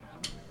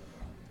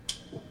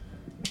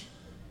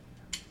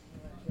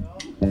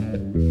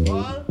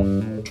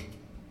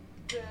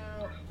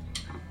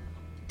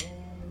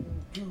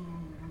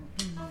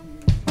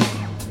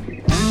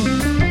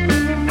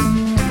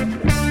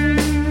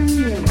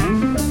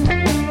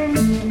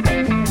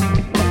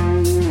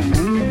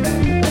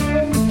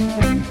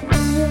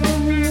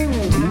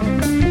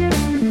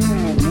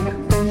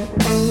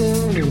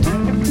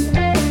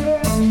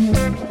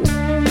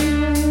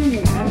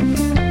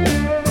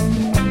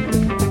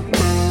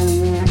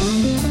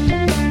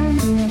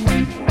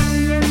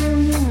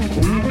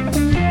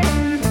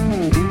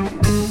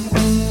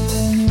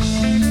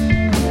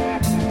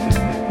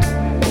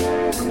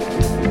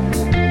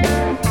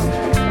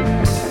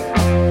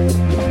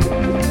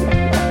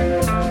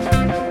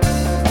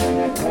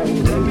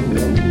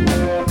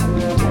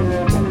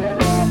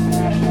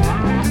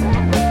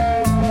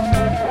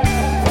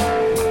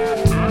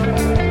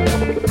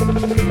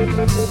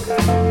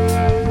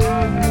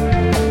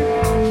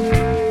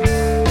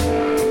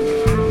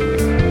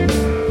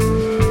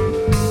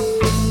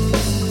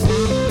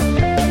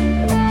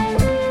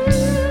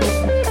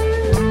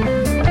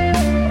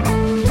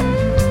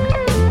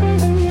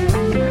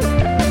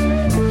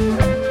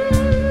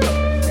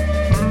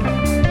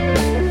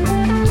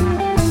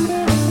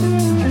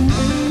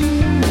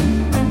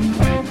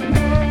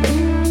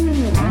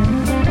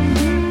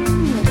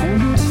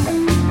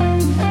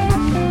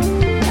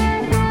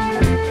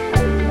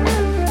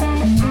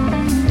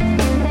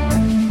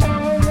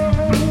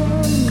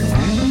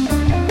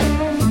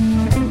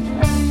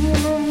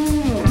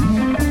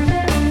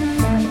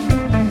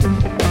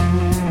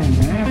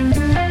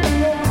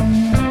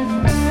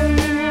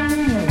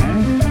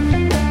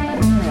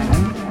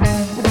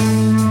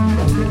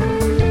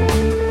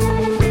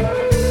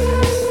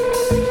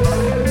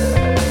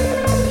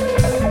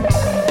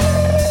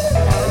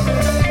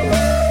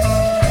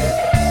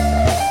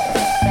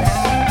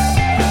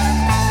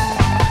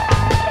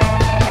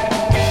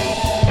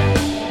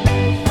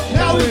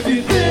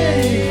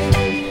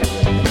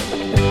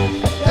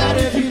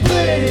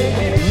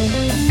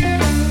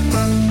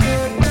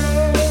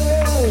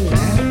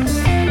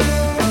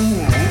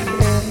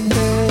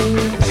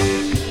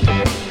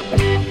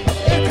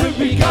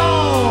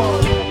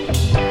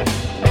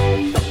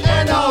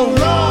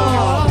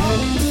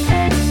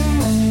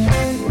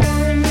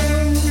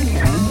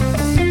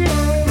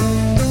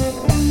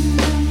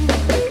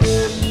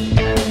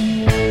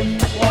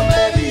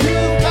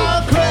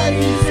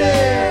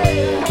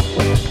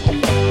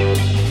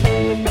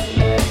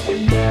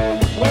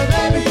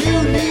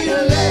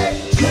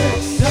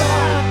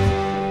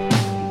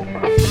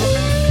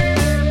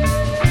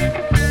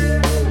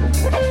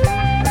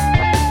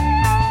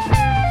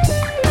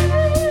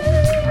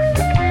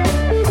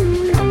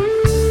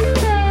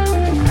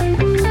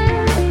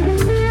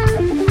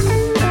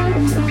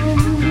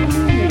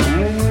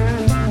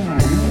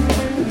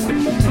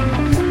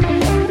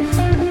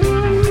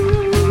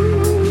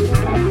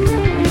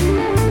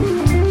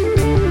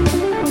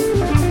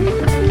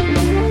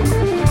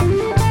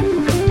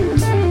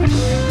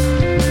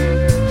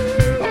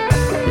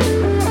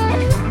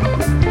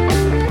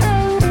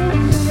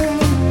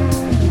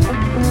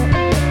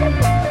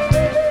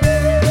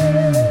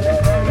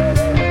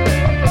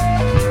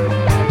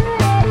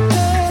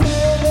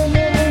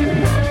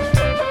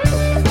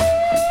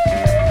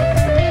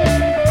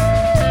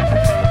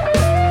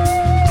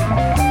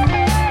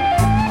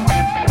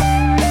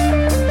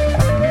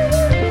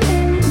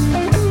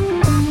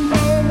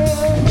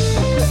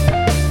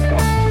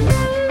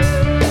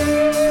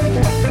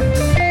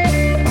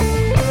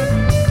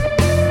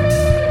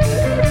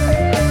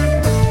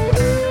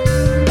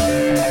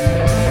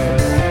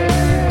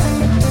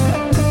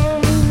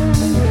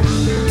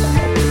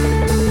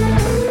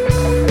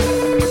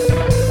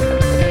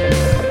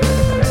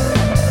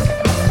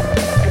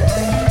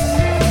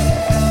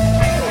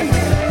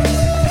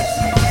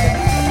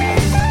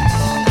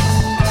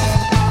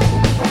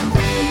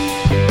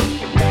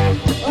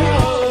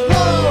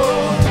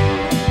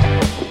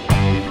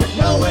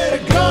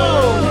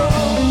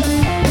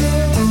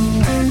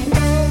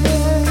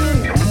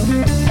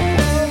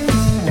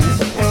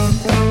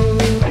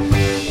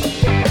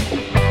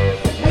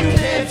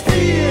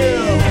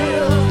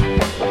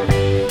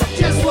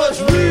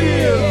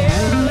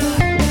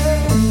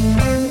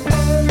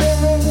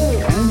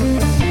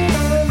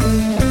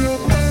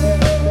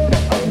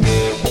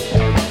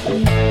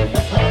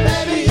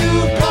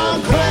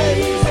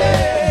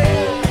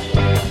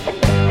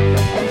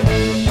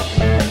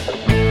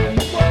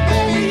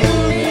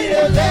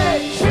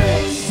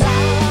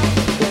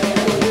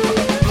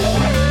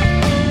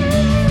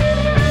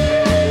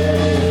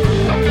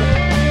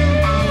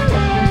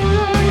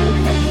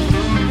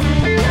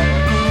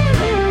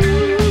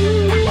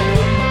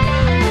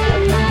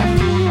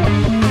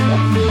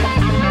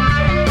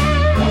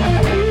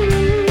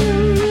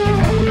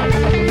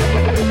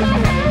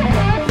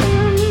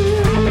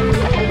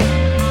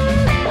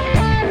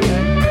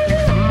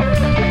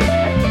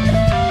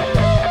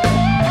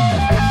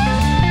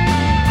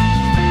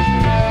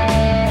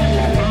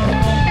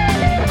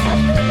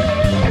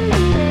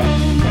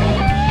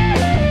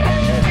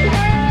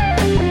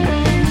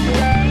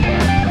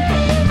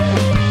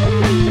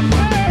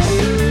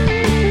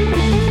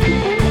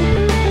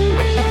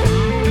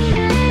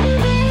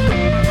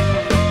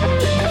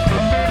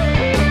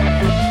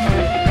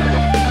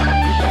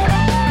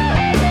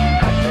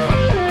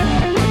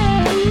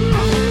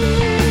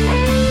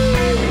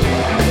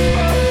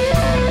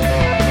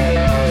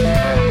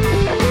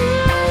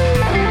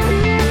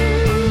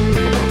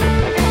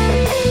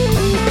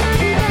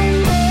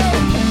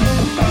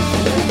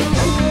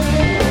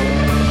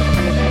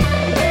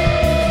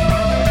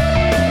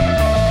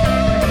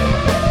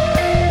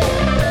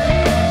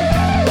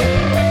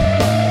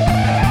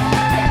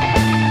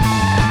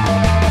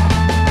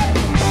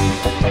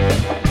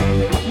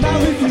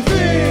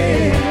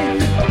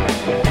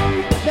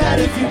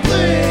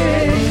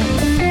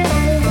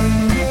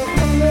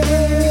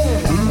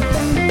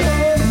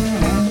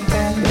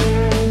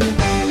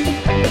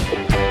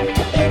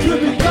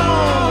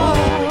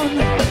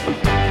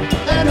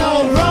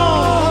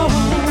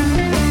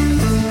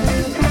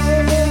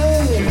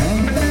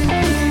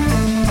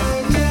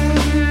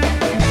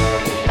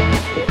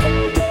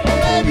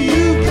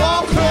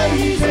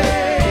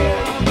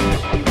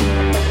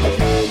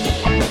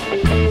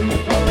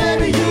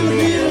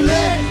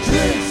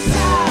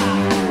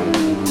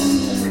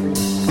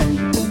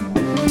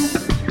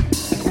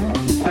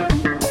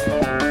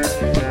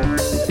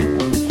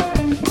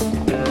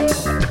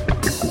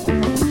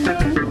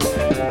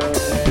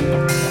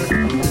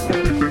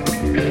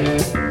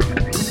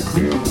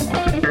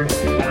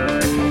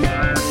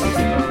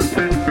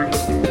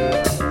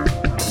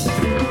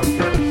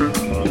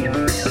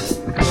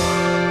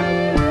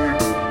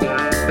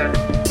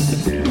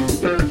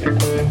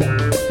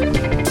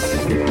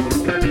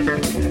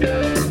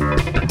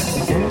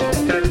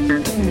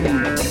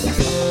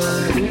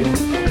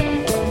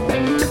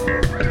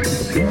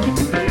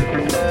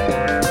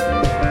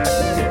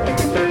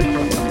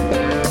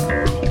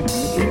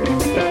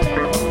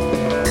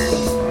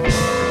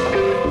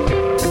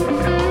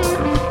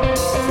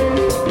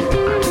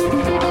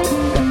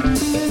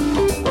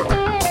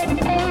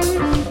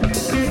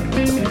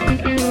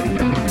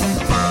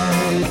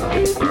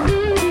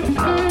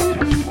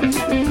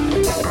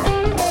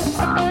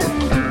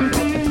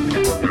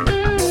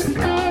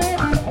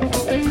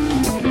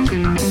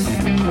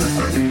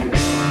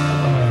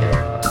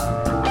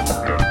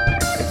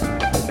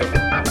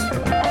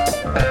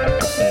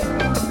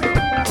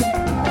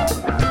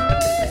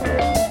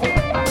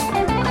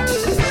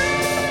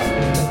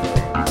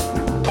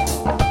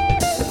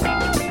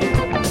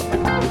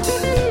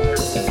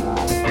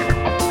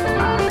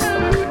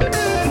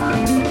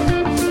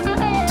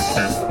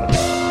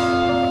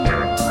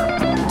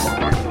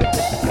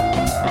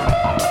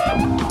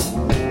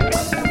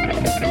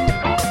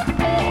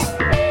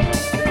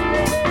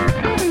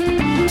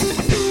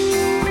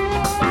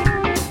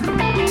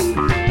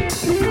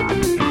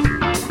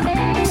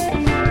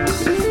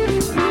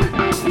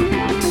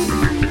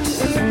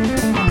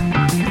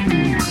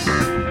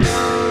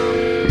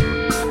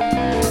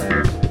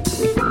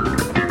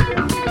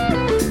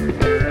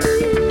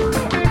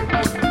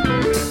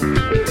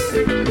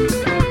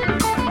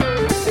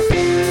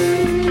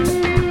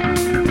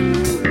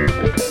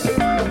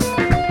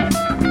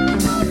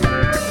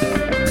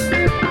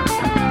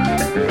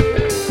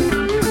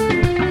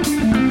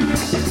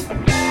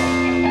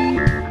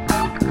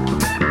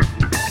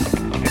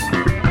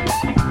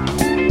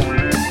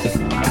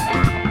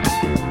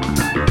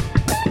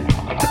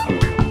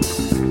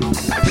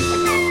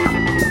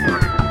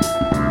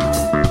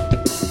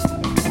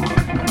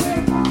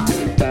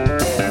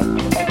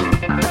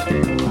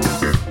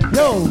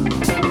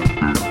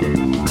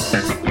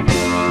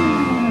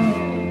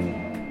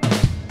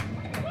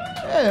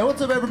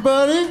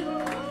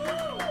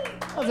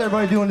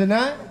everybody doing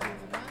tonight?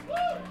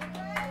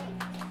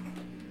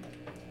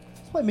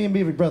 Let's play Me and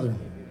Baby Brother.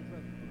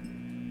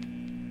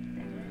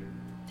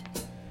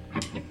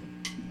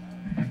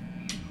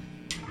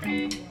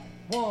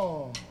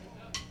 One,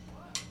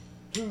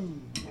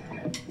 two.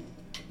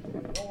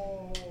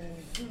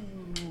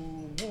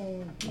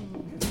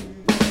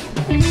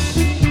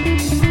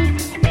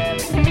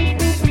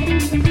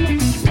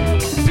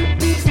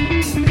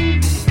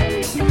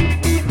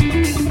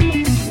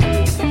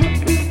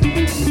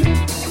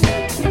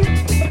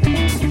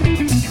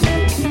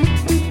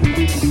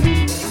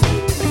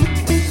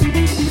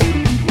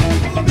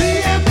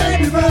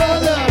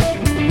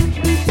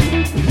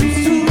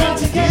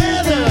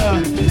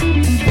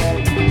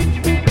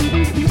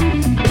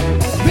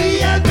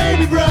 Me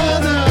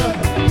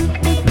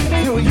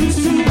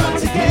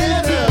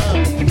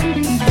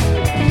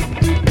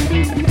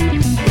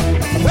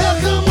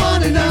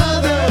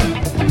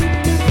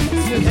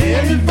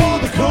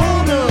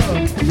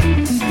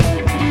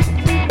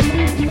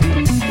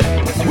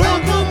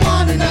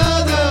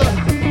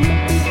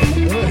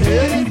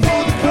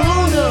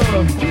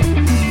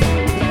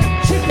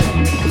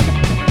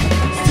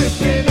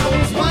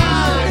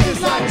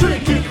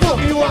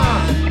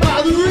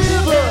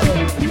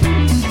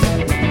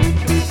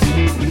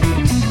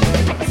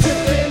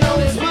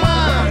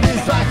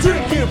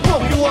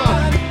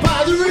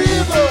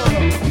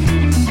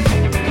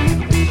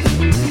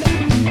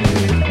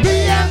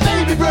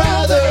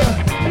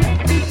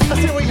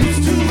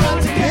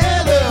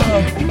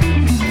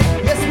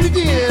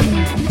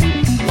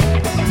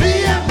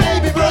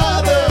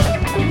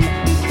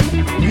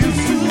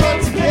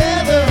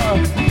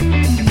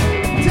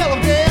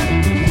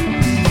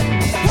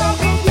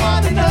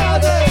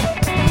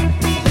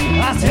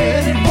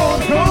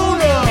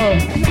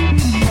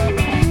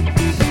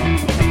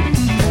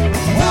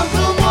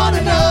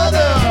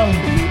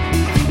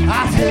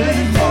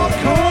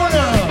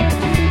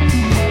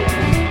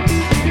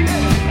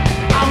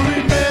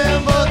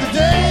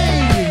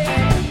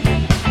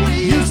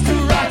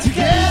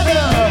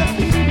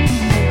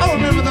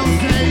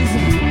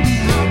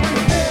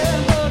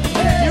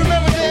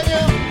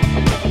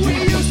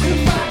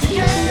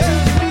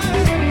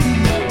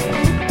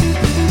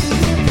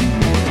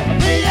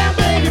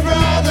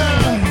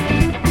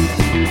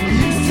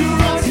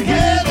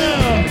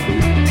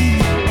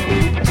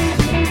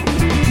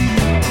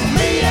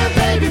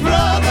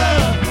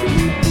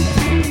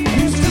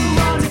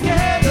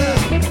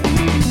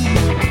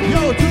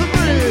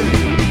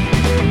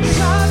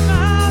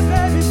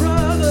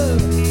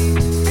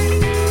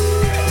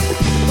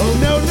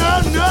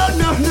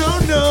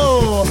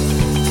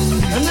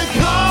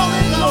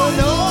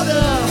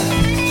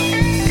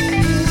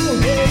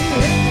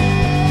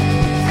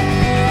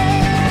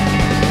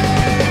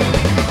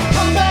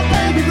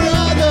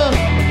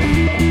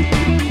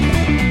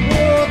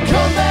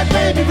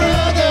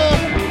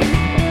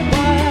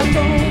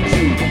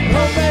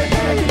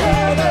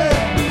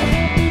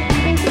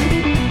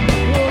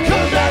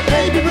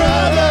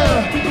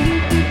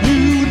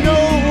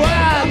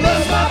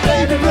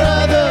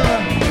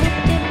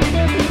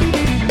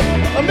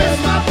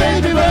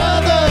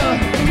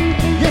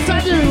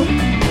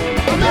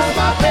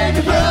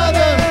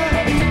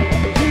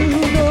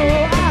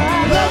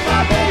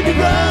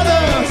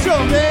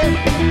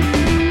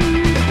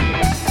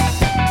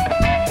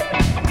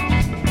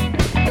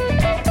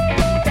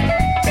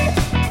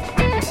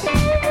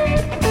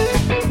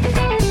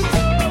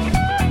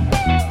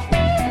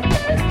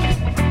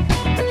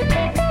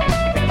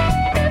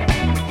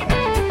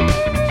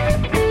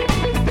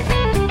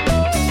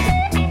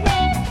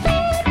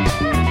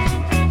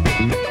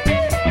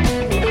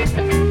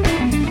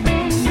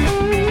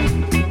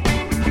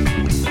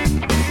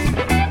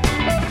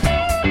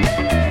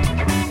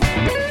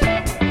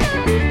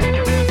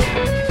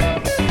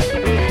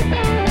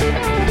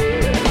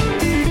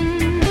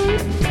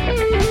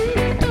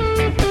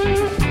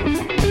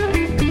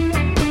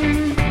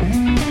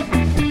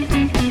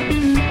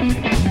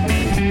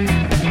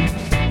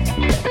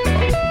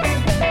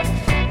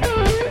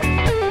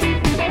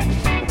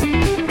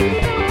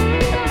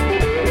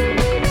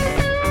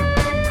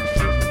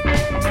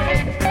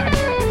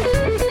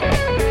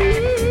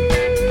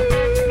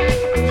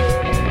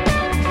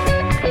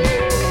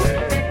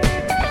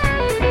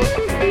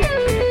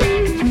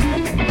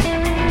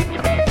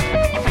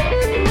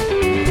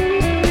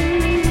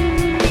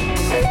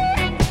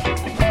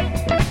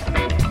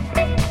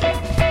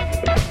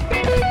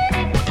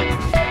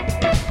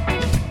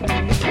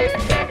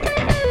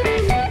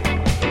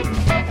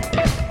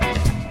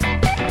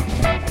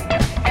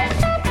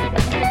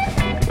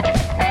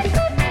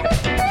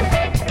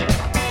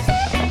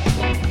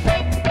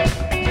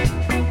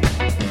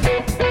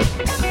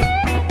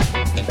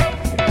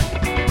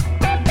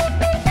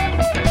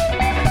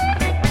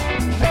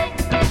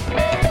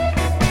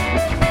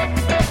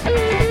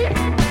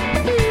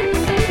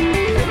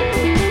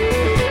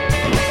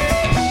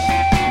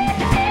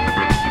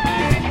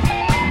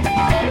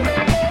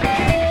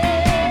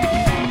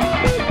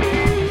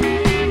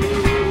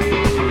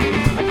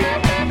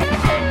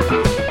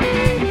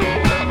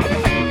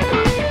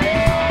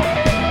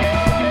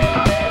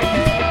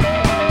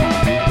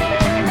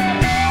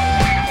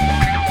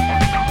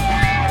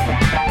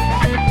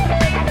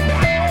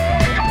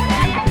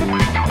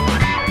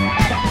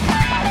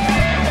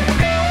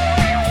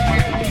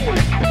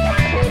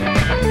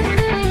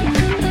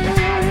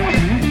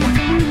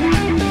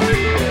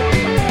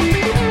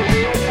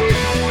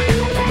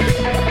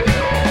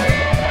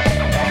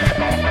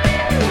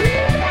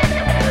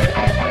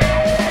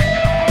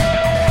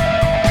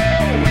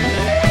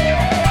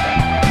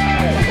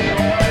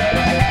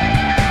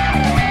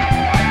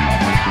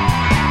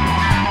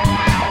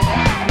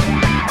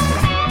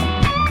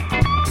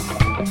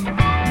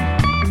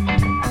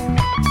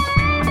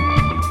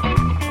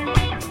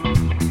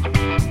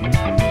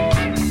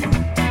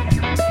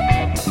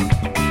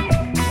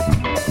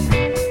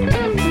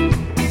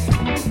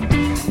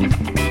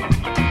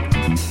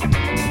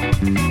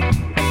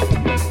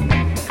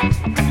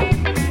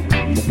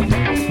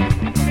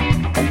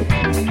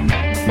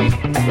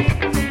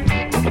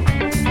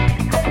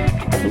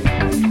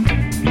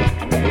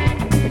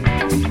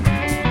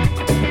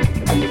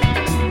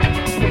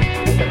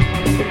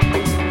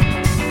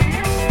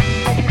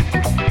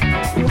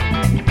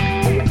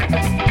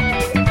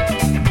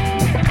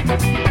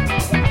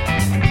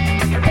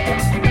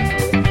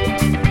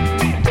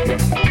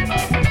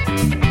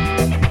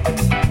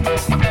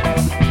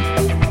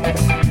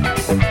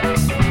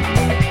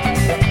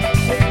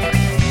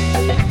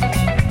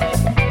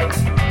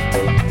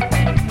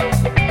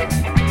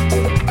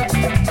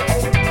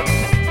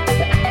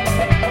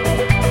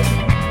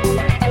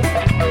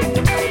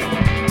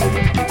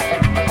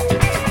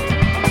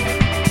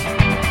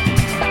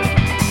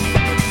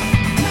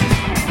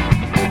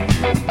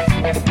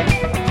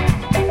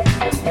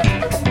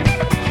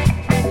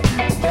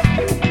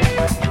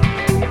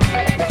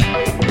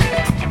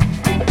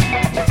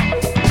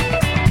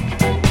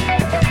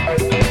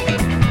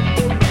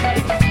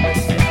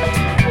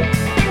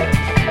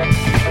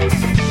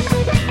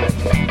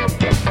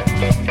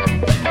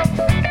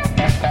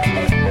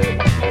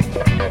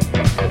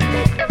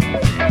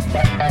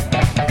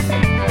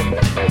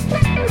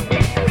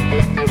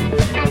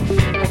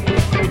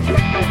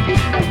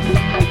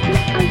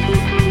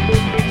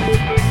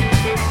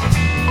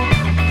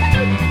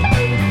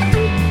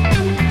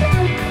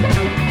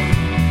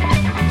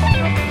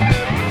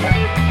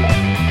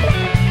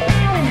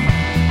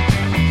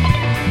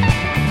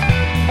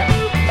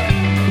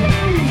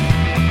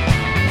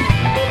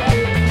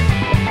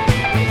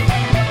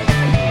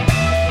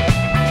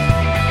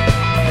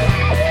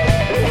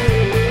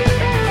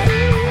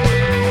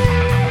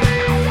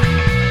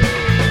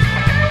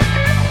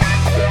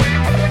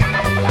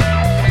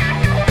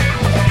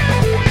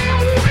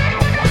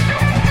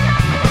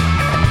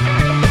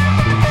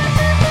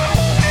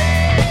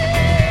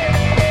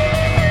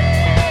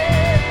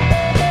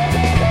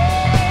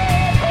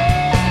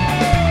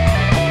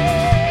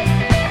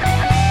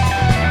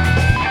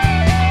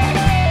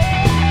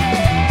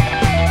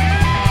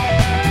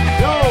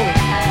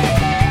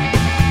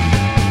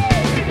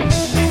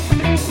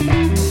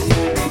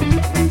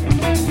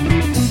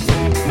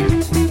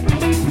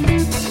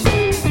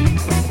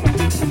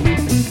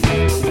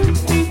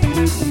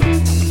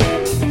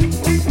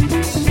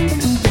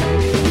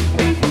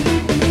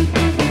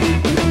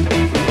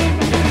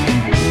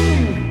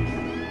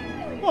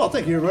Oh,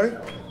 thank you, everybody.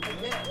 Take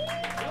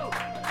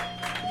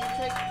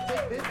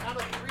this out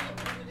of 3 and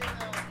put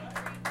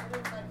it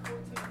in like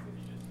 14.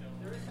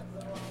 There is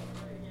something wrong with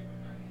 3.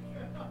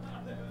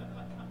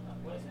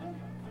 What is it?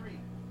 3.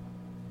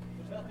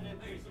 There's nothing in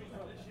 3.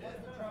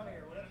 What's the drum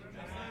here?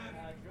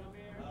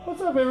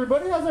 What's up,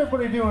 everybody? How's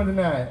everybody doing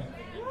tonight?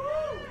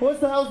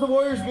 How's the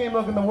Warriors game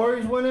looking? The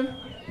Warriors winning?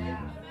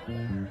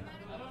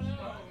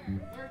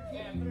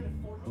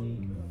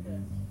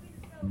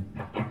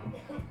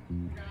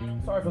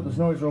 Sorry for this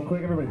noise real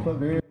quick. Everybody plug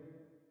their ears.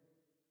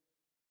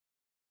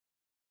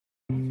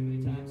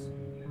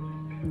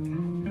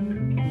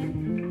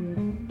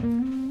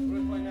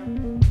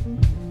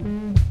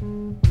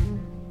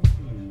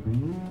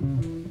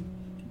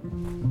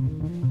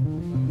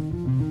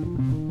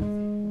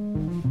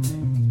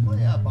 Oh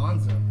yeah,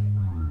 Bonzo.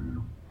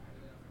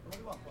 What do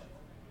you want to play?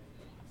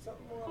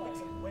 Something more like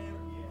some Waitin.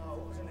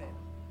 What was her name?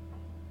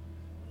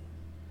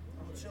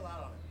 I'll chill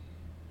out on it.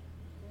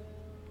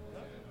 No?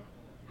 What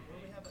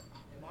do we have?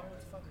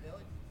 Marlon's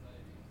Funkadelic?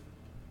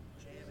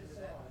 Jam into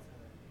that?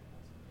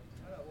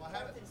 I don't know. Well, I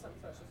have it.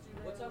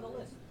 What's on the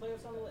list? Play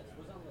what's on the list.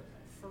 What's on the list?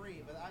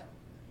 3, but I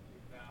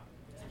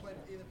play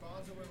either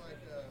Bonzo or like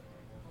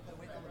play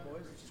Waitin on the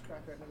Boys. Let's just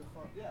crack that nigga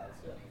funk. Yeah,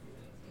 that's it.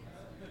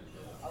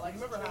 I like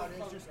remember how it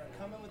is. Just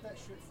come in with that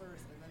shit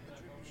first, and then the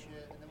trippy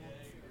shit, and then we'll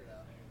figure it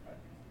out.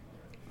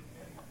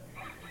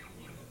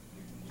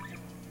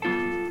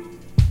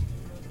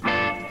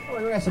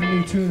 Oh, we got some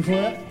new tune for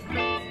it.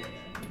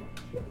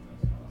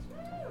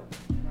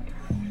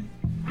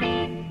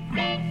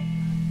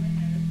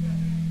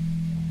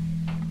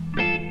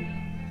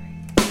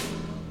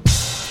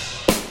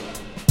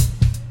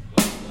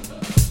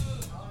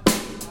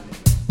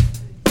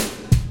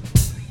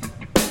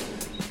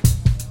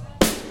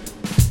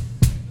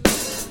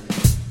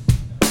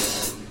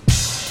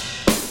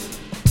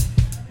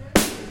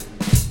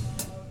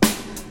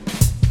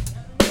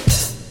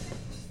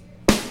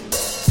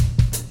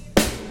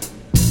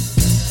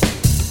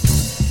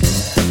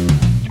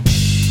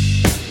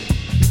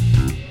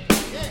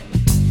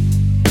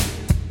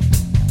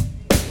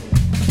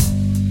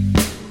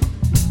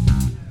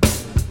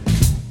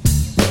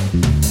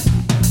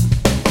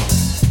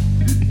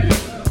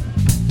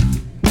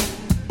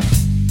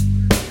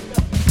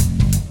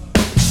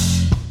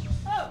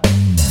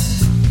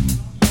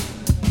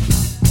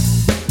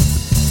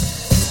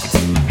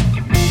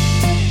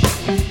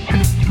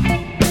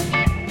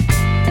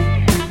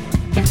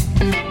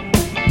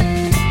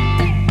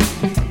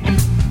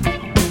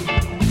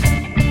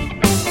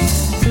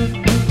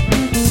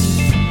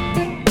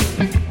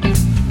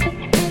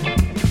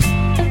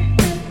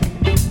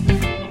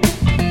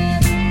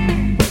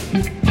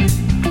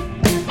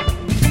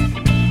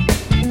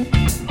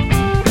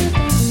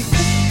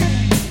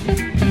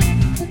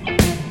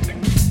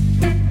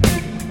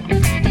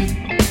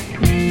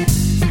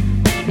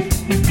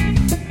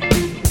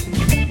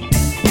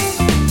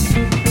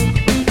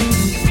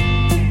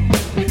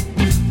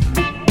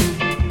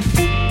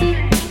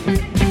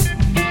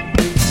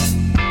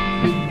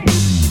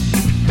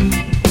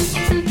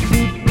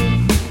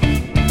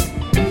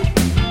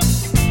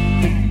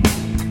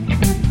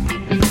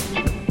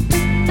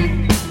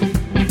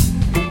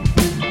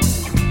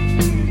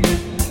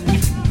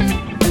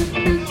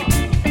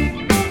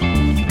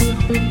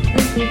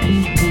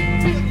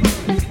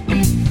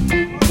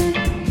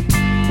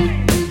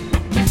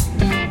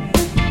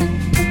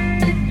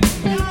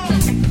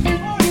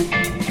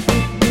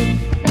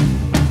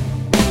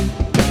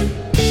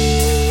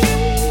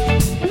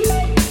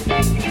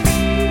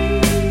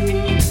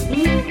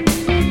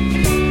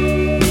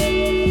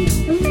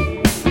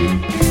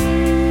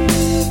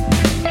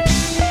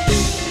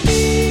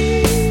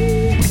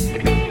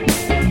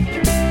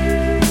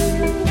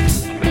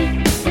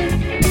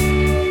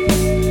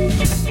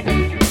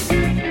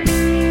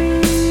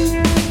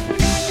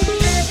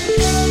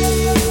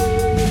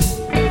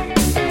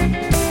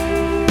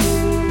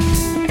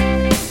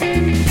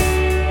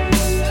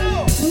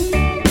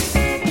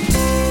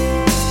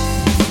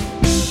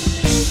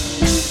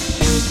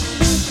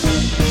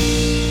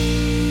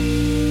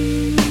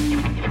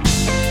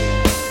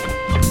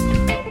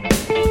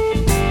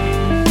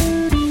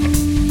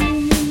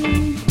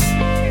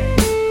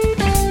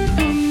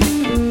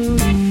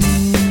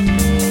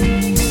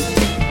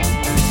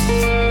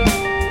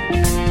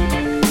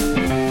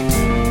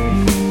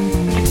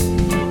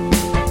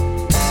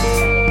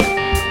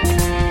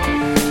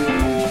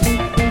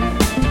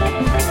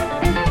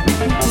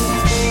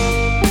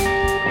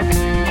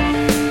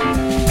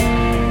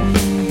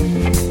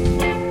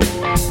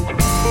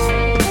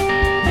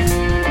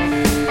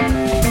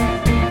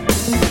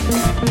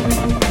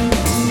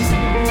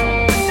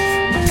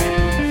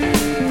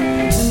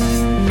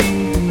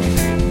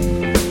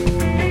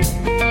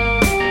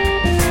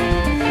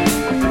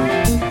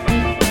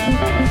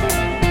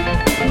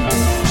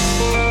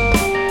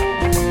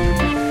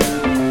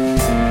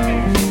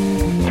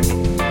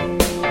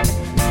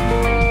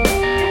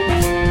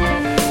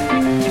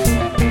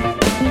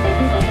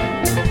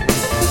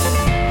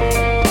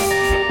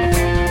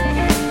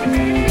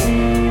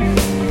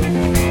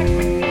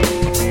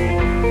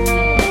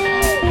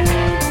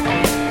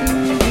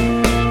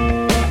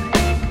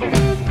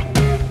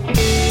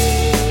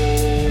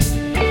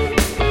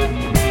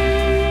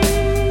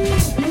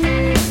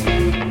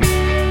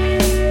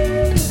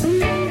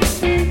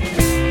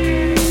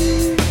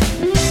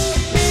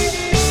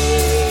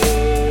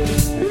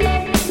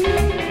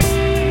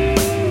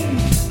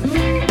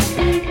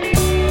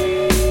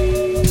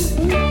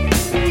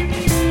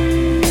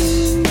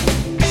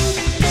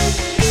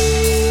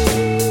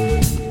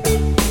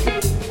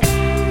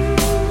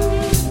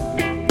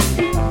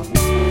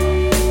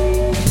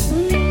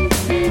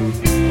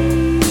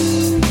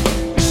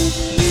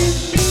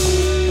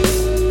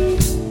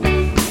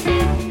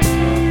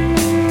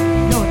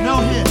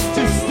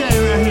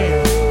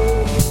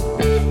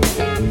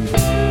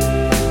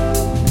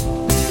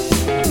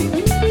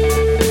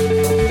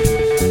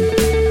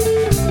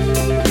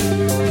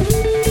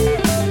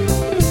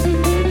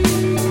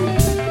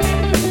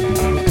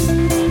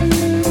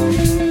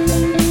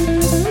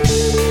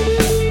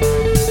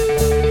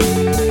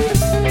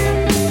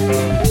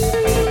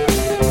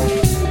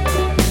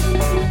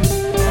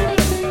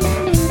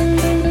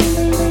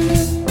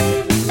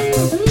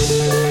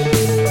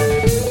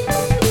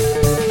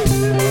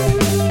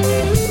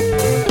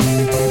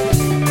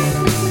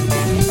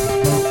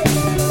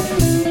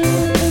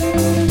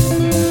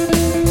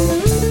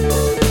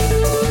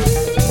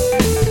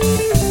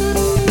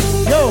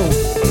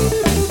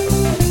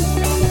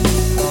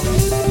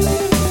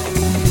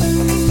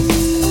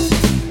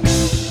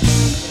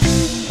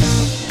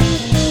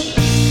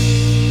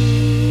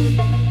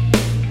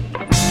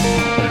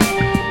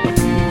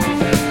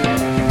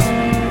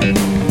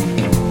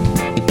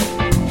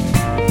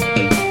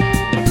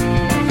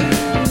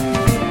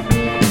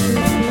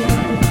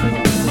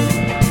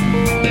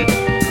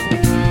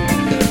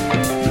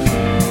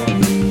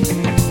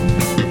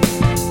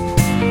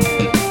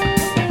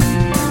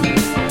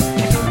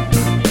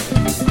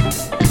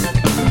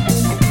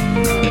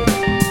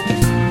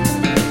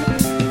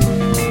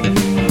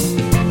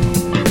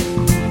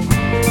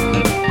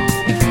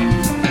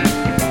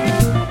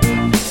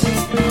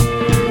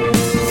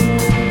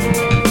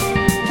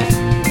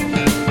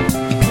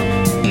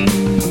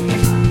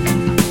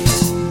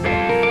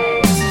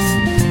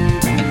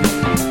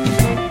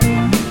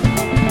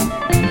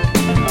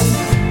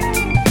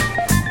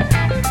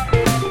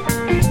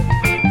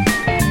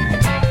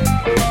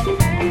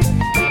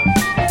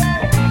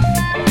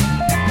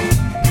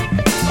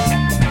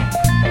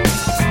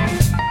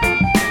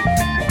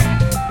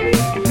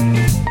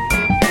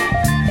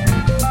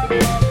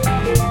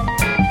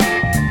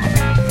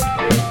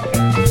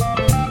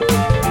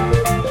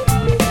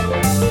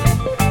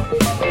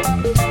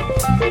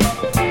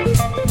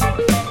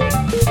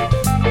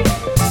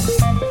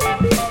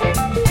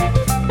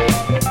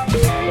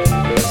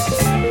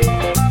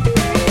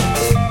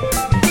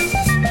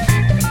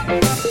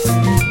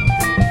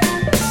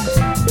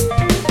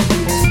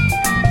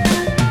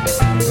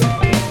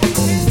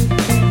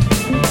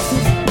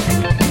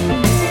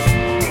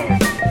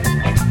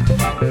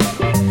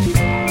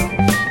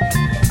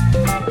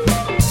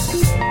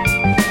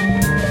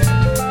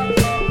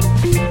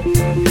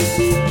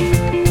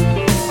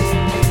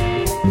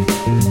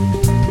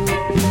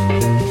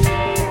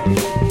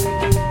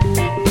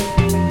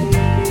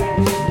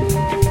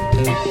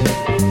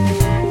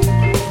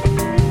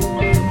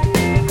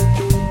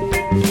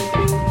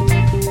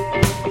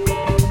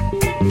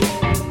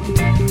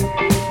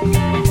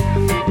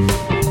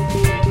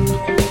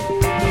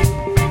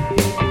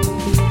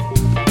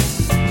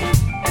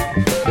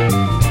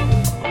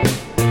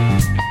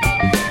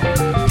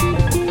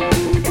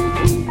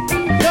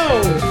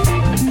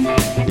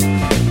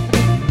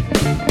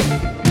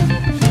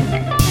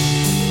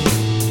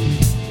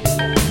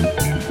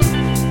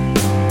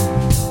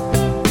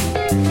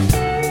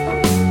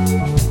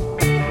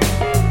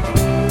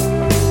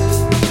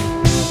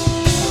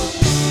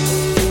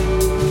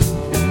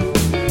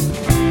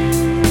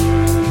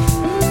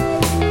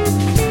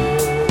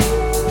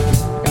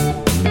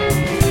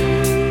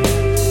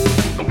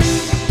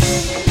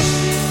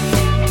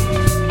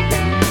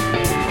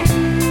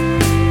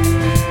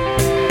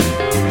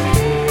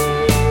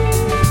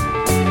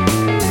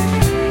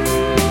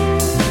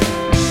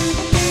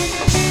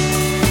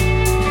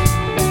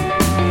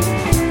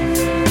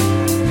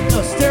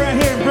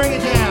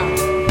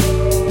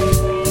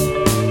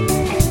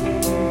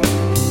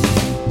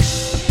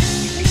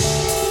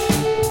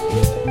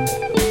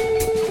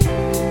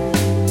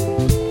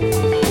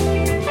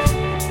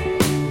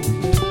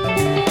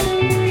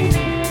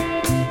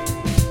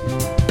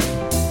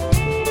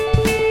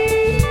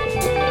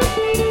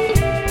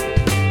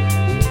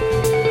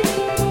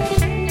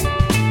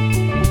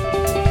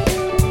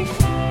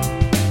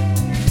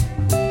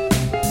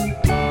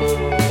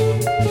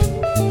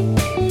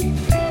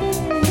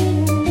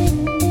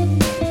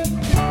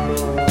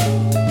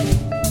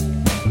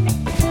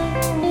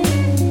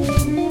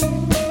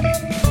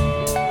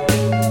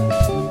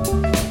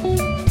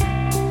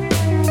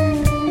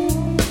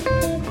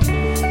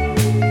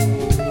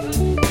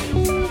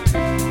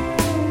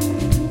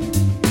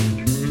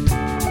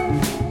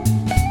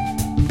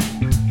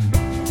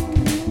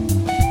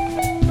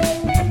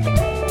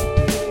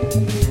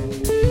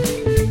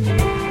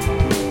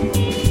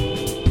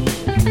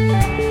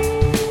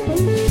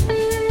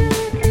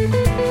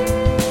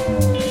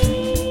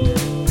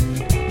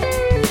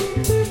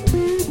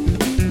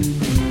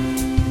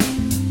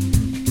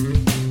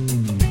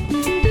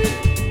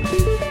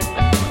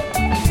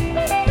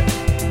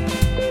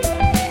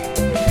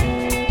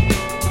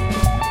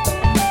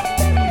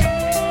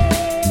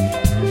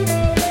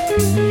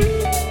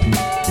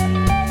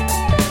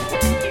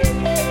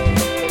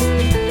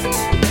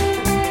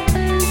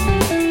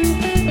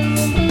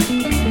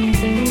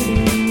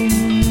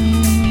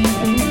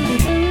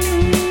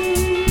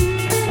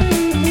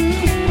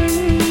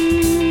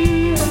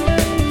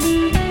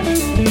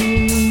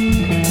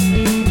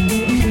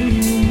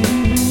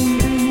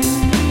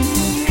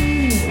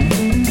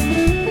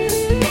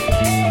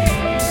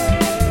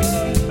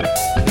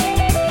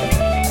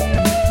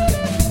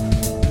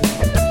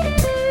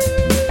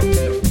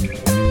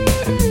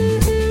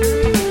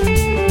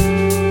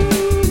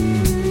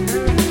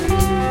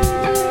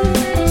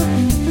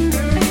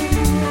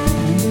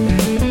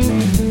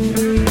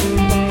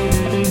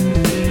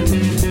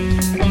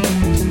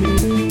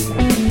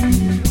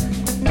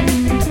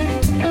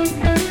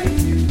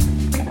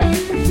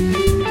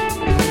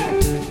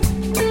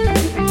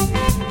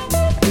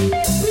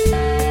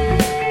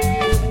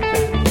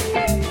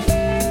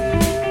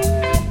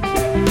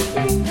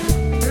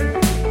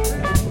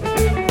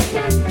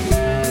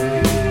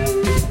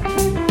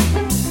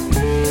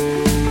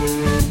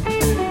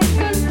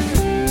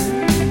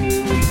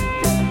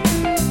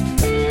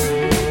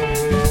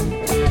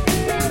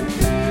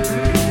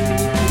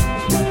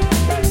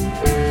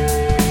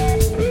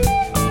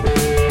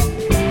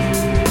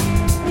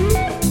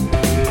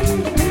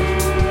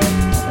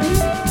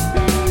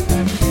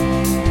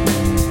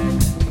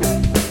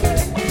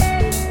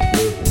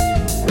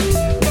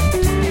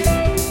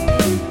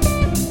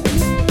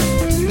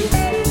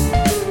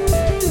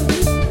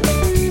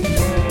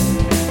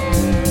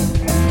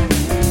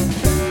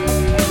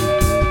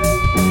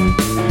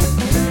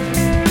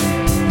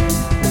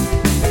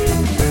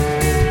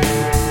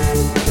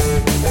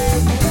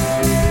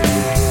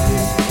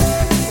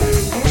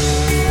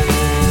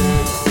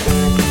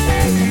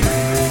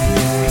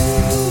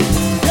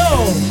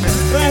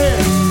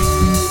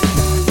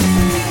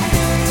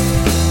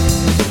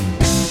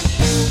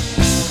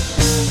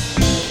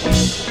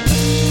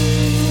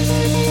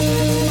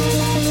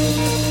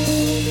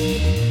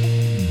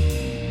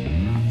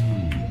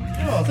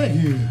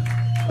 Thank you.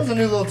 That's a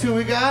new little tune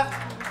we got.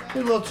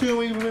 New little tune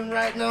we've been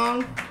writing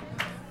on.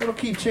 It'll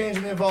keep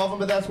changing and evolving,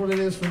 but that's what it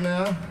is for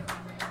now.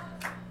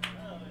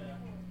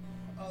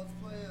 Let's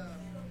play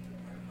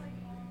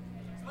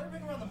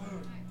Ring Around the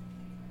Moon.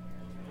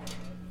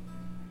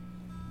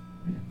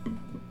 All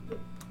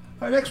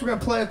right, next we're going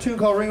to play a tune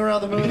called Ring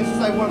Around the Moon. This is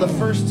like one of the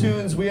first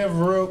tunes we ever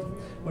wrote.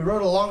 We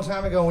wrote it a long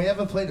time ago, and we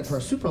haven't played it for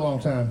a super long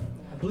time.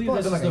 I believe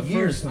It's this been is like a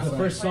year since the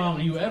first song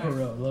you ever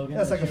wrote, Logan.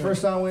 That's like the first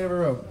song we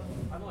ever wrote.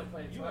 I've only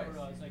played it twice.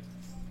 It's like,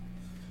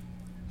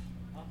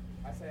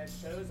 I said at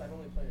shows, I've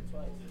only played it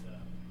twice.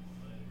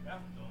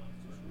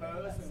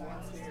 Shows and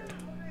once here.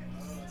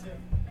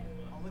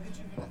 I'll look at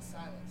you for that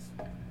silence.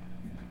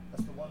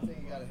 That's the one thing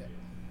you got to hit.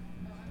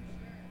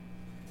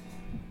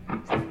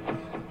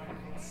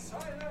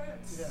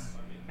 Silence! Yeah.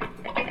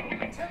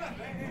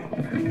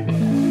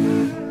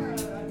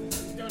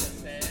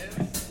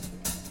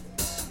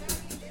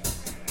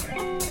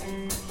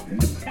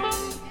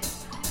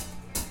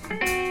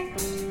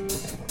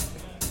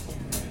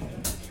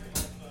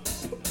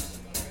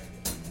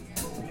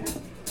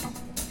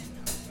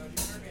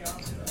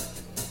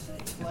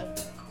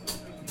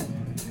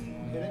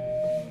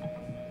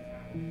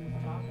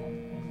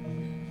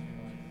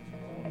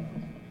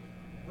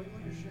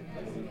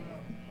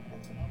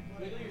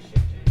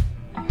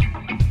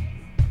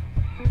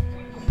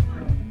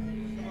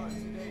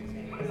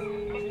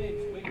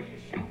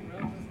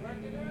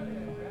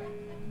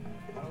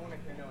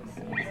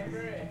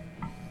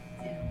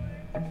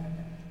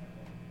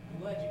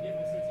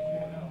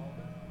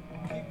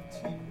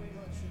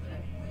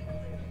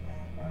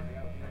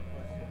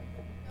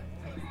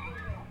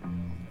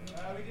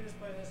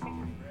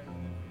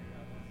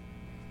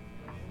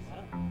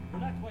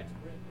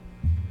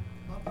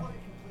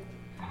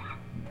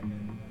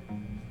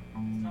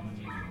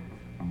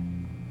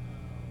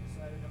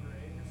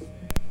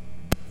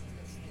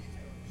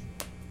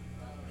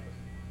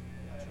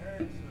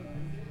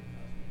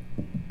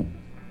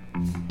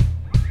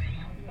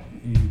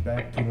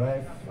 Back to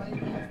life.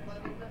 Yeah,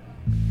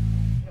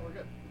 we're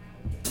good.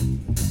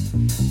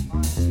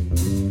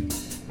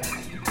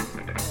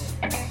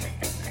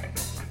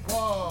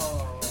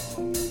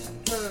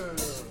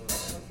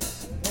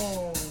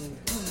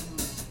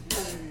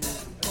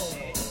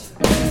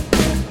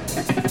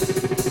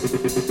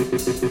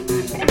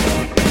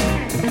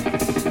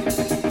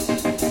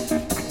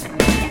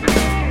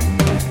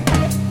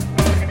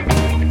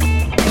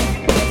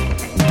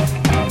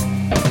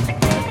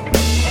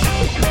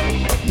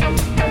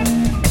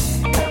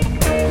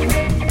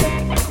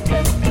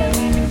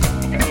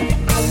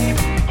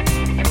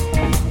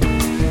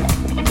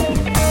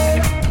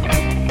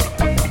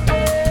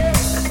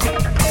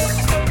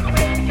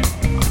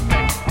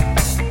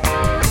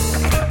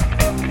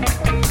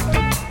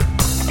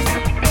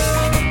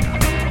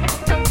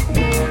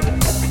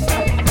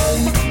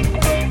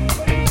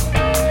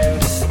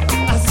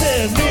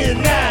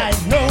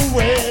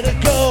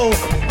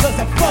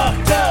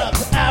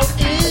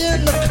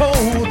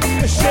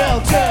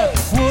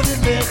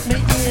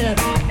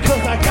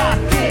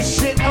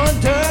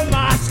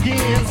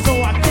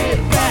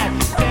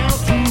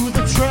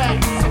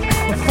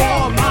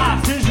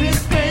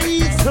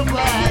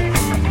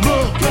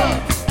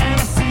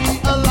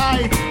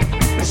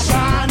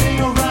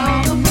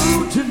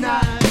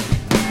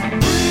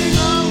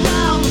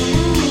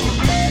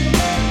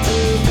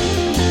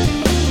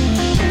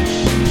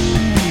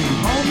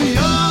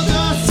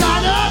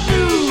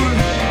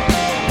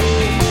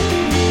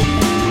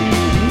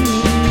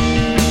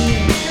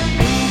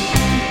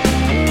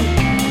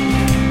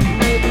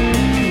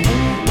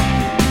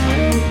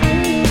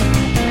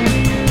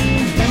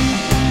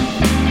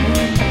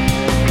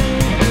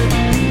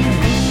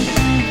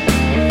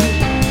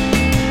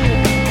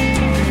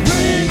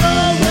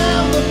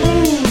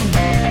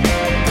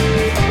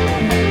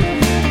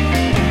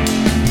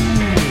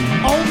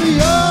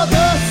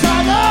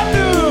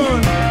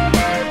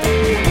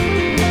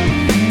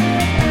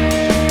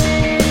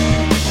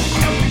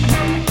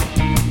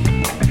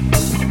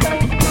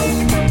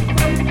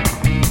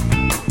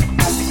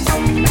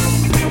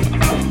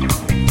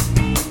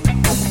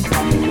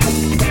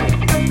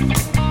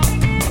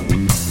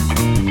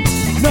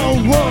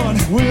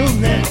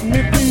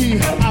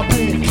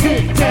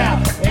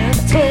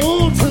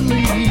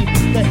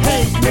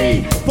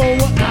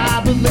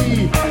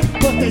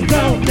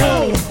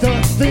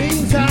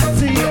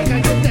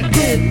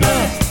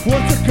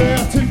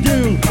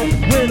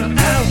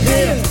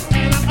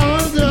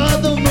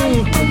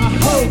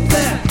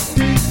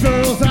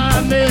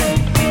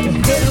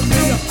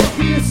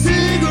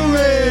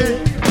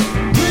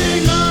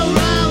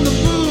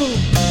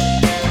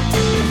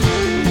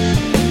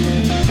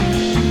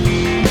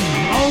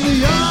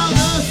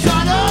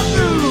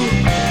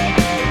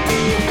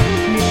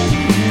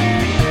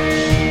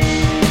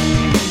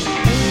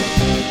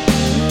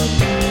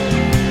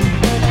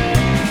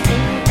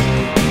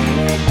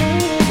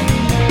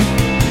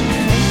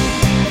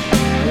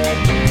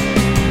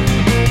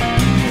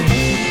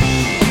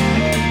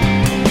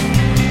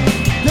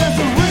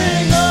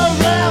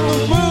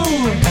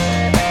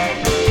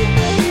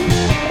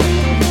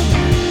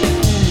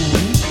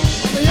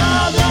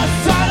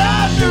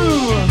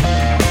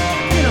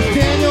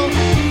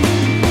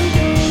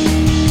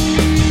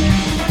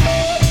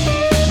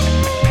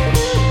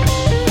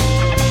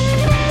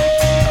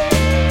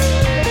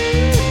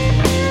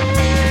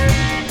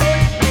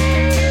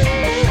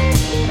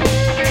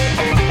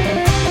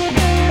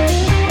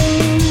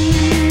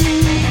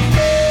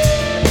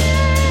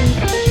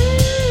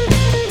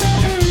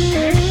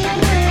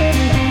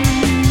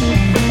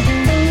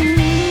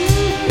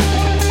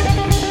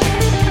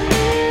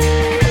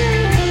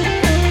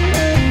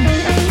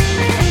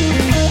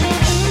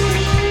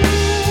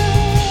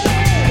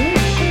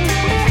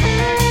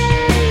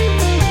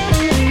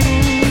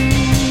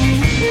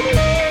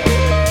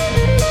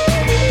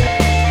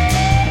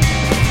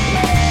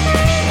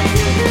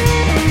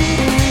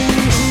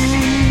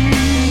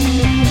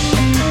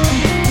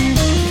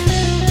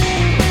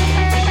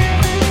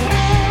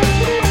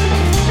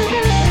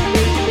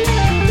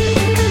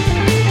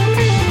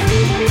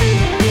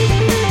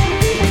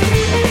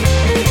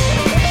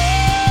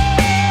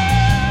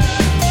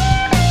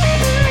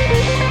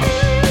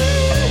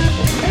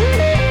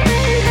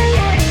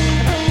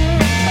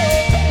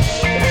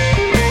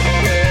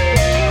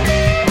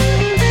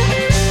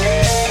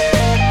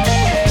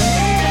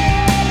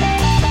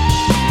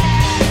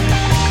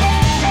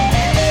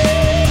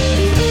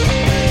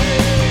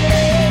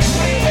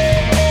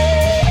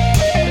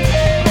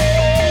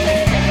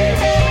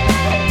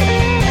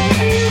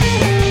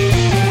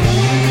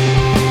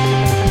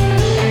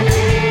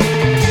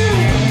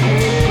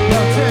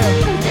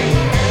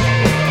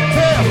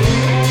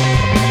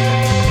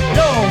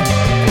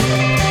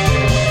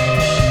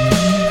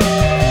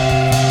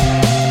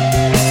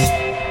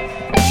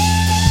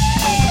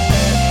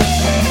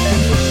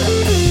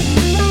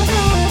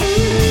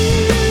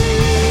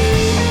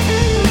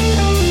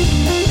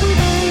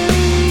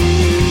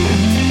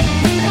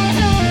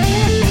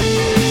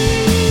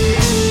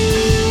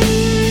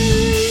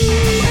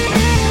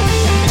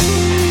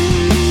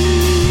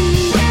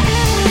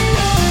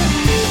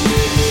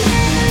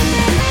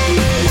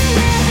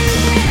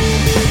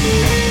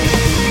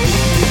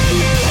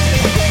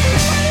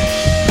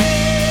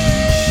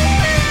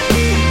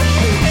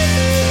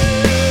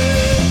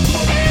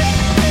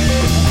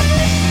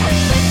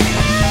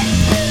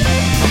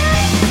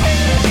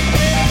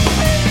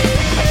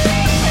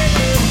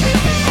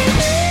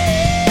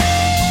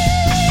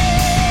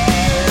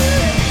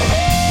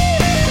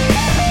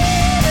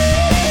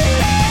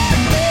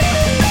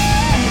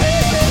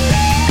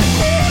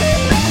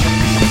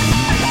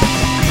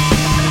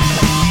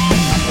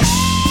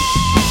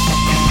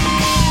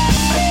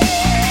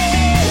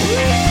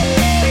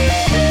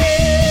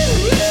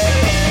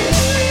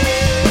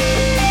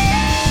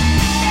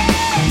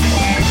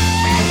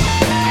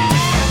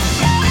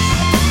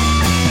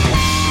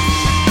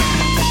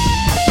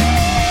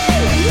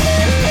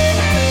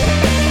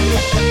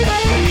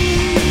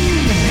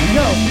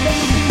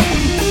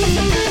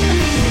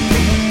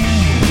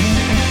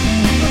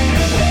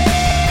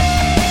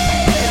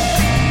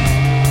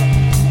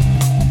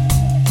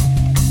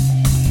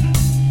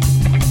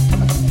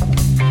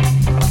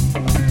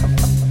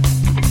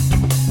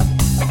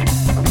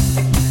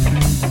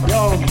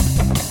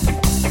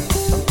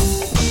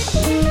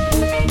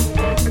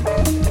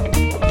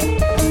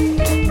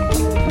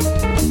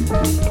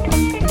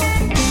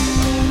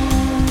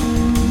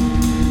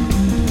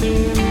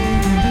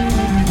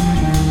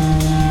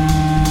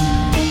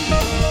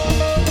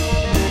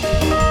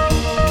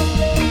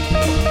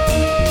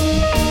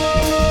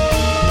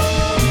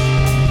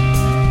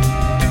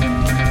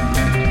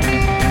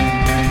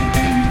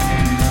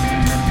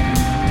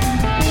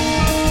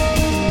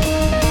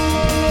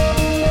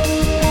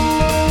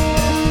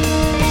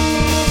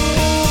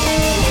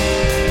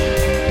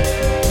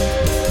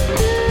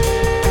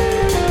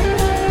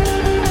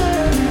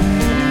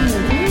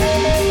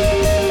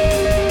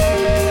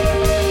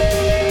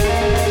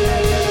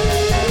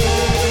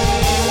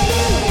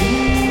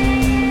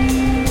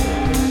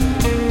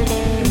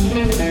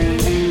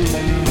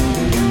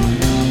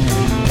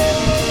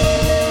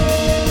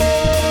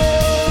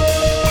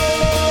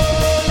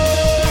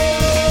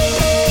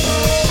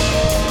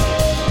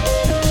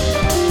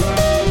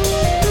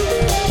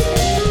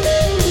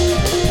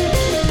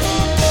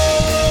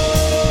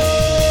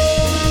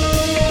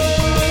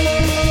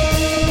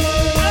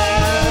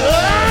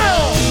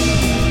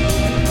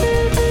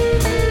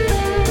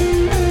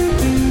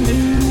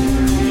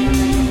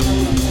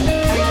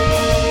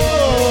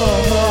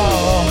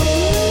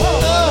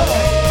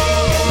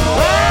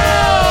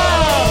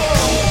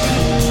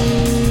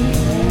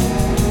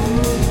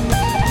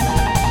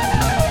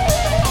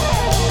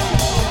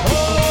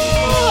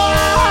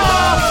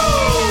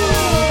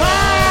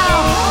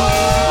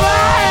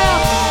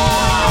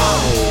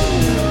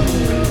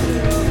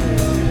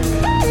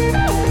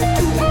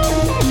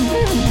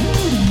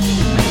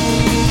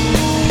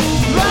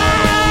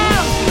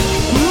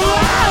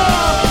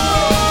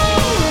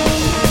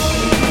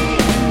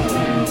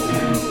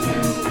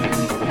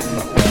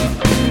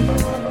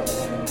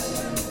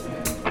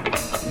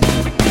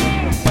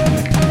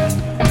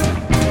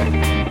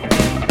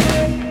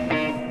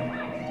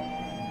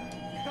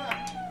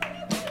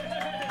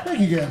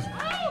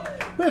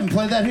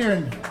 played that here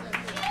in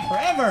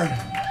forever.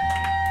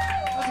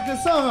 That's a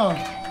good song,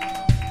 huh?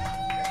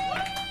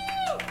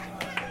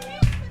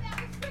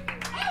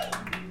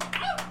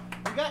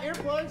 You got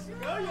earplugs?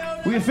 Go,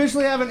 Yoda. We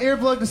officially have an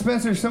earplug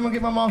dispenser. Someone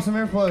get my mom some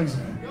earplugs.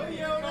 Go,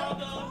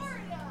 Yoda.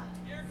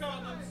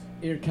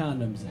 Ear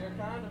condoms. That's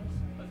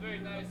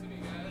very nice of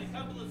you guys. A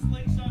couple of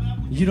slingshot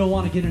applicants. You don't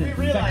want to get an We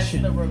realize that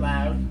infection. we're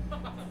loud.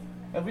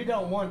 And we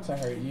don't want to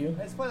hurt you.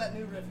 Let's play that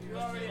new riff. You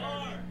already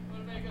are.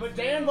 But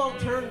Dan won't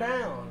turn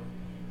down.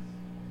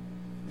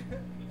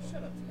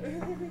 Shut up.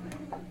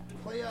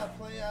 Play your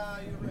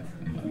riff.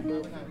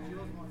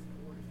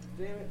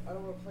 Damn it, I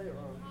don't want to play it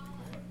wrong.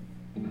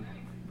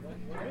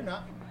 You're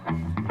not. I'll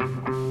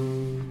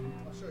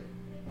show you.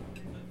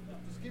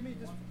 Just give me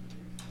just.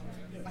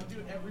 I do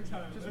it every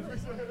time. Just mimic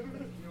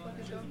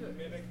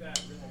that.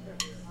 Just give me a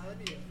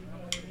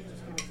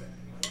second.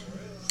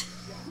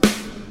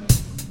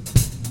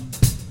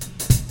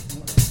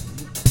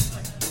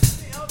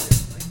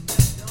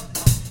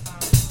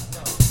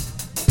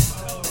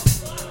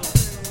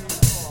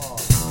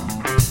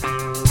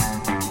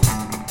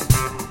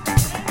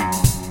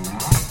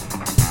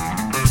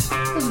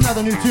 This is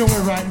another new tune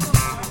we're writing.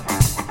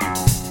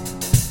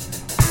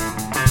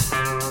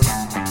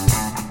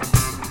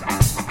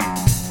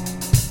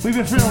 We've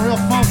been feeling real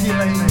funky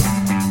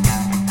lately.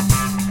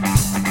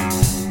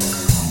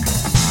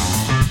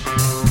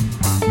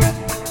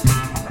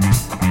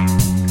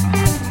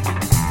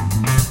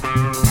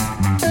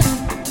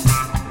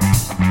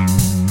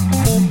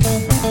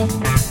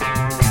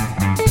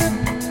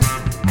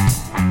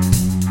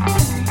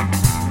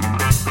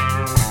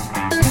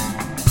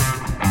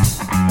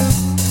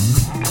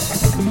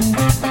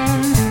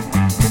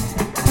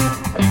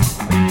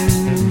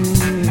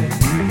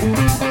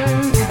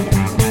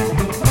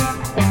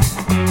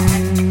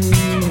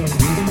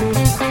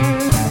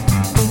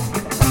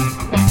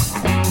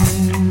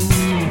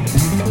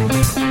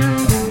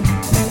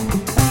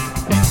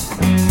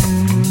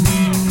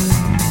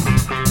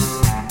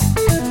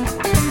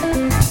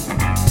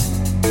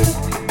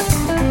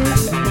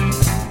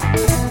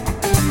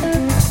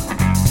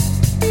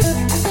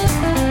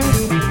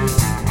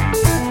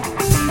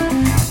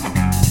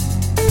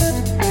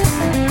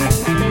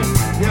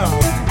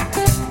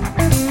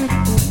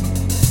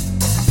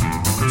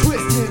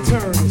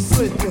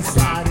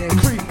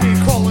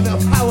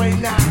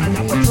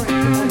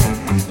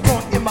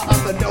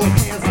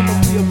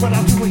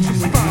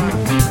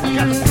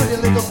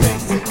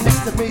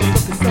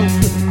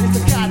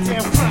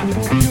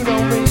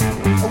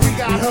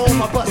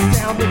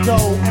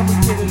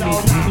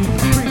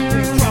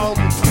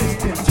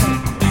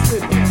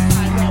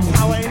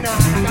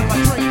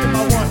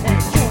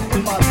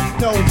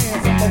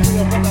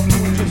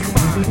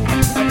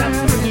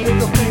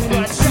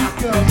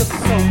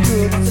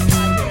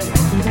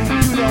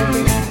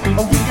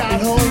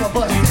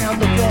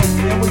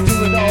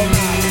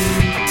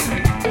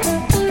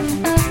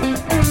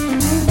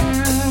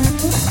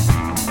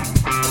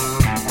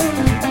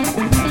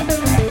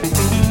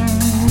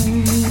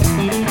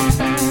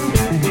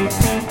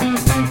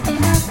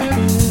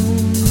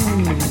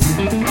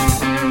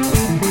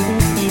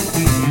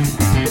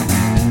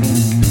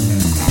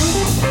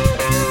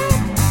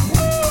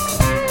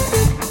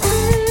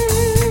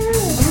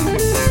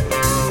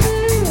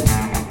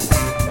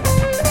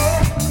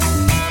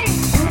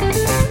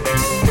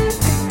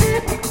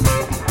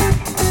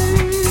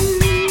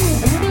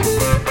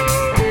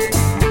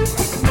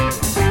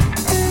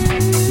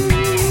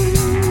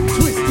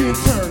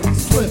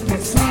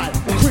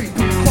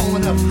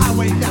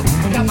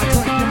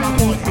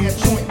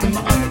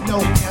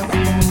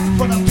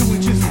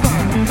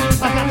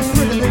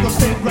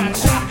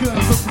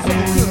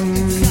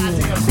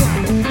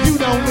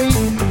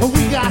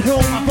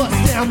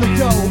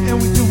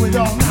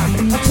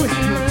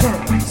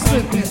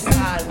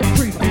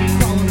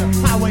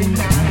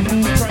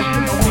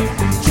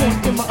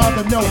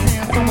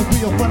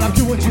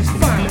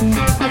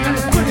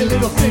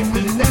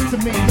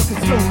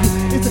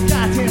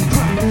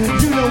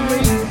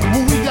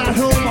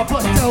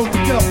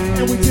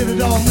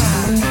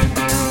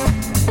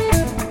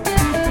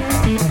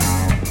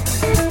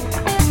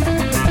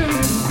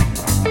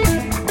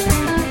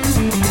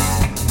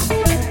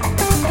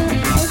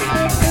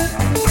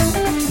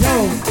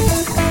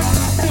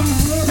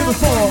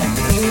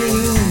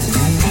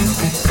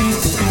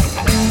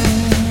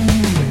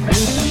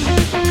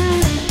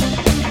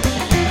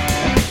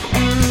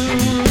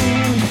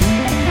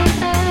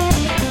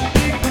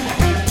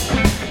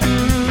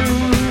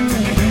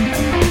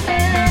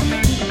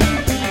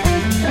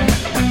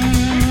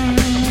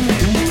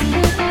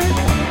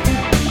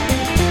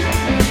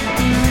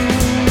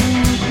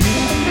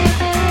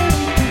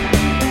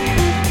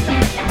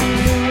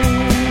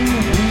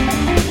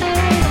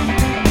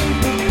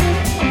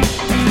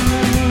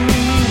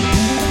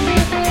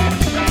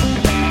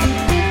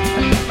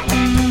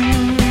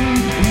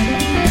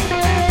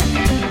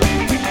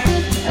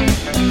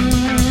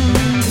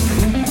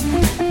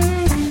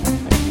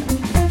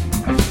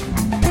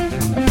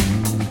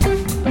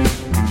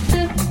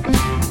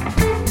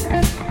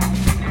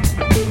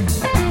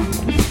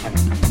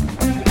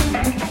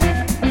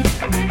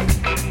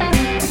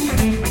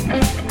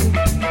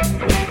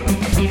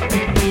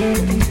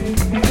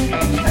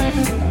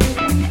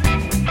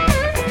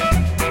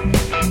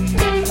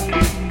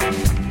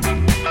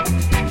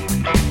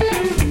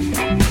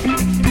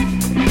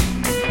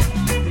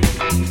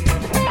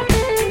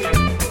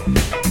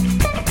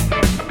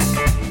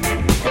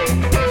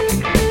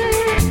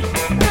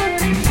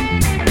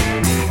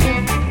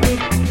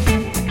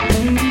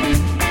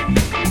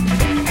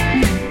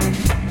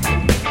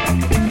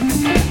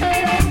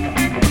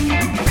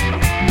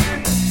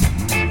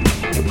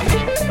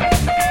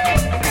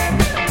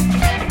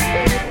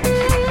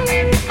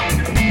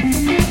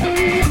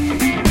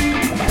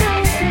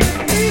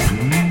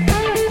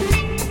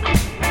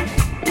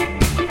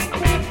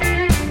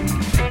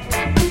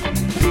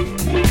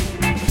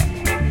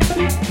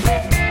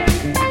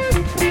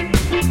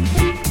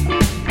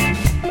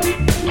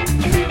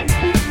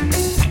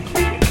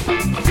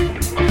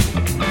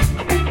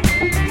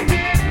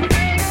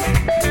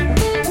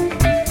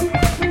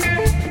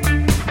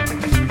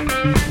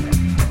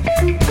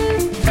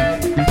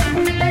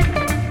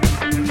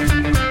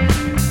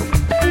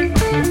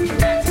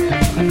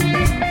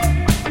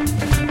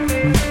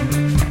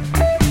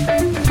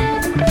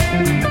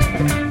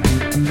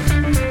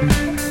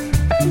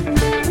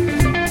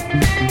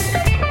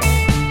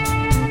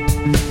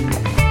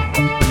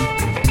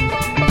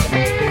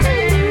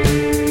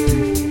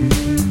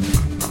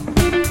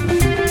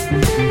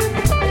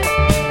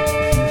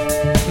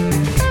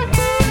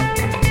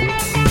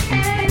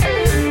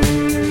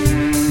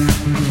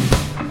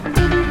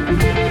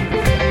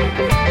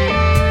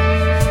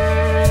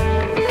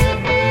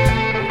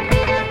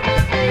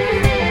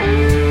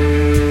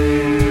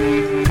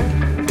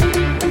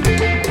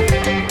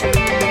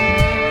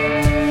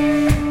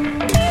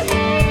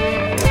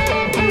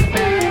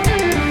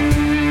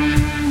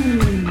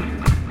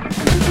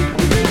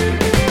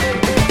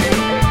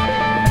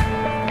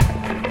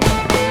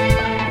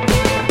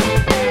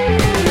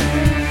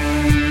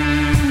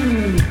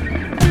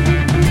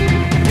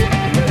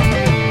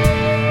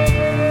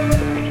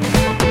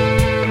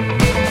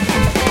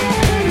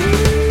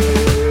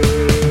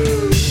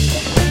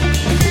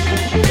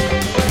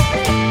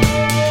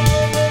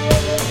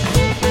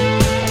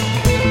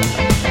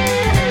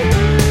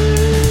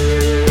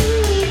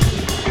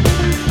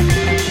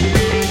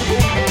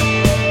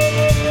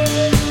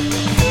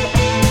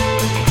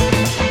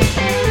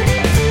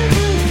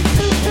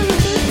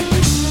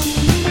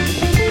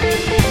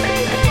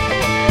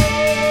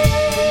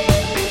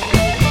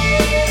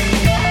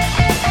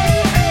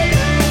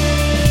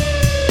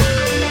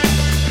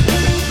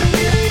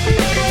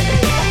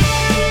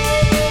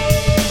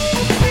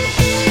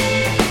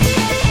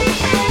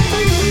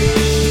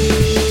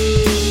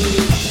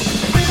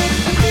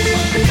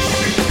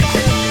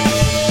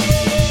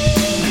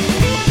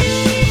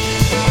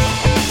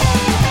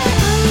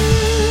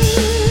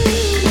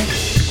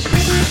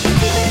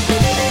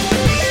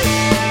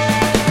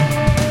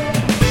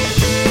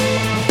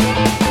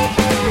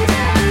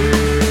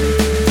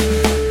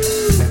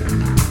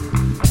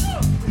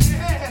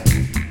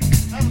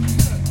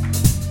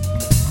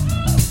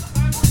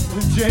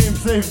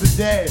 save the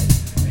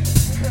day.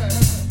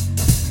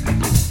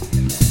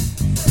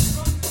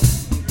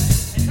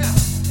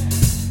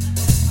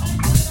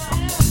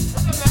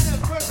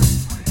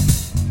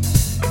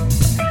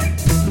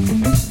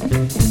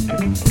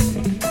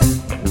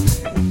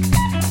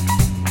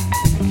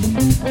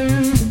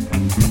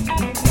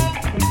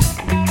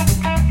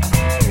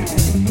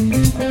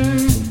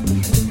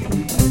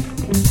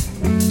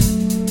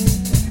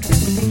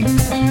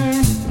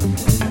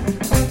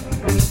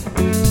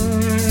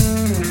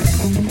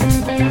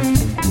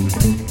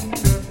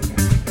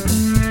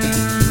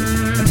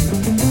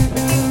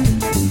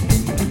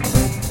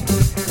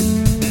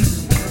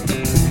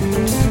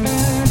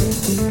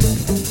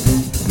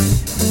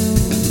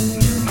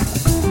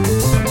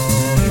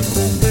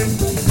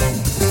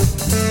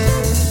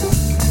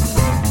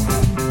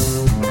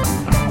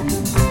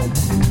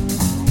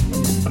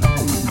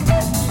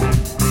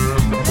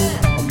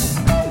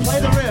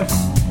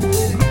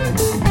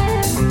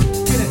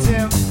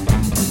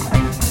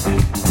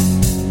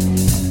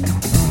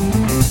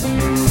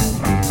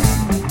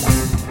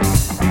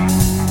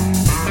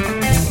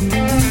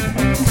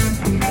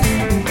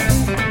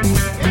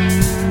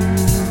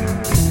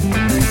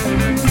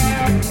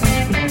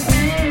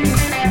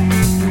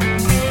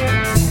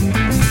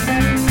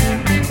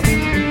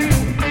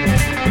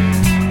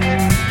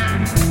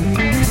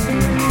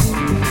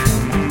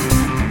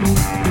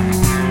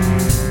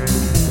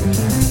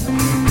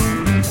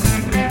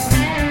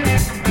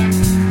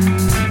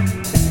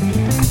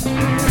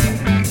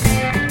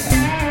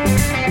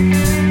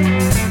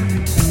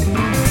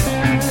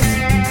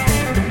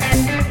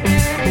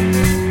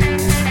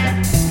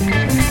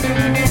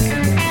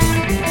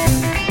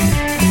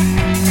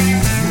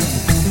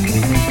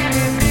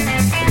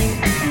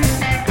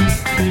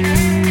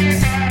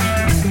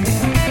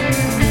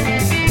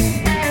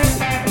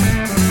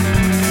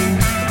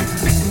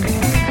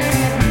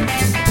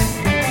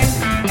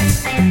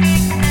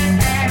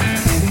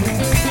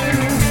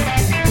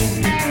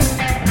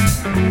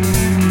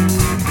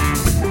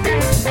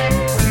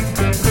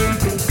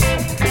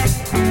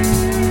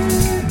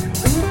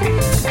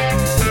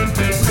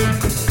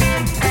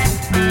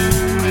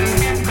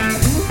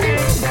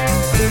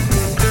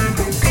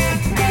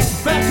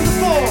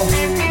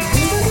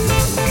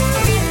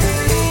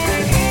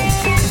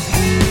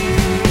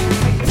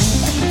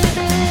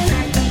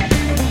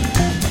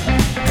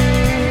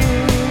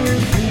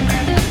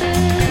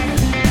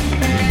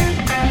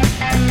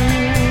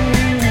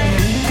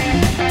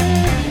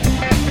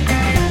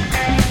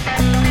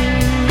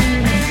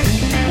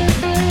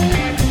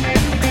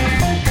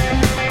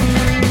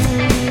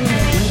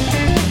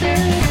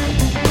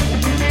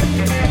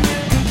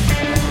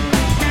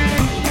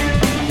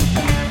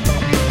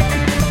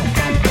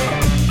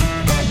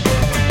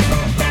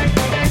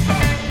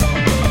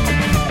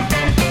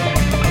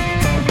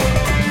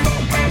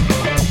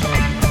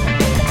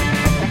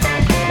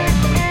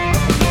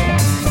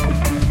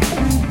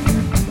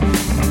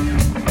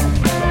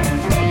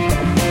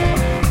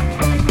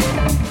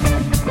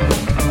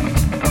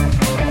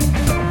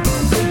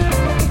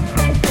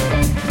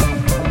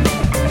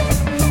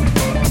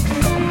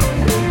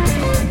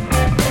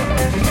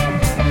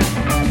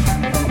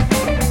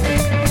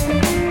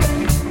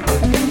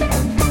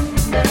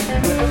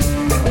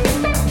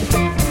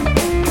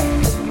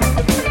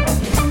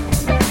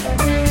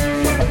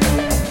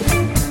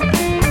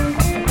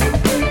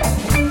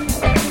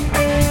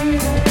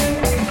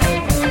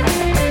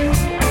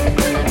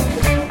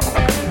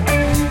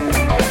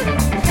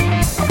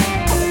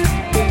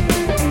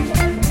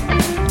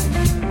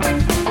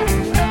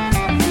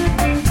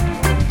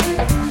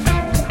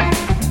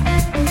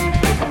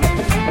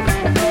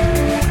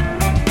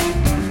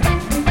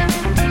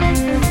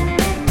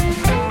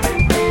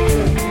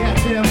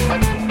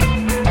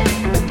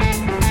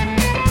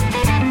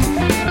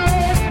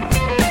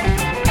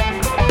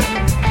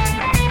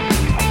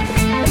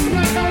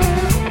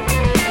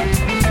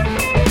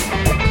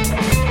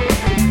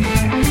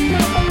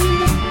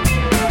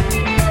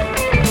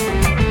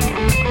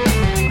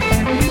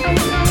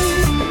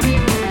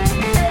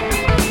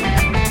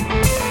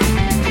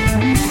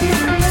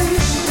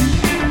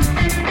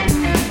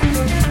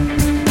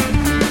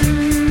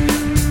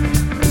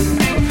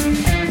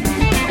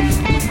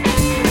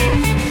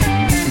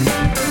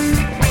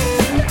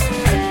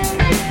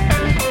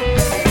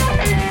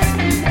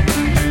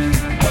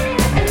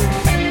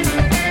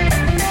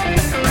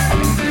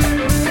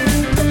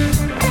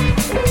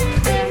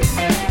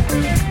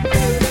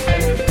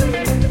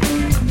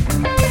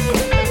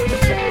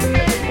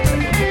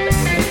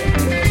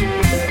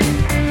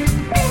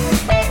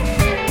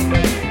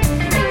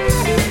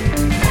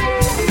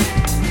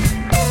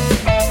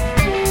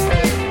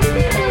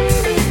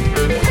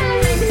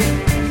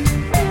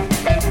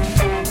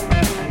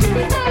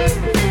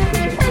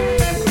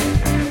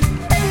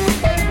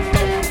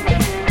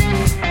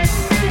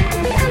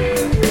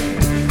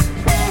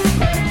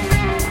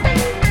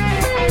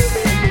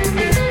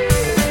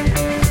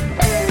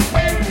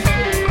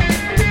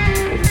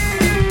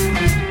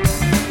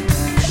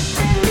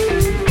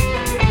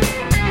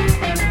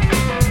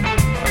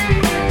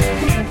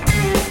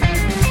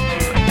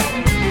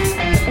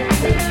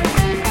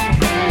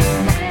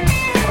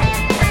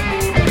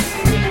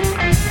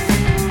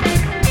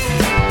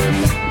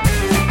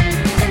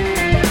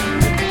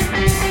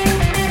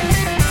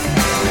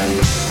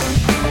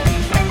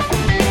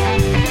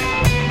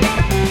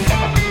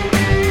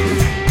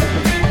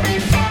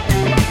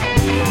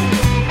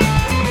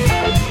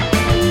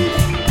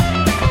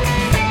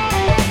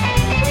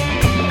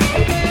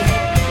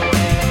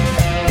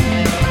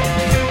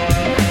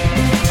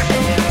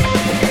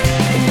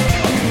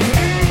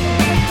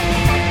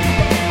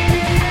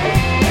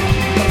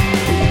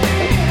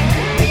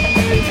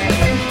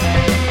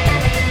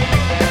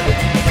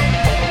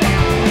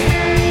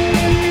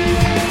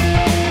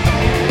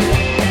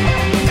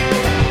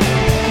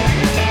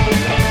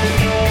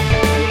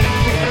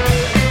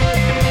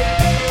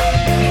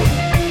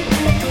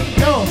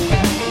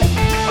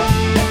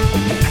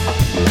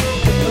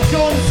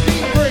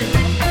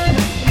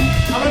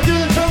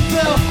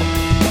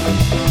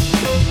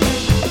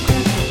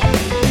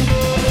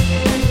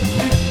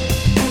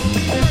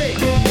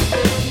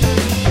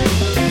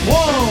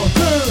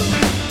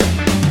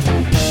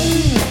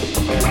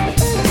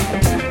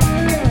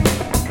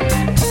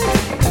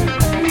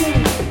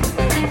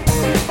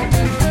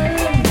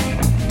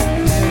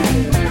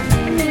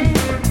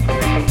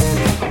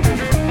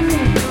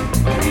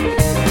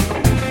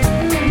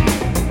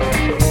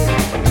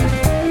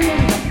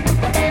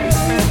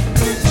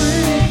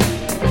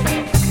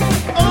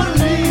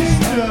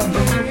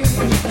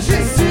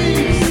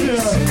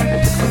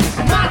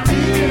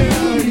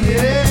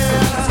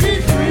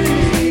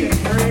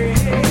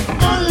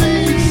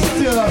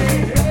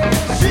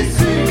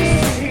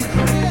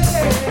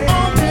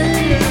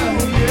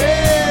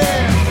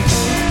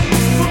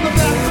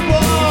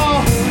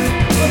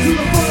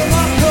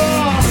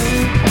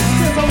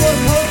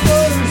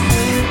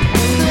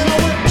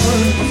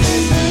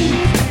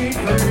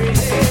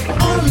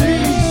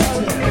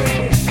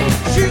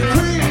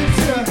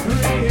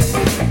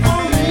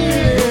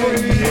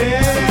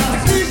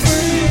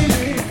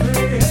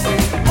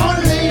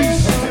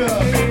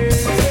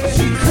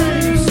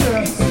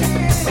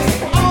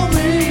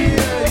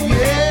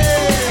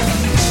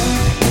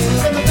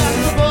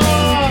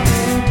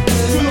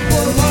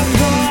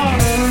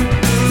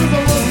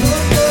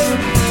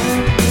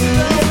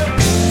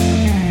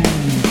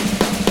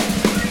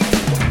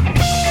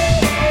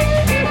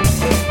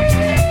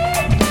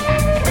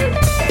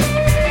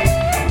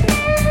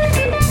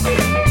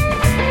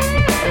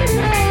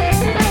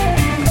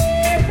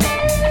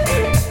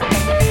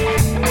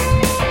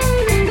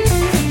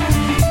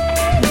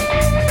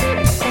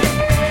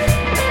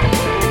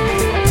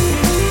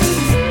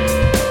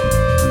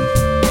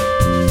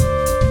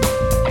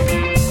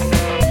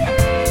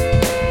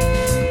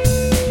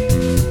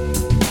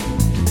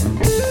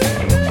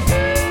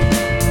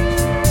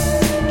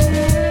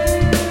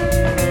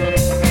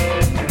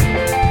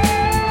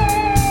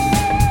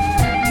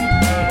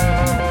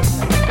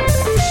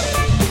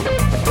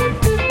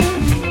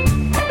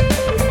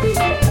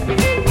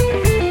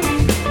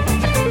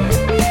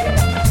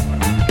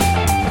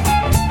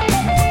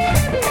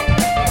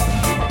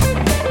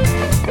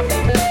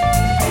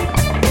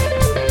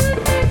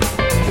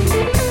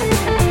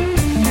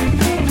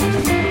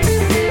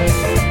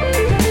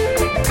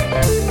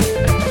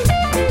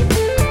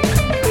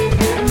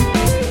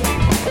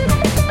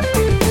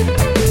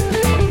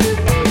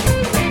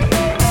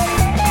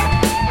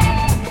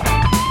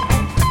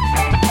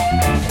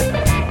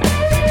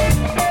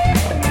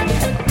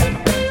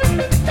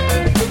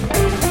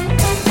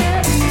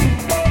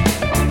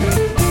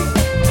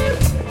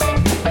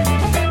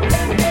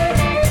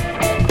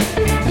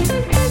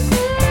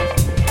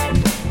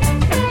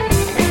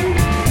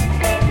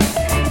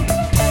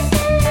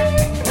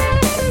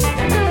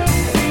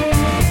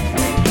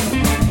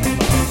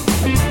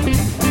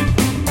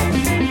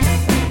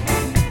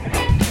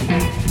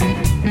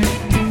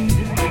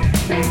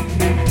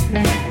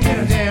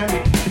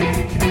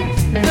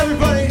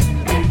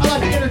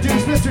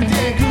 Mr.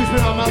 Dan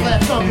Guzman on my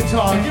left on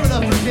guitar. Give it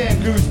up for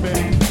Dan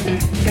Guzman.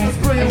 Let's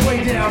bring it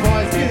way down,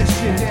 boys. Get this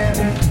shit down.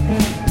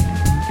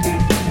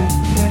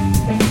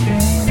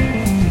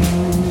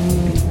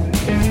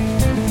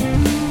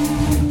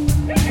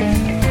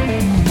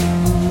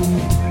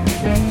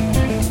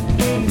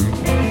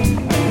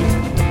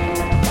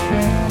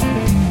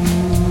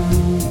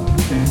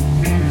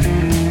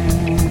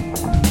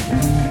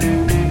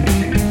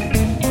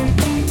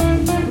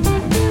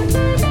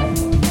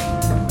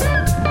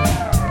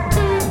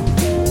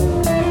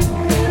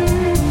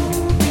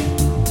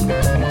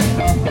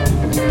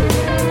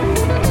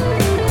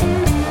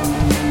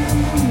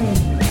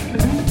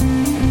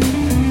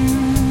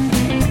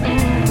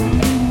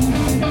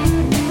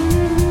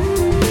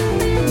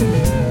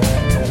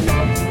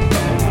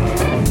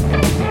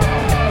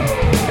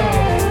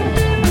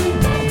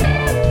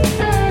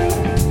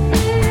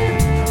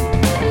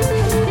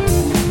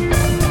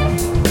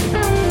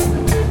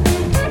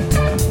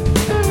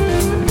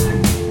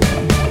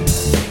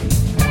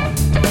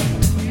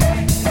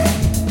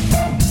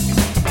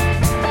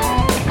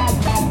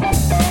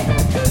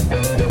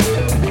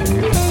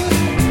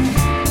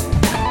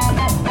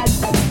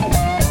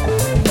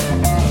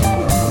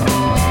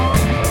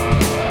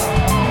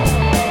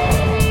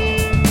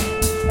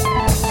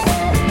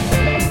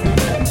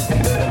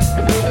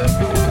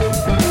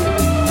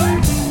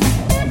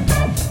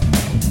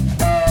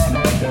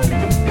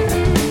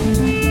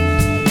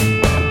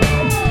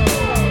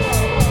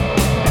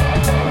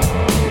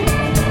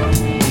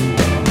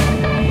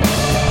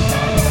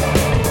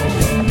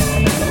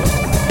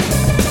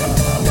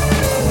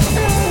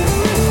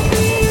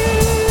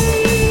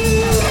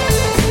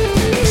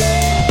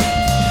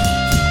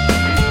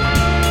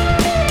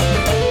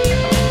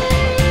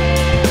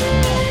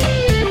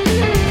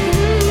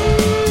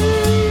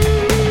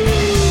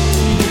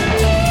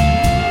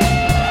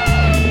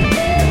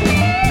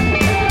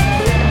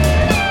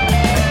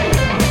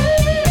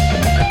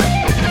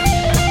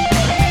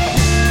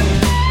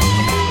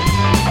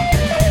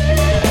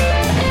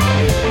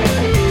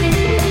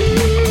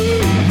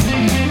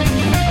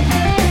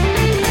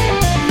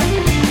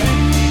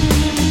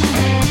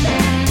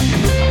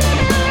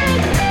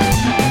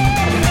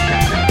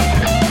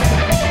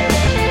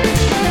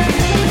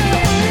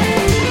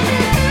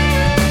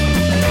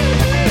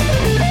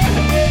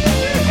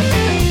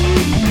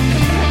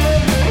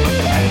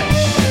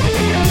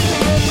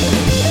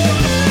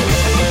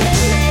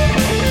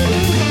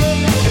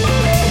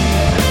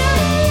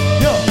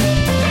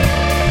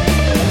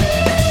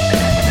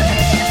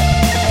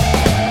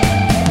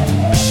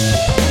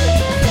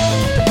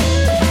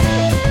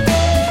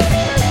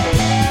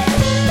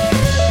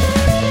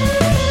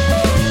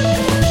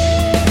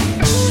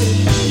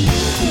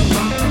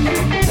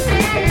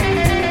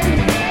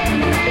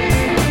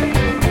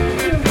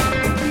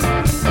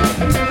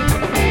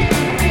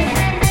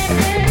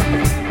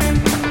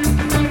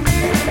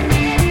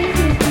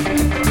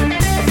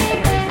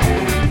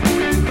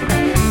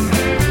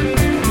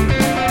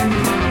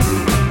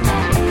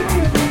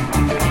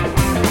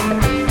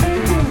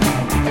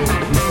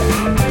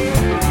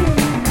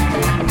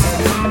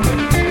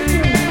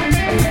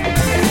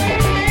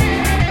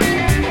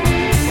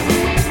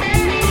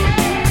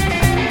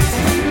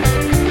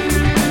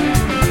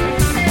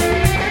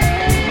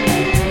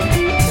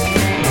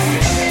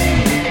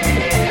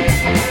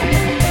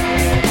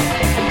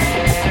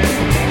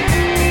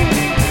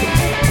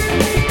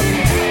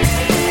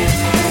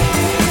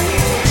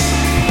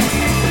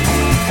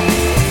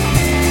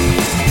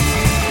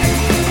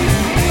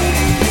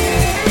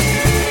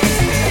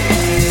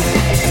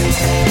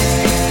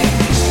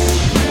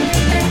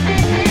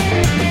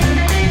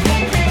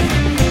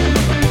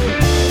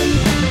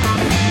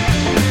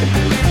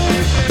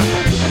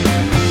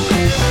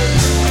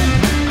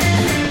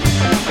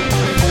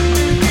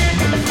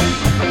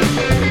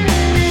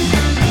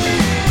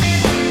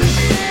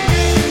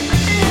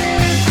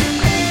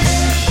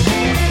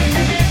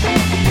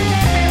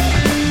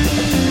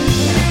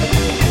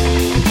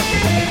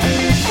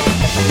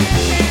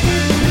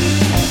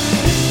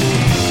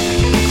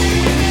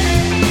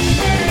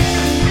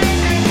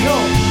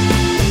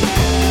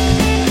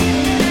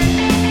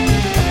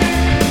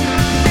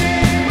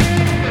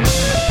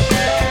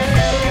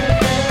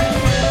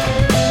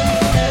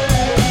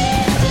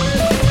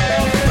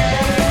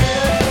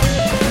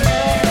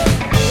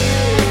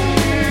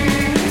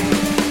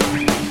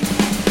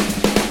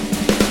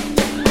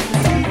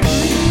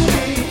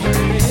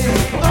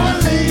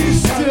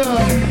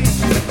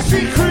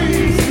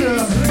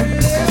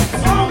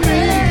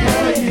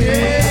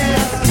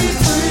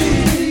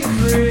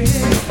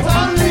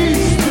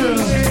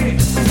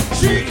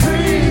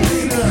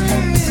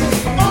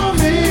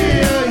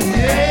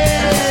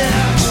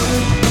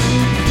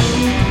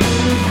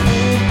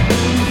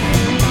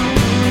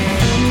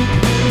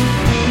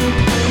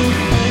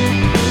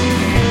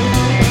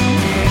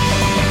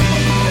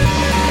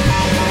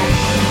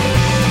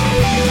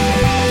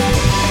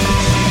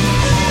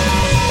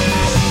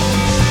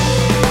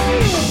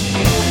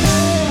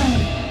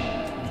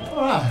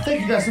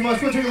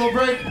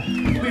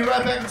 break. We'll be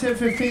right back at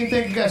 10:15.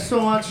 Thank you guys so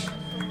much.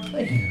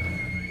 Thank you.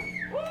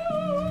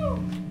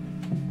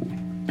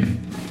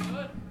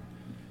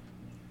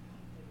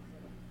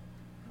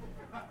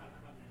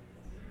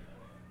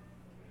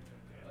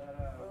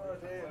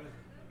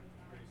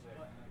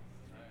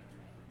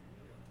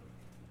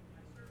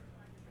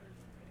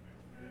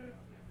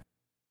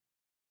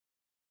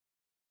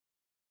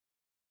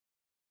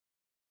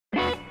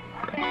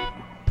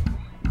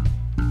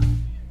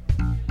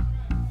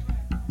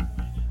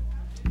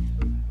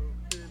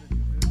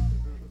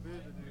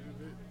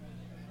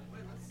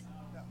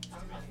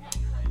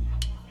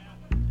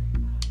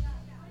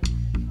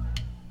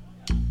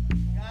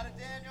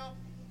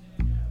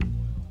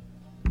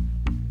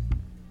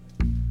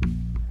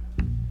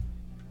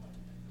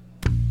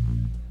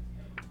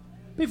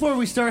 Before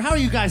we start, how are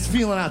you guys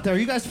feeling out there? Are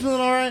you guys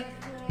feeling all right?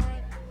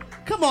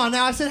 Come on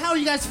now. I said, how are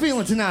you guys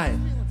feeling tonight?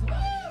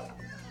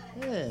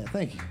 Yeah,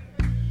 thank you.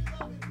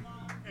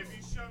 If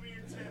you show me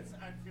your tits,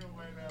 I'd feel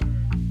way better.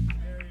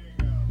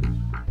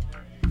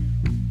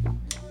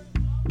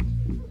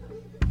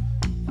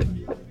 There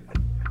you go.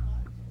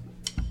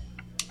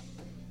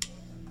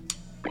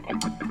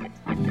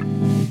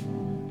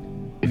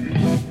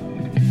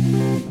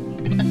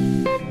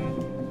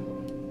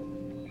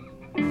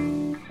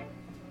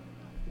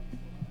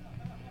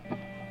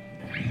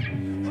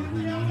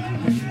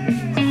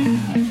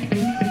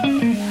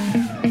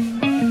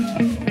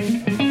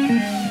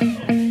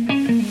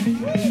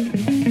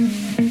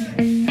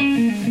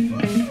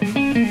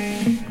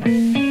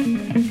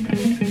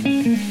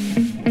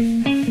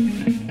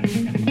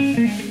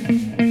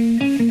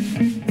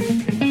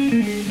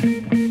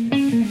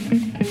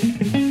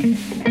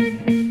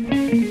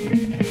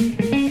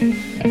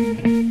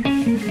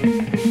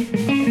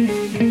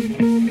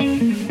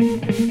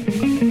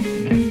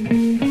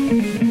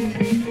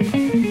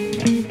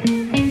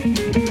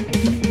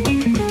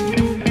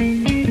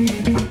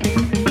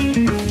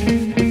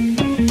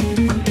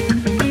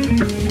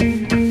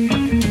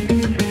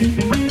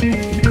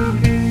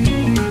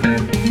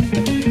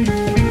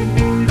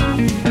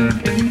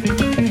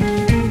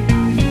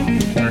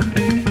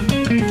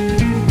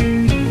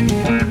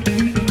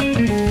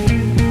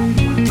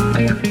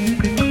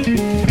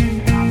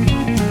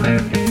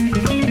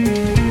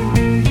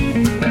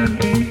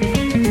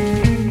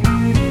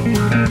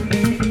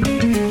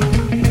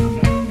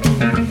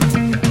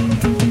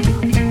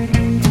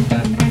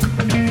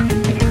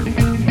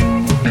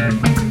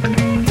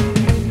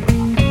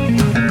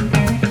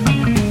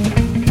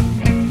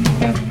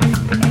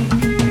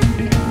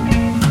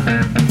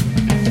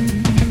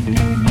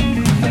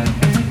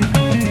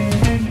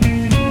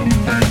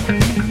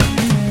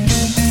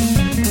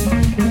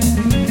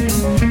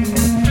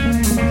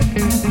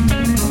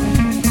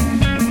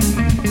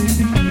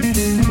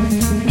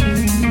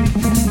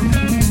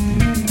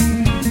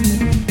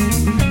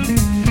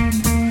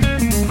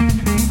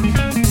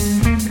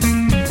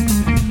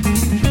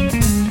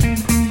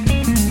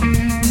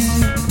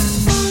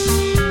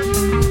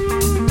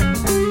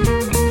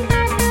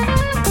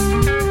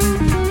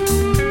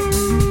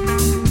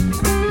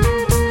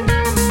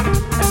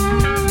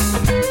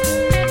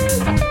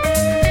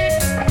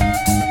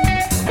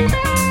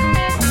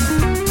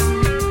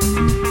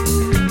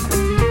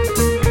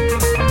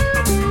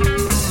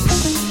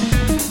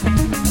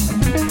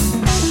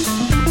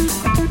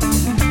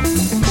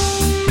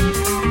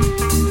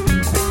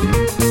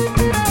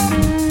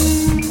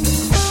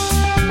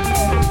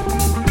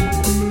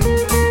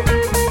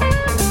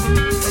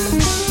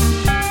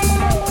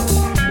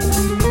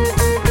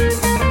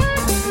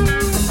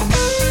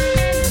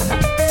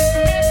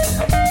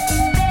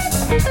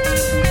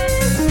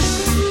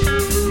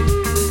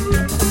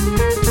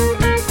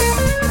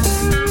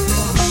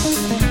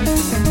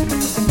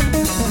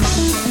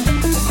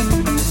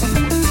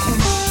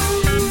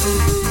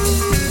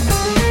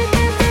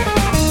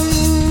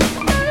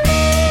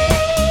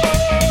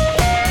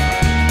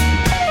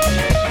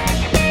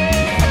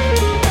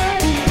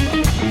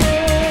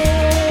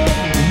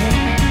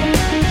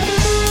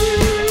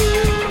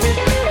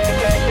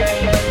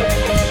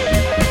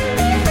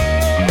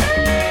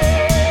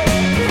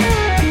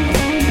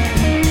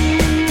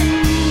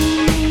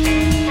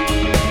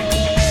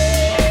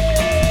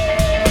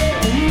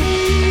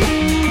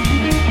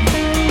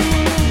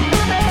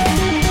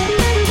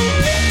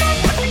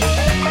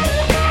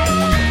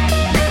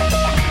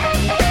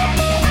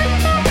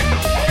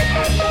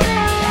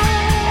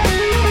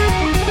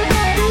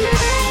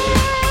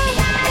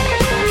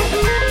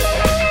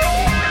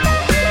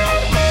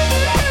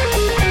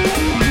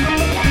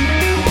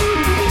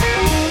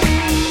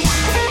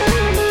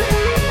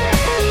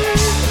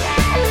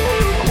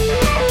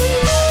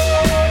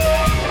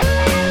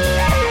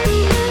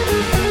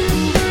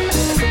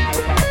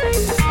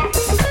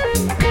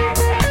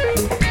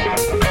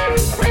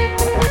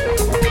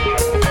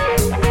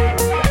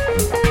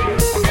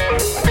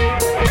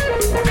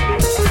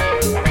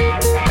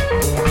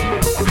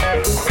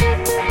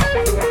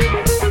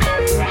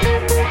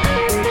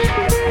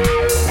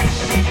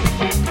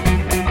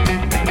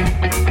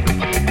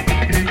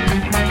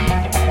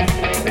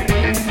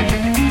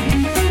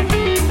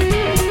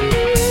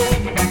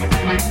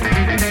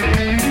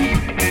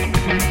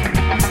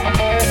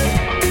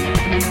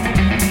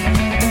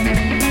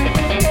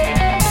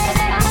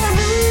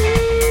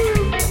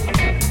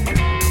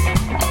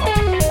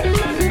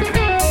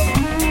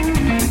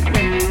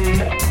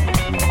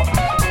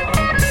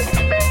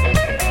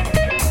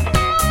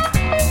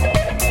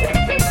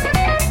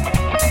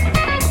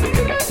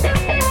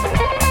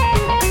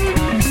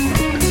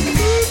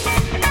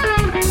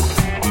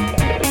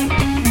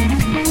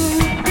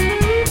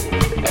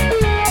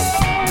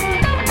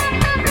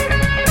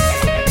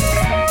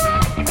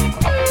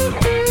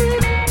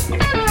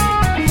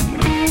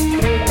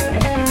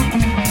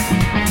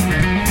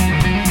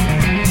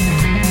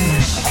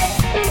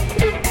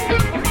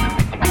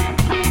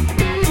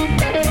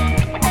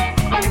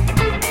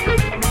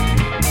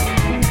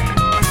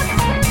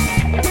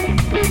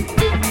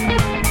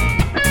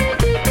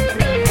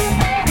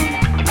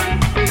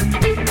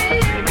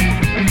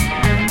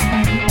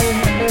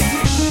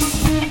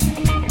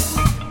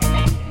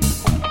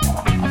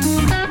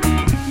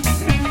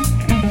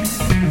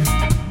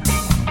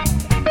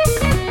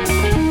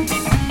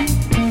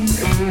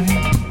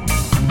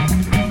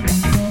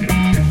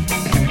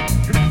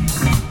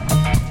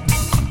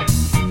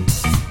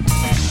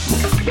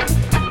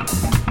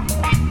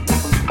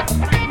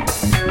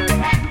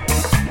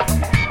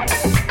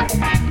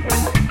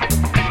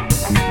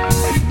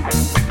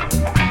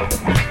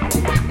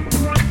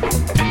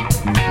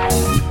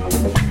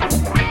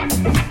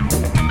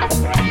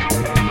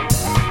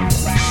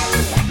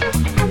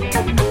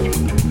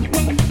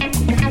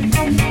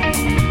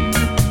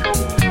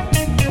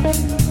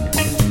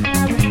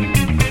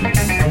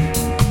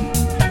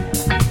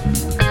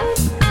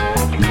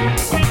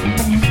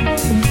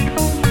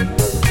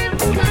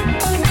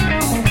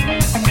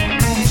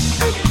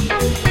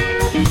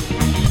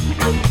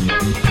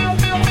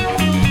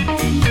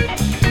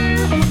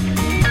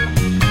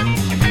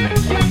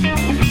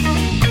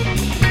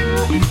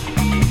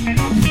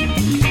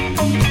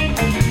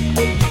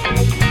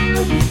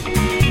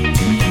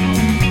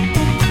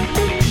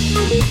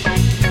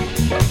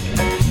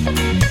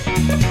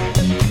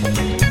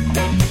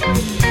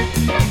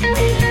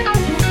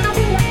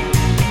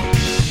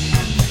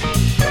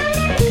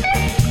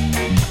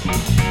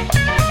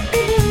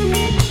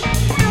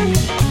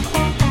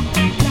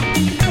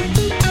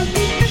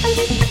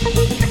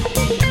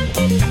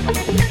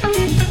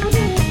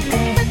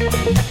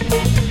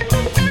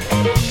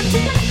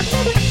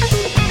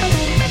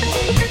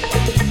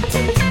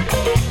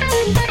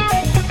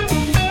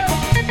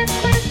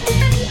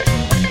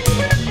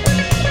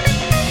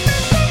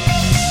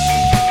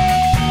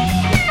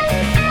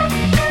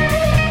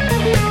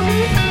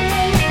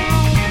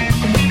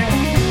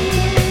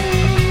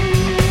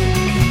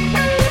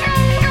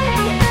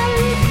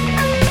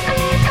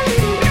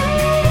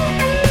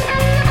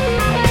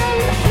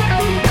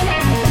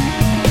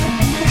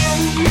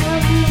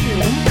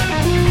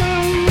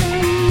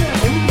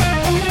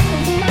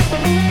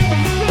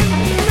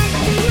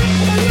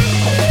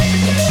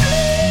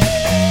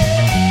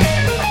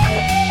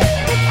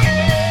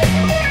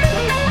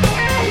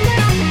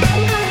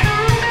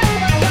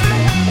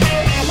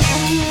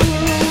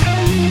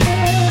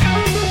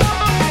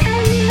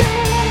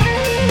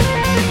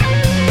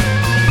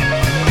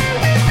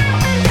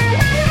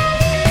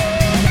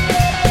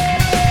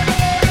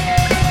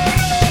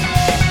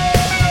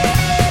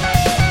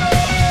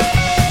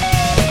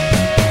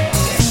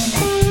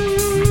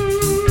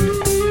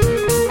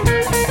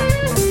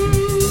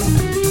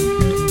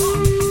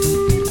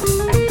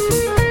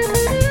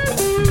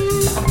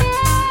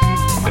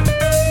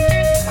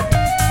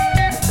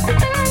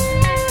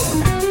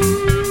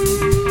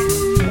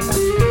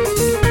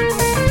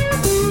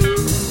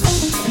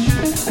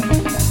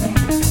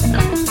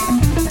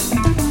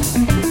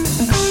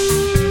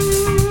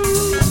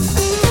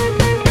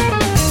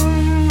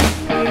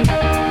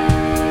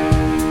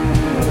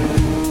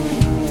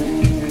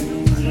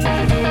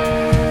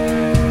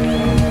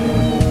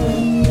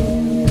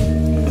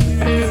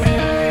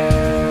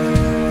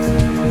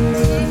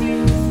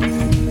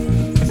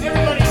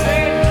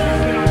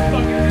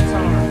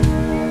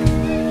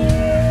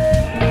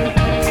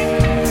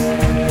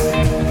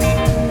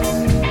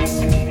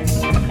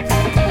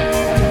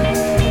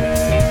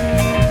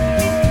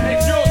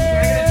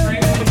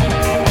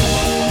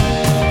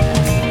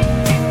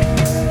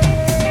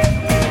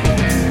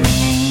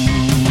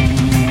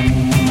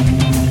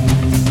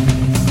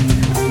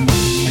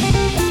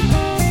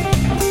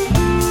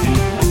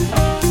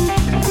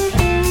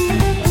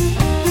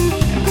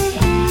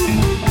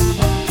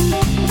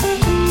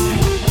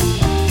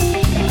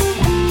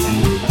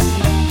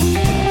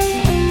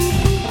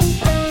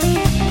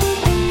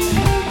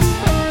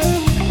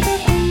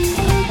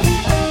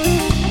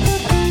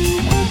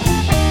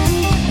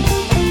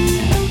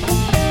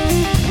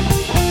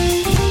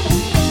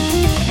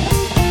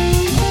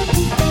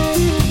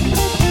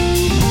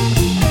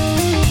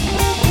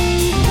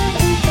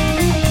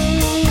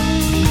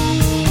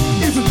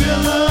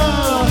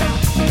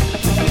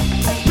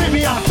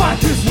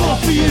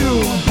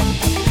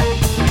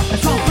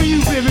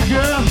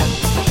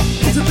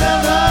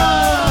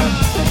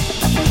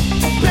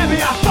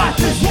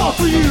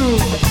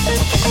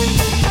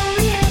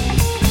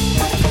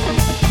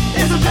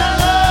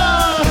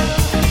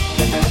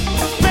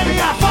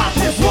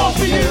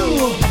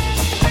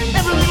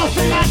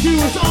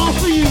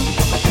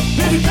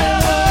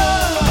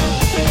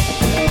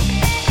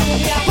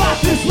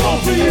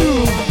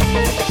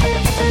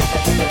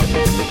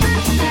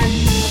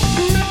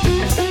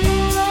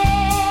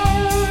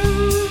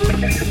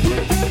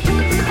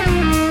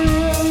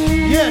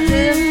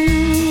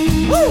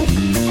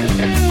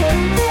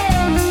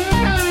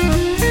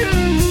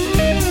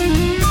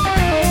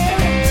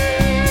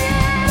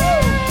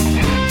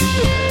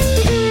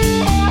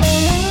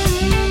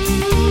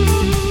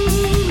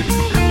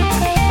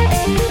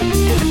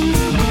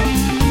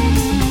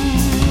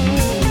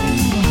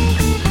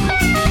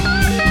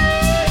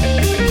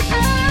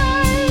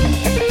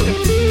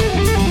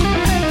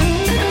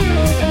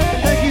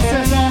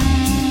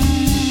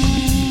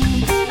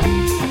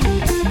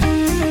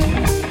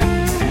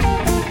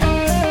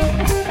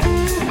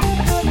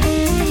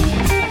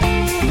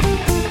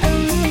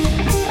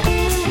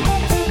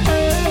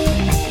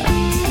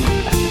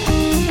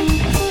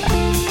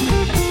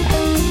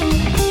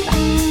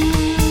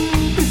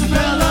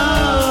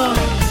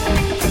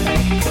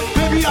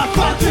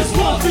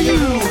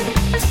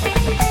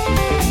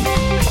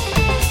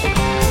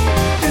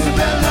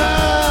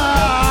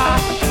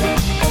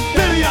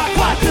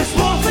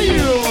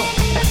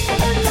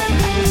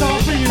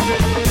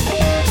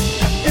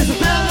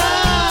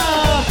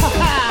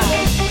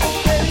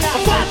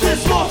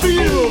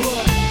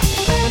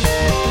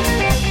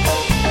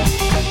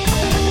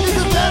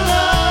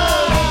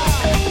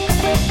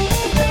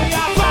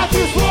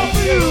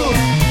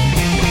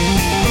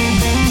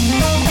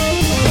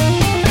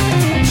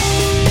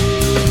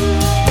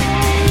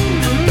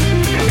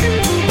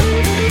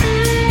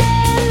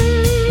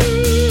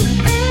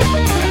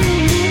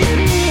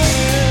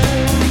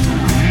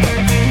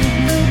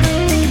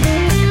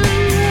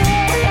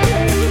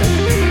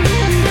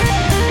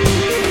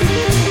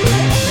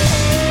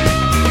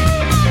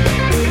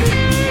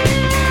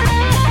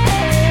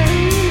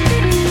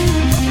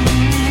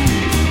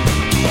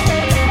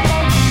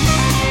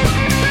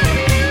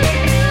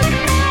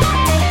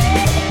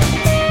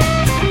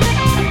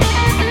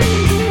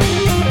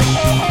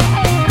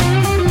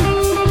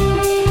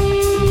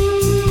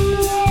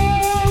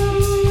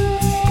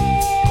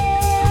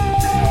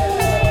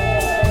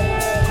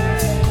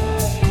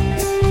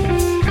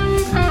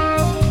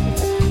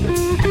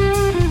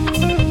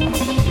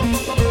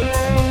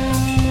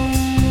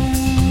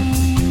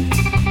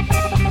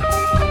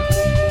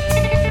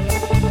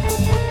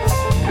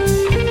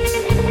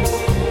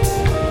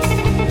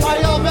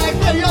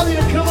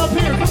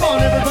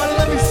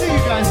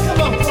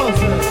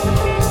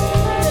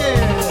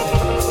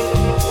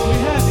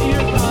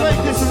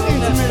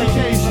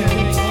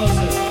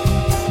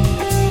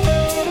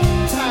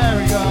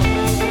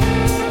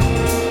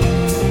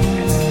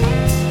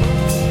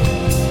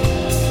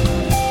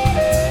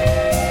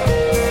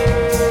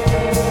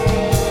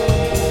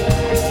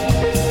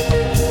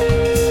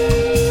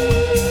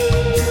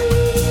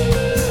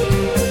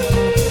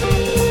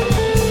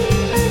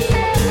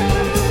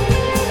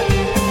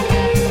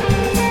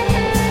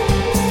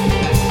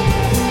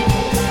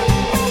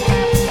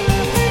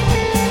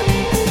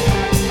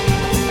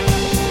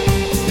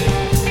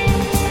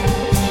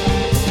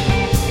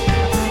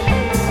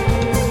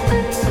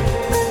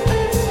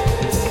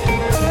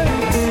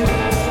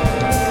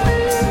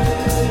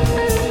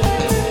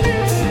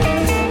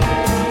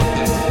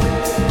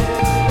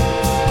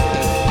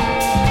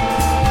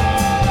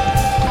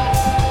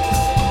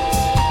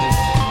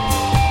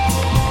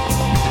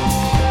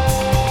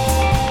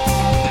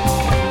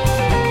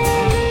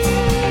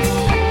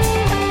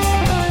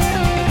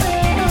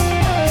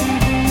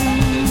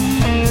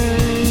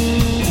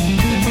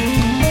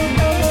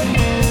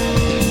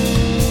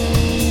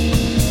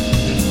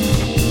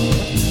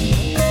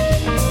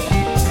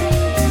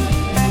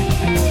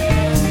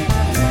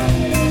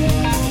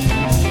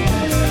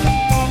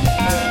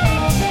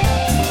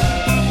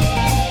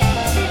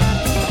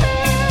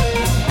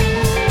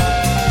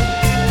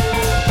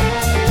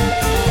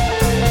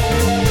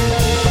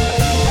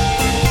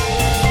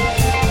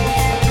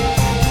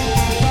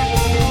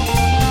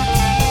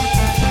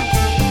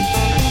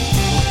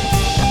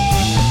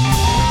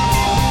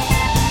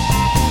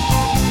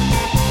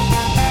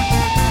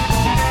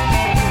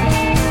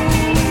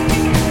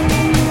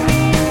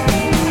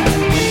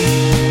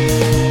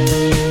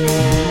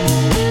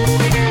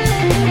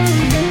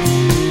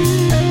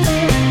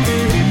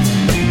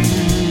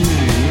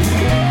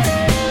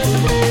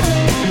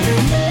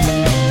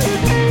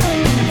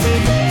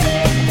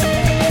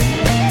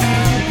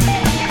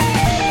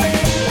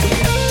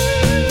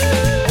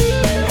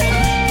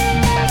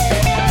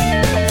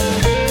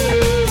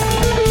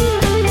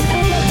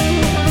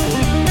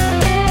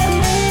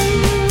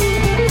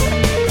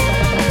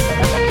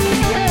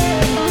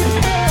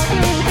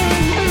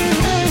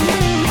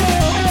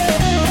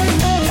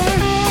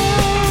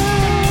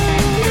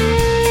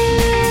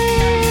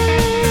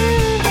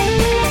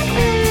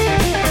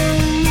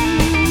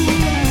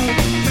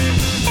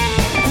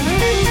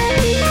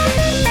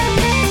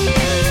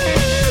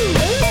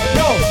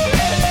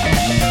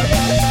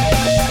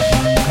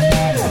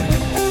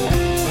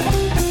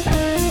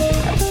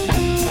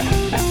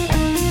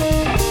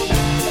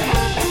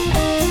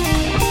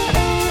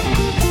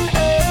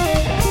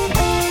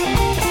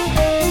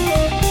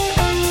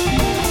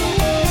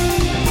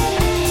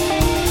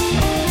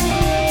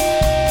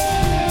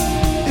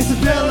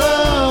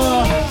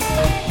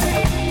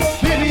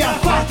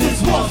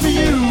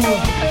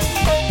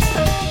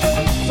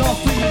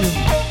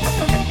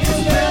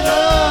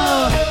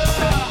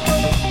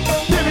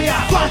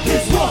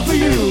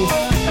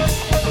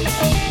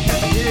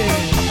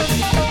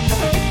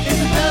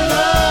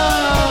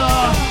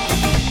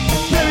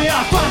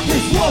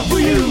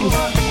 you.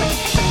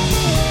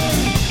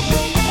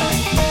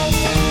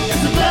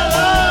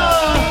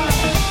 Isabella,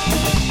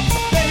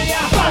 baby, I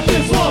fought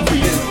this war for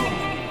you.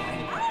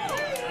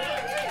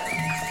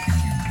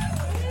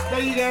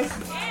 Thank you guys.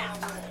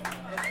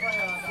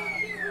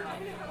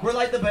 We're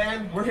like the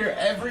band. We're here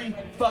every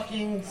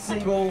fucking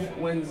single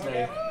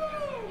Wednesday.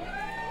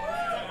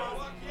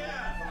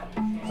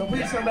 So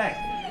please come back.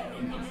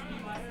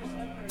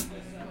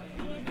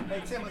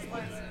 Hey, Tim, let's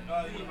play this.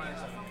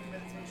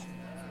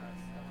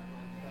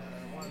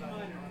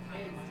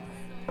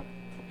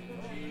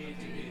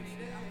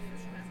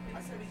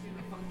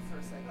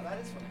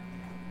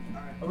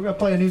 We're gonna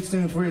play a new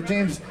tune for you.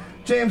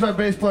 James, our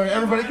bass player.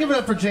 Everybody, give it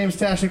up for James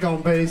Tashik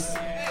on bass.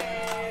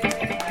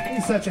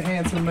 He's such a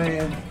handsome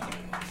man.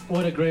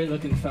 What a great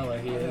looking fella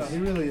he Yeah, is. he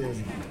really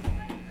is.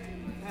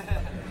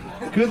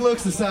 Good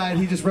looks aside,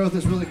 he just wrote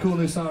this really cool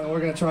new song, and we're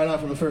gonna try it out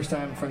for the first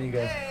time in front of you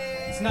guys.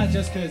 It's not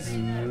just because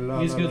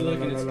he's good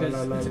looking, it's because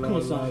it's a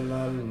cool song.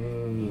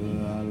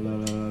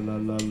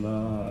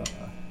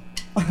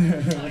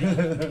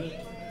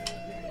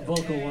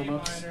 Vocal warm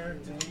ups.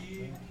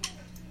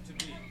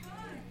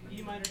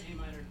 E minor, A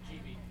minor, G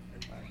B. E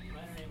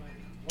minor, A minor.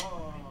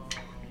 Whoa.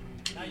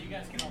 Now you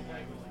guys can all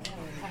play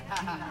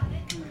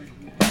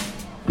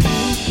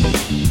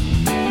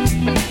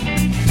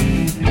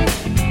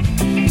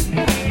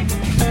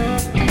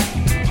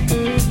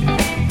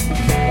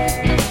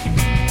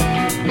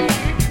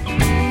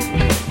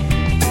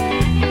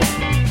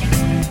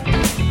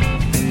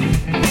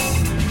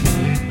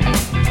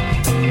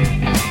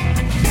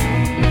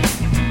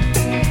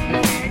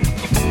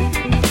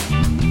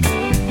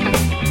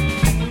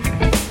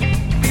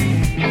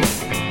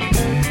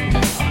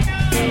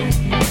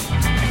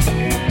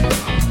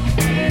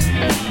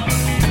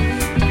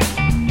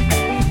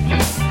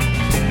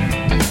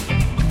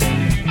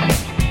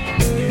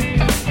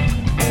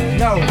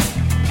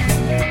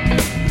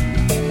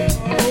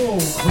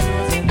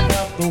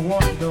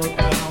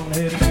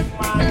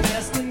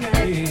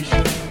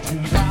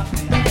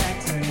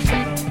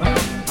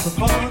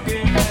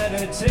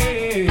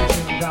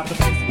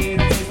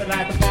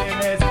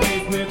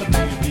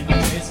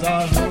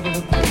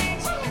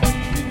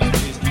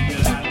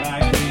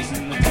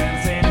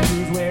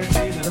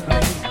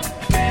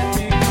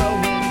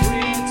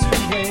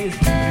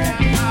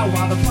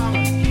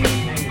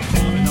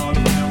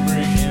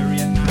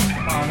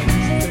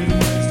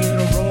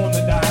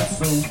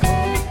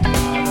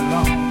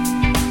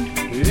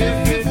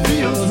If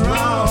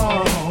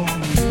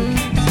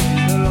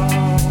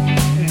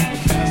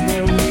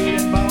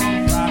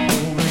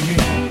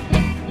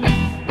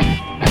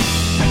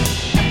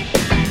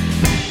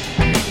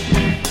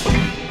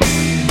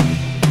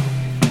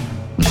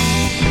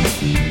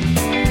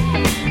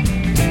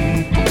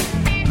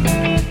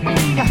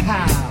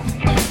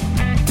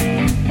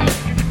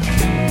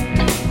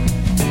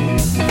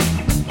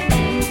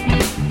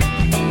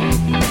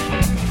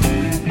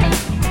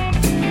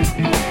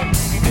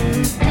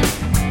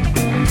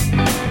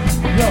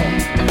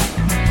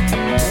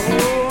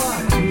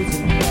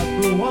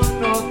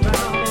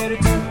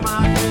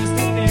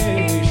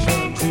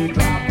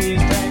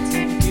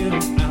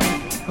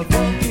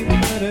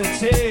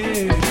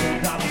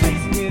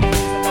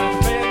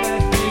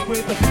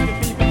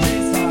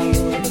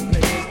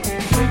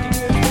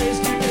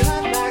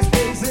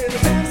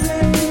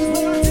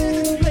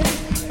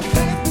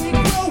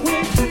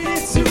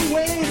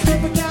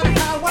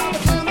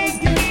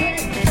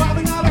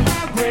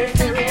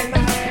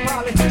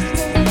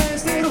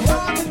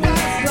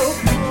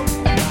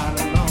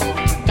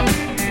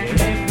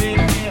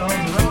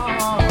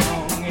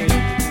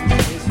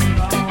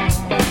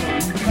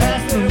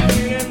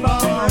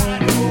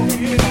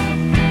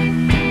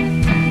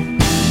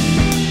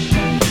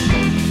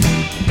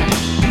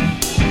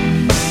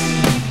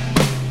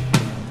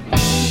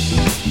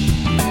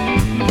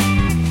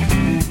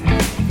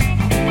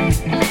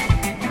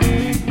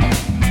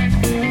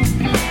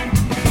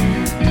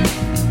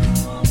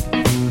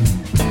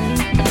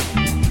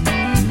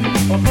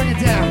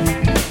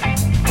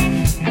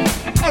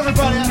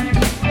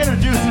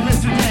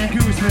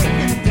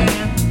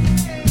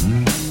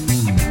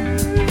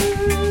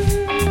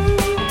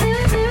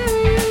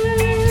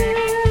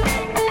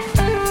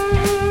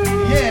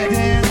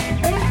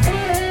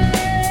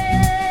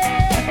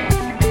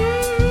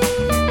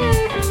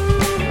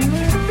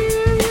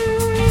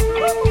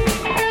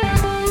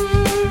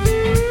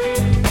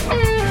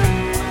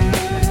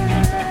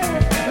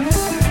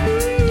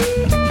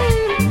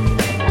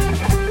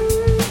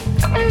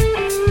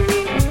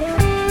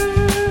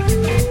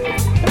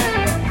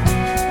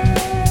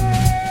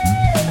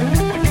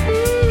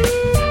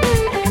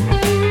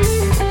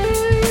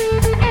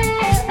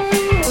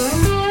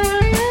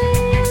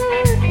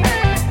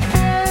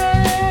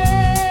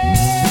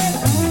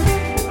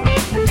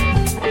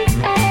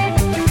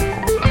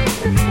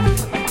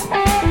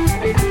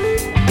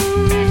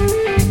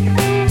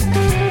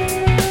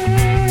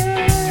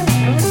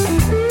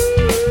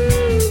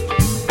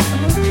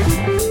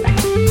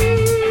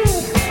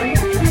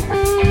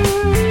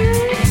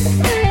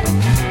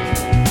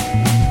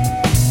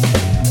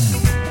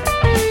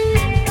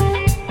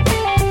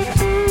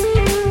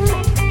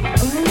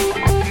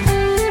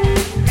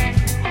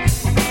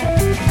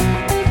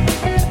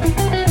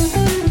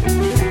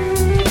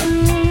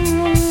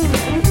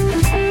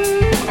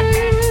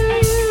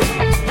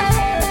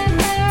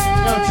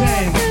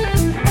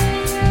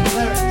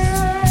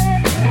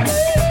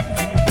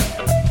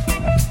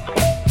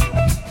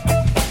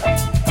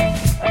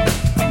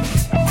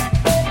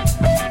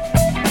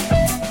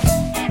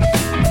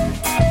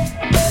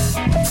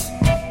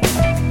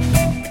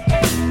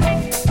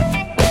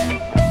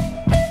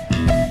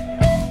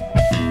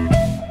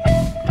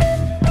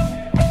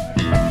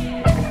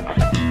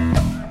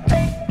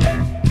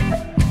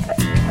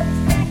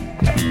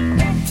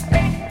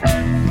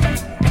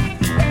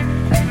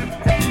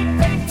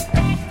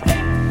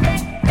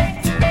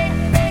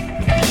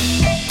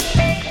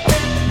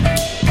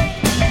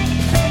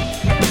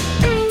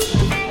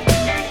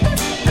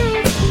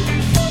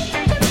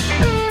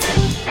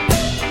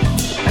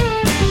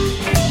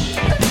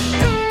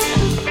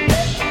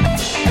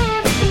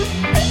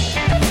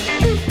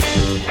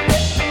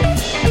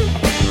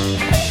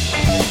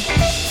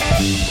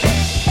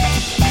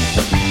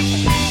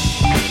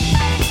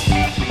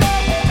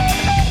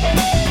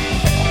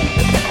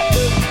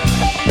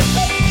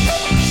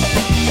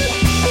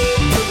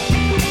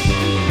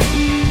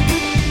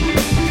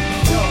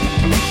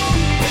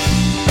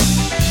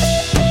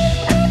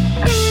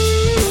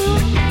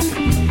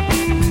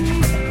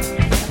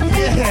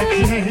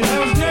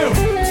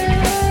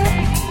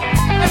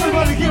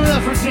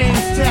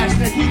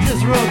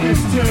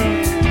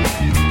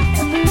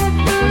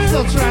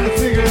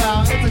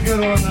out. It's a good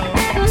one though.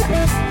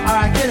 All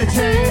right, get it,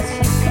 James.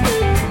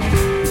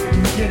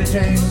 Get it,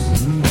 James.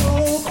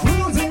 Oh,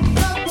 cruising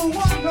up the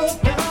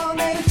 101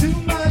 and to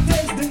my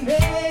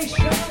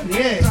destination.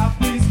 Yeah. Drop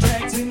these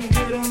tracks and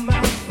get them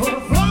out for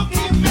a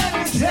funky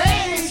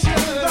meditation.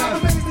 Drop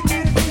a bass to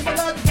get it deep, I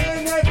like to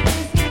bang that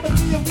bass, keep a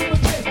deal, keep a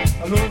chase.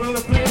 All over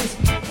the place,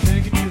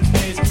 take it to the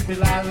space, keep it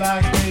light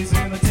like space. In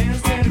the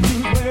 10-stand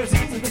cruise where it's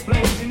easy to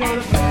place. You know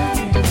the plan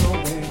keeps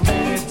going,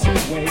 headed two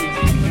ways.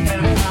 Keeping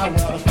down high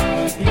water,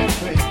 fire, keep it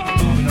straight.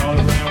 Moving all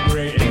around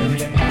gray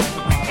area, now the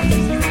politics.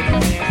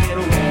 Can't get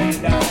away and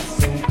die,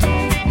 so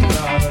come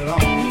right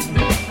along.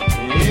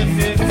 If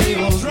it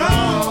feels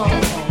wrong,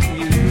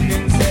 you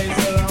can say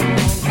so long.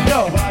 Yo,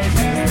 while you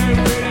pass that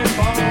pretty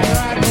ball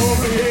right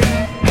over here.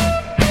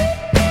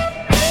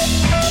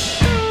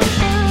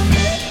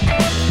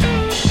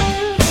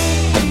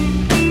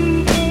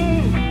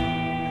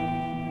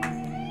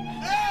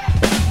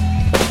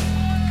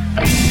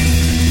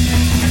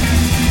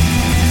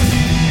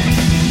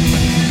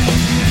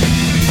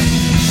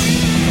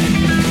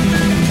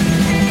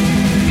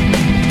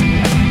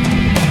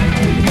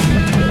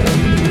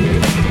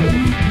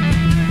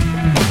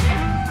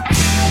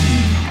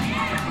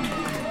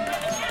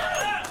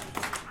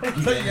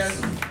 Thank you guys.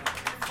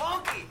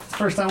 It's the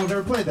first time we've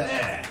ever played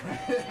that.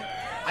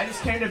 I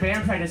just came to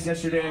band practice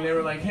yesterday and they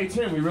were like, hey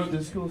Tim, we wrote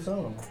this cool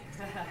song.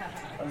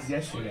 That was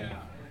yesterday.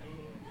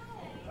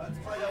 Let's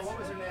find out what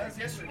was her name. That was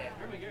yesterday.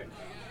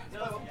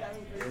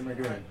 Very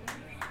good.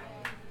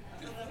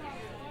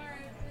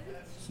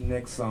 This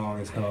next song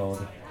is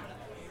called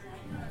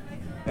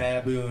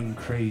Baboon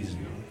Crazy.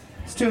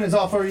 This tune is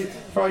all for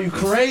all you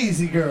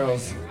crazy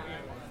girls.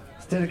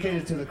 It's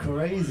dedicated to the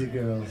crazy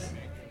girls.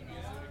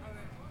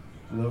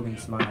 Logan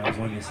smiles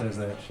when he says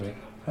that shit.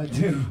 I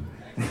do,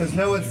 because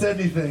no one said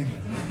anything.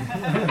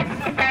 Because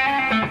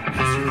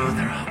you know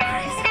they're all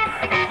crazy.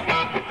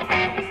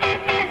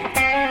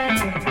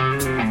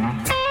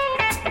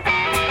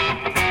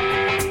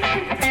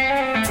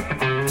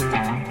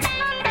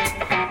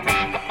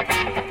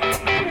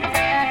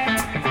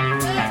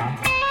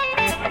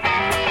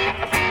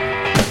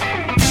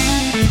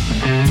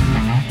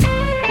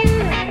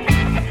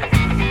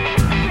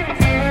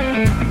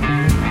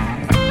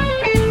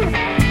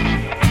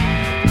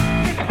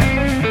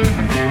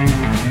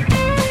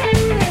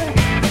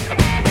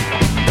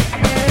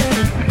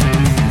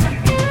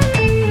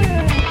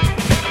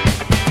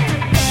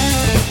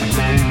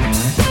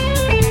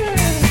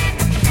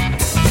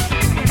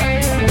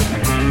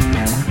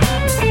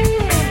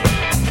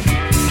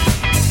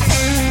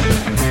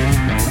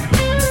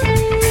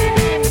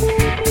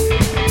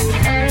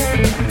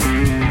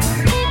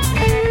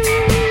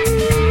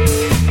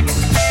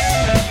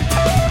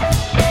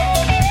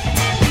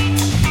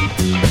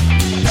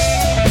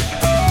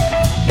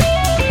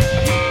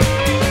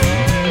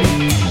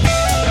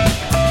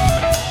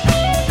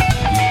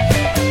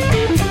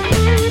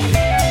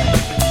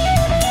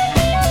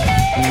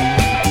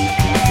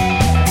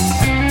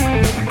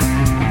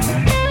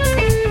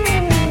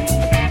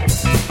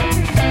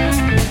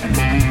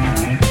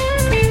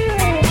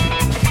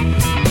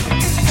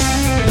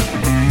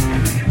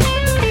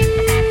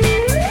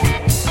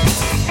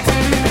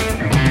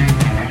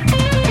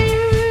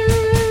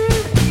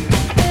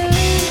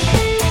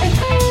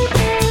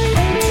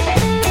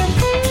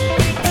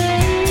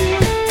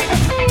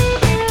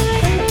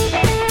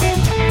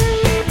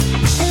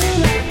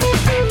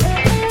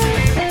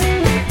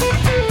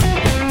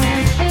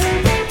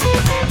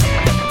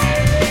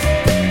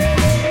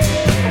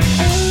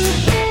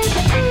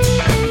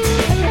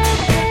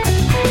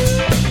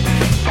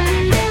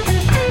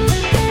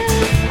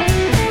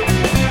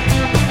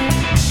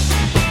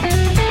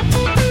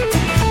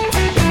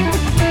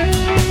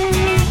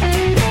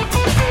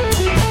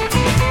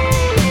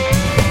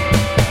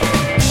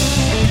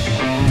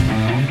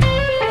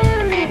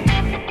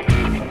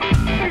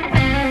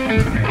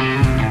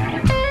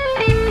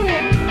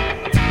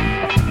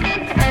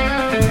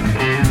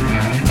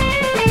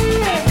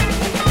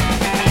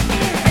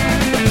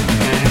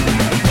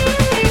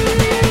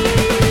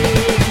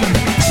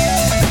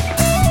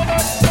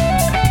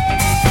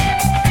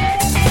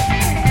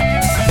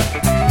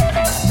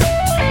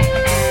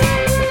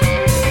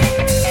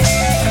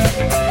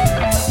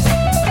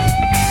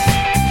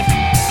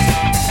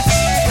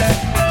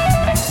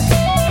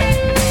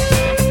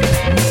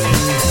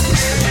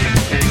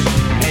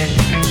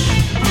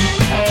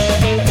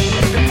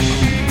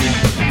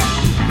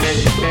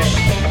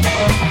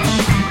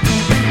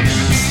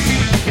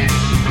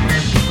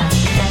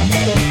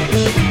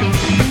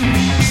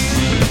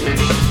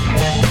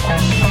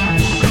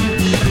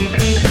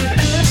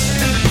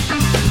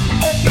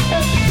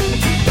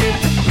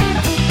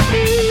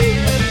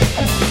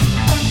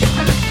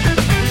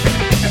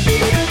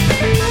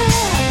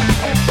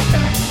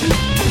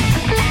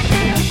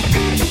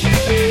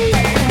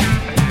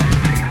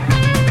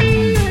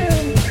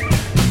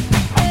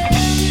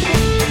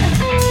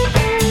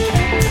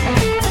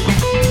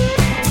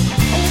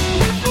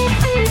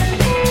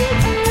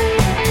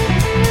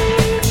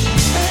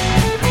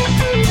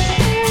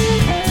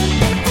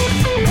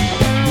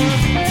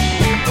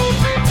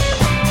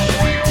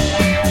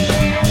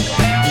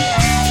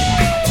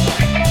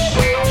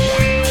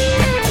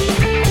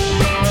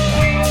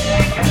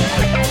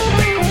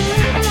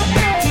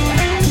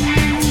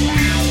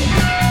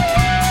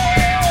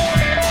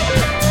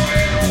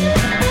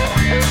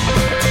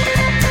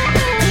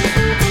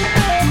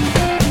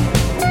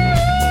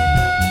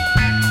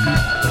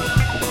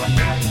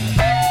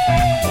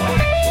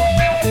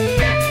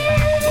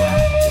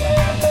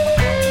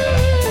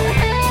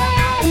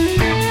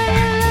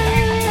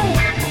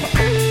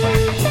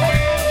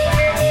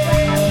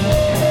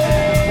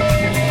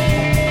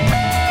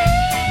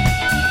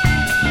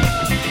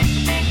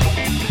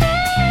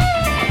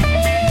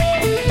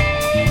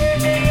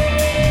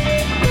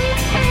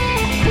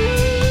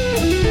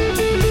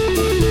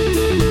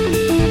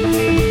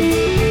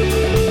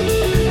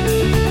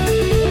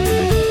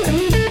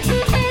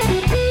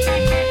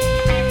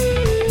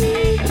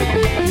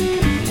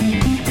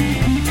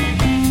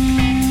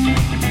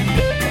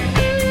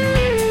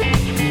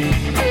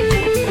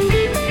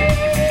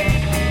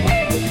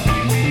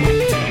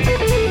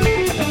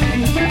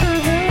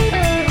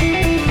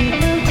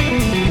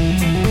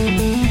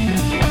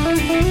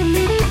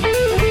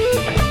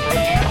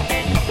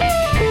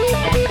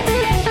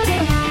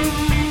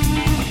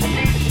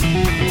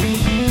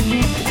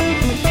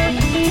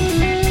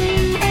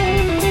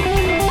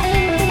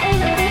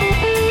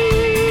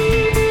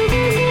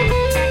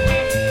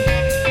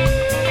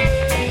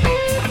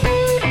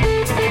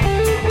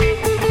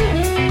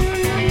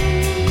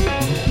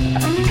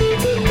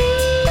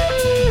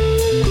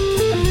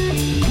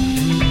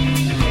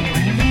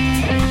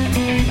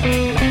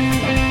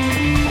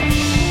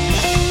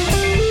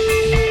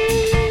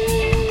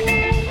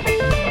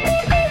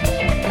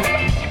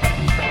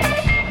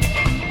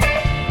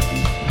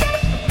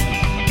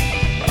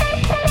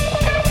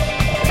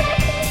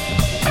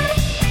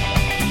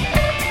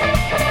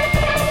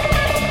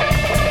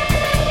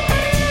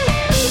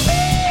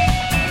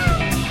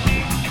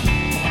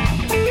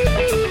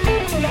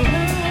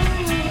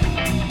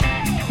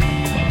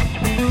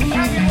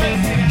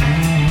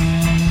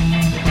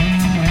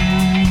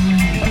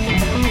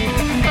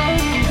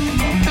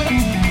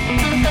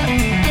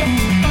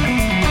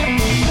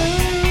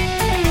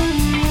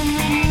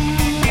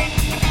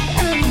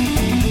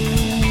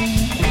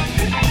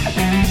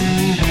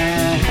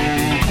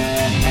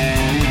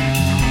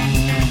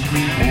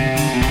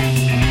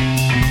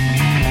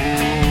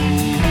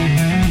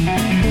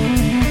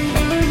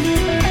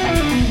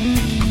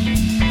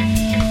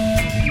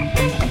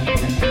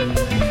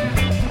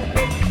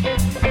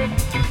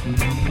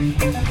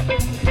 We're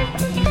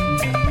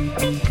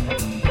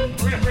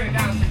gonna bring it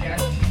down for you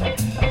guys.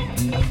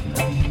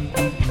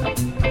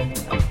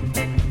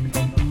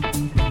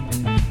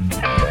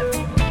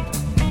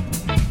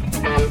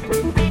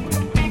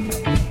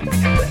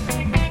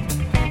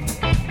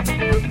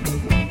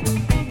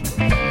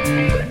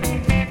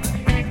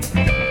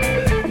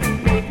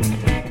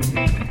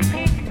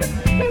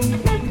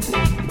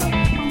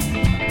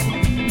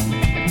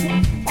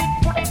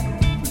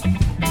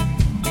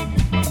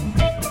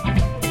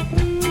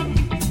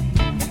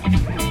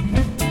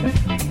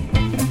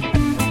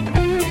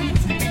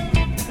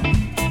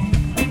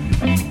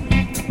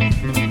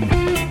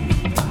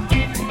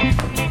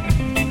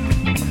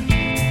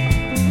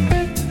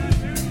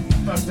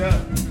 Fucked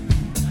up.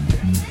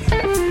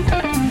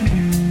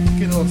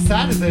 Getting a little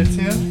excited there,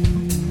 Tim.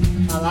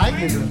 I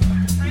like it.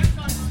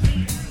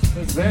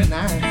 It's very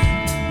nice.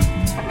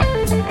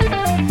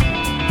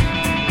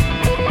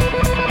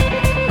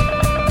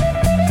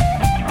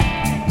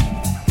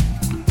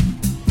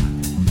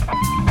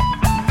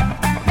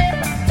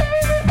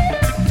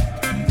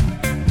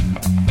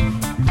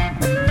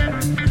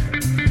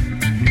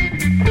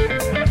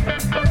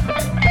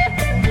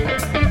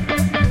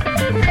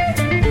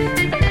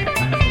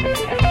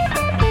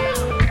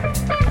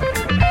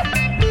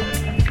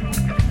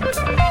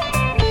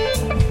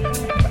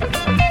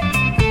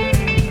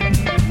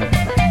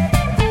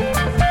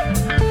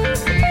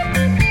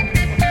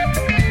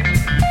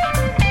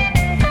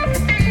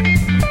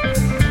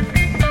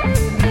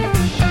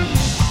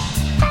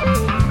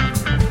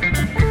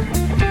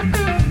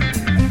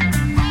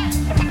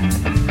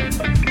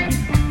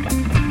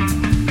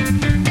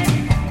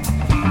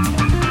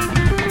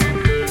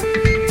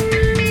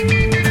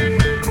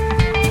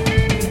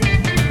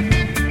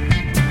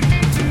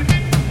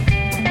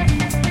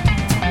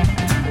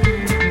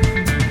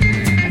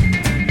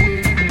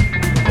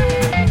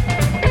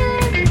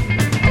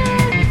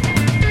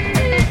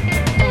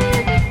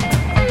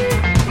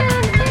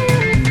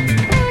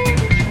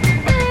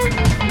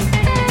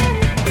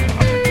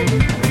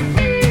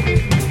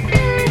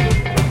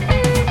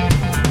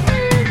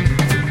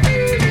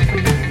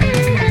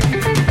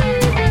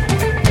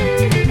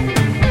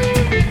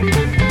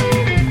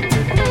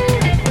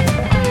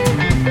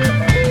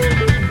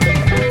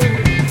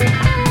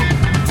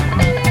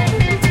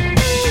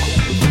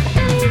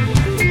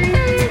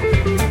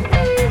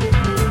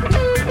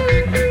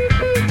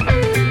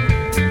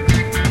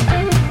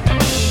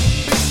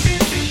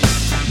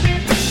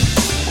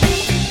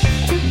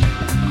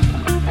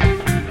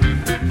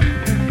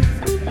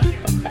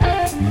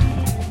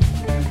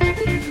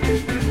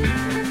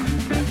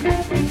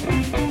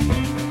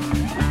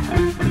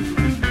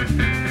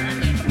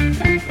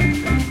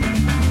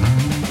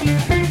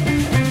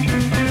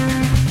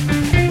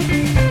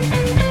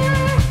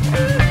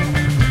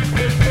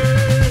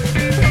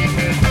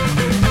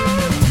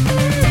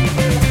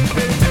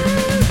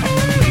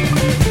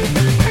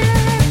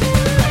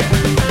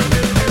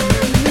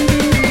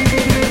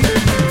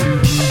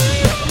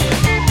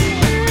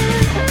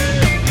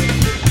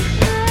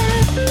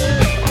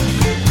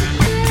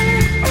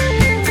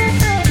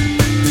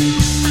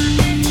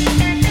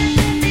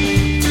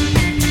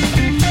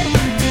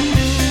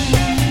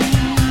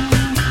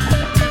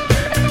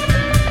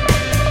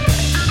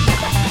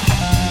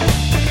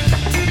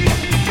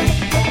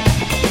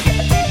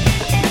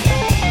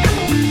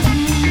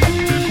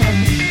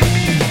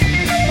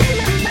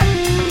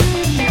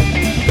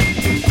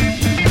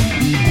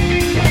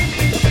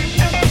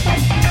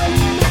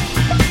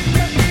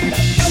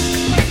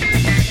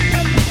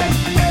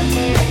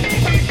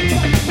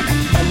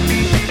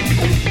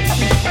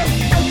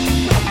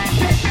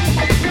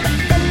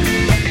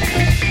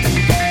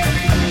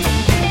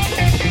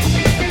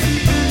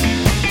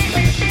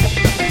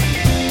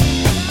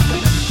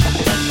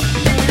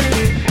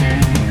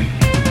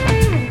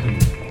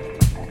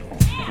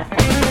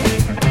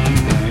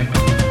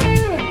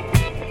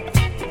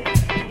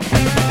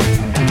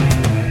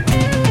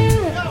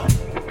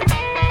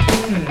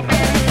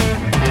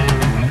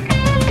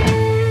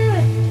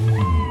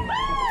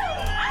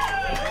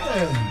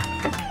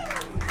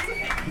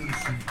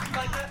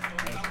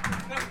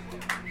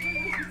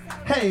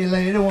 Hey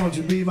lady, won't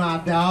you be my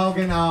dog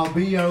and I'll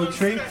be your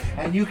treat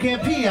and you can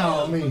pee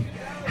on me.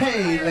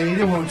 Hey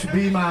lady, won't you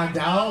be my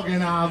dog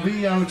and I'll be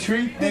your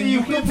treat and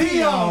you can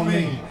pee on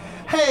me.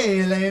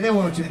 Hey lady,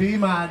 won't you be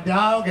my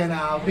dog and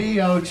I'll be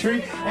your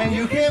treat and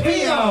you can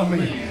pee on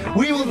me.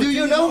 We will do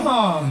you no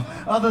harm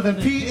other than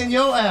pee in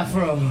your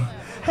afro.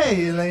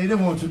 Hey lady,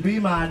 won't you be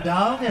my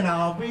dog and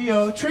I'll be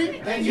your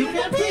treat and you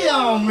can pee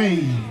on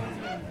me.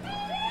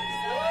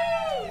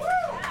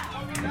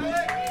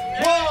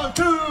 1,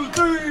 2,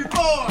 3,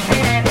 4.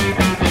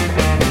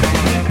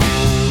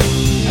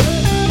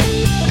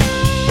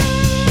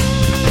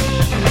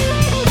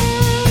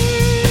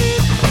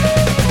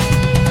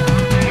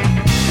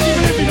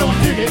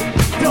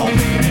 Don't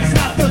mean it's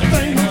not the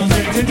thing I'm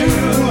meant to do.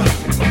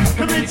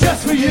 Could be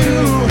just for you.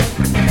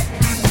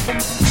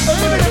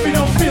 Even if you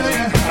don't feel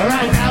it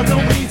right now,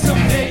 don't mean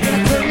someday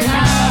it'll turn you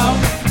out.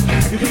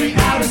 You could be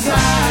out of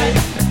sight.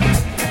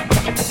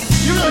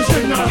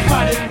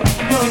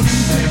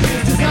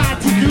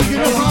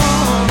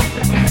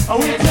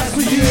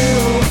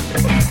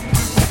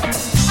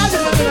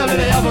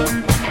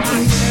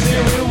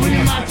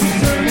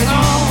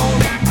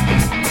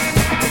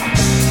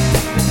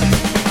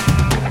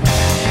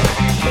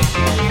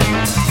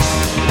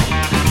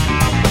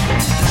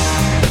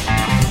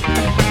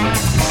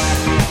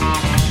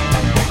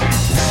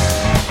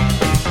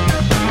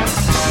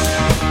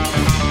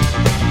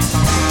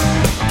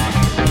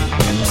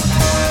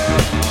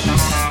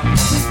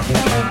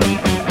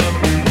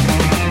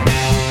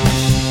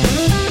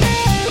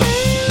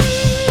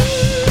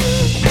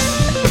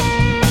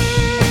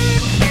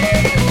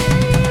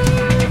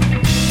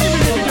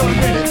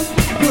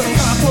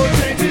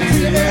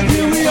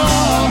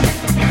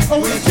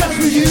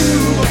 you.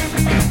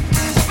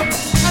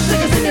 I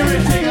take a scenery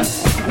taker.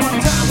 One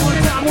time,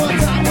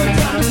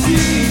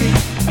 see.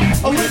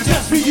 Oh, we're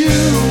just for you.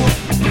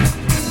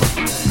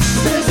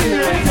 Take a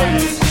scenery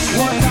taker.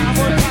 One time,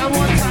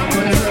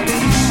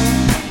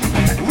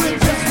 we're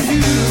just for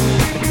you.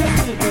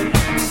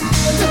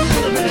 Just a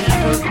little bit of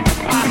effort.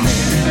 I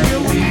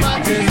feel we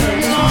might just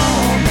hang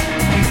on.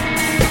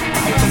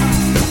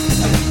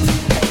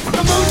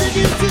 The motion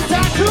is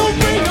designed to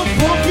bring a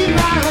funky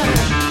mind.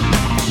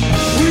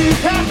 We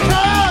have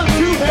come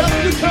to help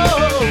you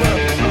come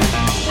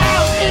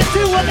out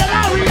into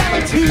another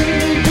reality.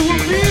 You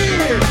will be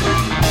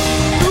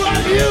through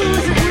our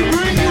music, we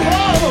bring you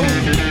home.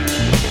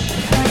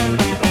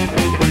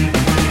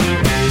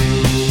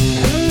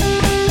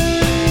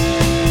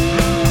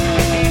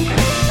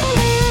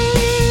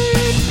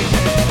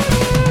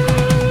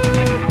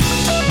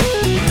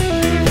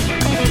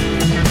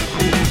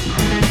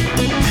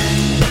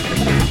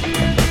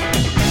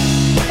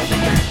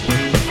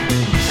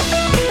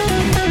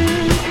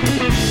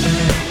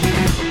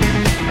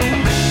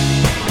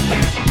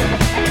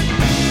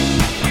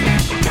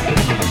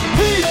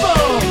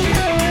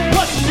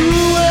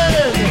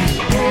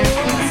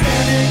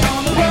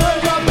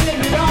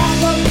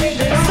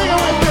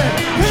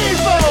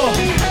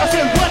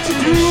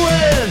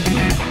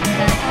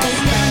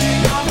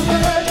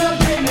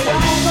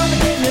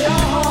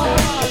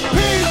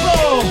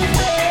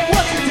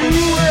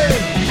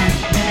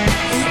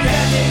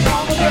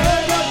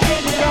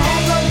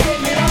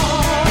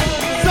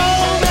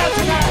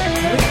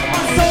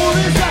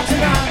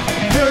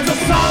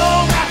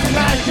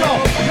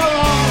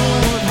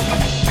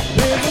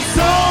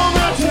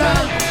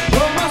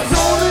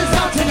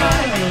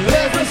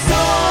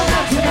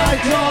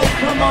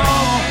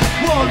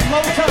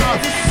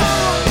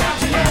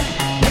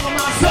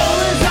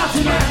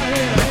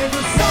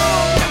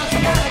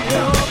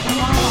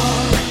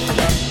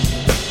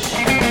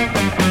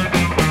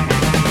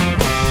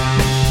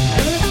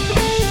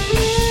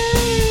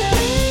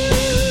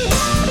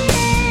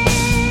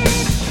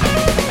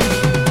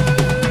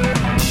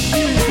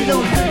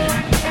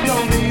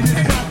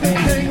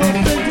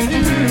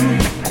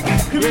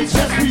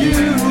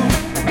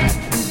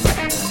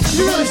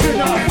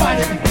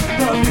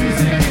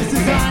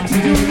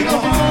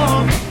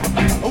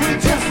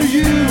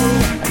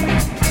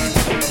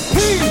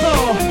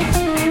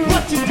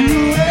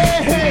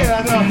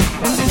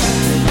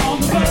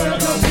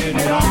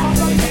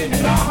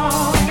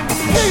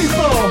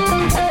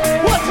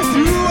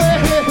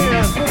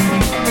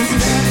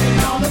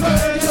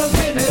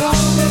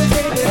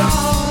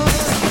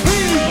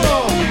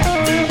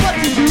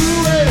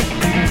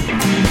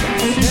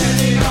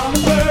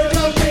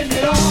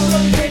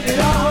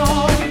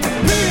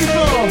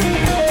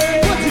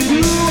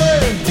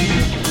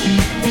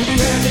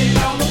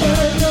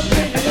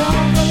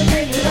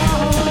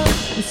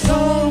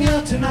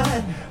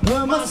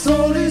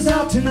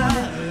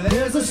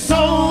 There's a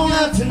song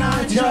out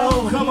tonight,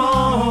 yo, come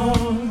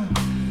on.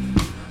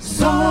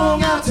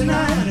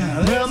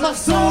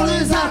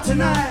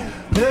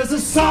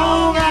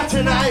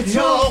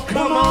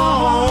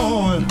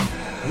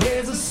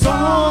 There's a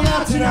song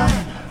out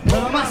tonight,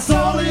 well, my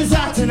soul is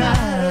out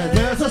tonight.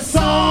 There's a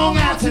song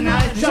out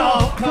tonight,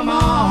 yo, come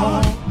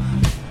on.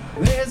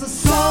 There's a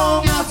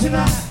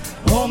song out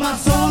tonight, oh, my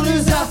soul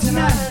is out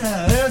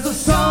tonight. There's a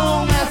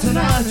song out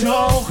tonight,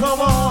 yo,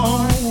 come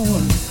on.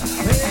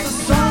 There's a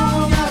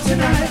song out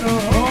tonight,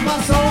 oh,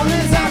 my soul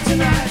is out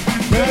tonight.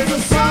 There's a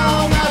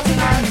song out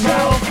tonight,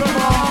 yo, come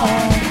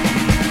on.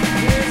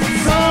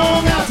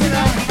 Song out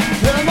tonight,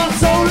 yeah, my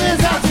soul is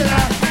out tonight.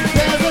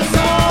 There's a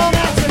song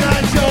out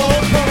tonight, yo,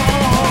 come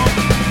on.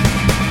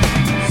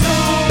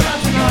 Song out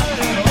tonight,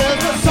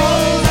 there's a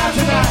song out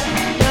tonight.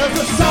 There's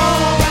a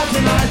song out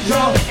tonight,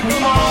 yo,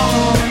 come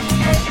on.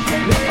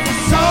 There's a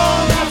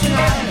song out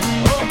tonight,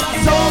 oh, my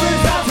soul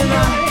is out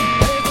tonight.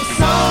 There's a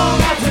song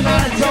out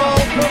tonight, yo,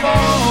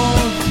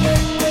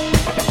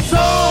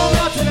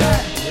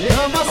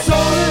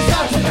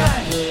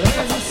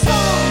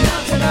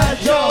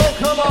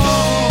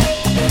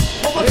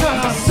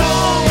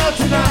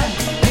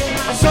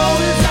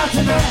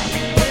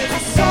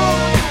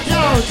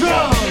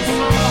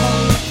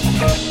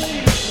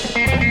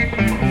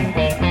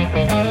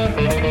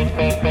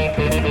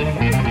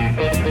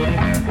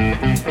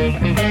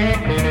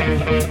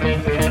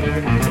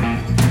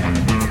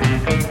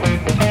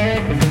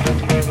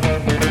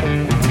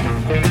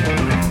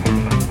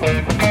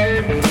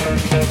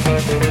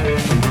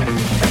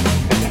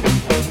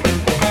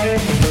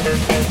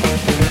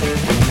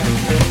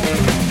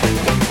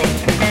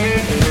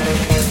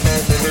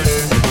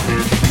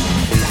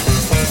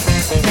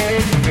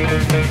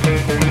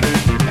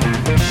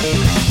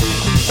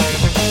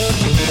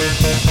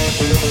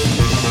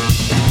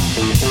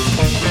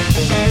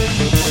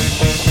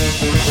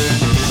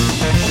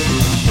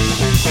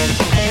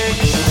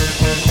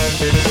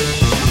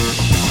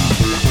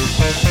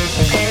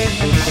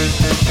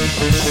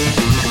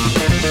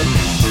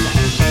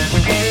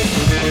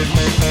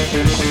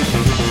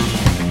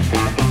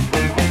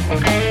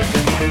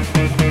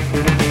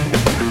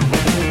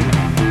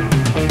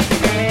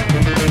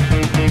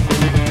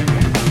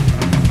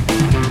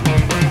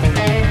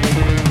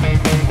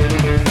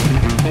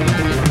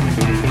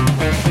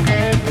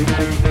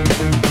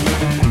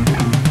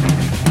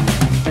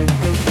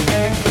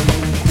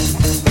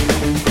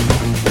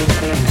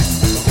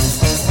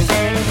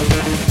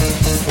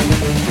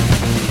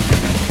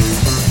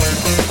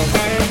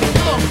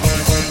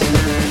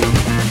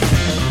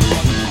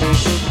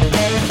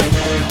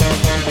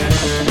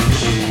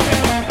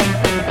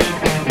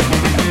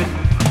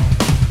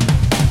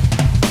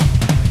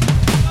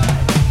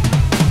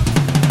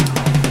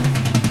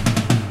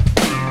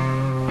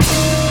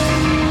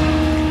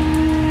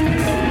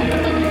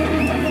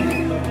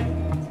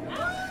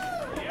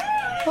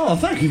 Oh,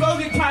 thank you.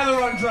 Logan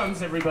Tyler on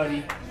drums,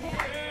 everybody.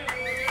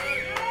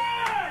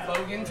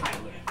 Logan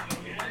Tyler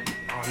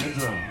on the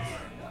drums.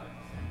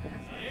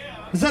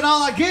 Is that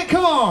all I get?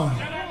 Come on.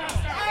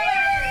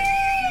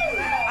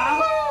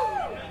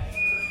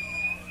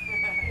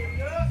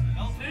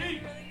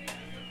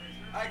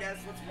 Alright guys,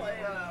 let's play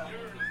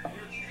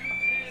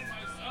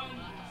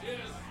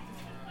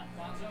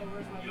Bonzo,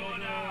 where's my big, let's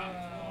play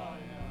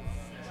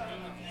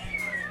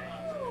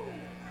Lube.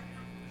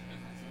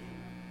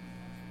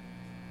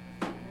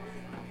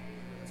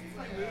 Let's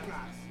play Bonzo.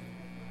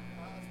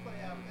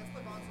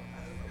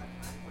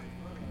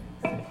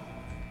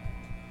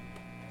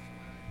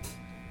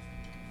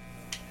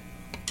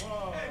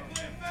 Hey,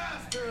 play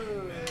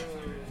faster!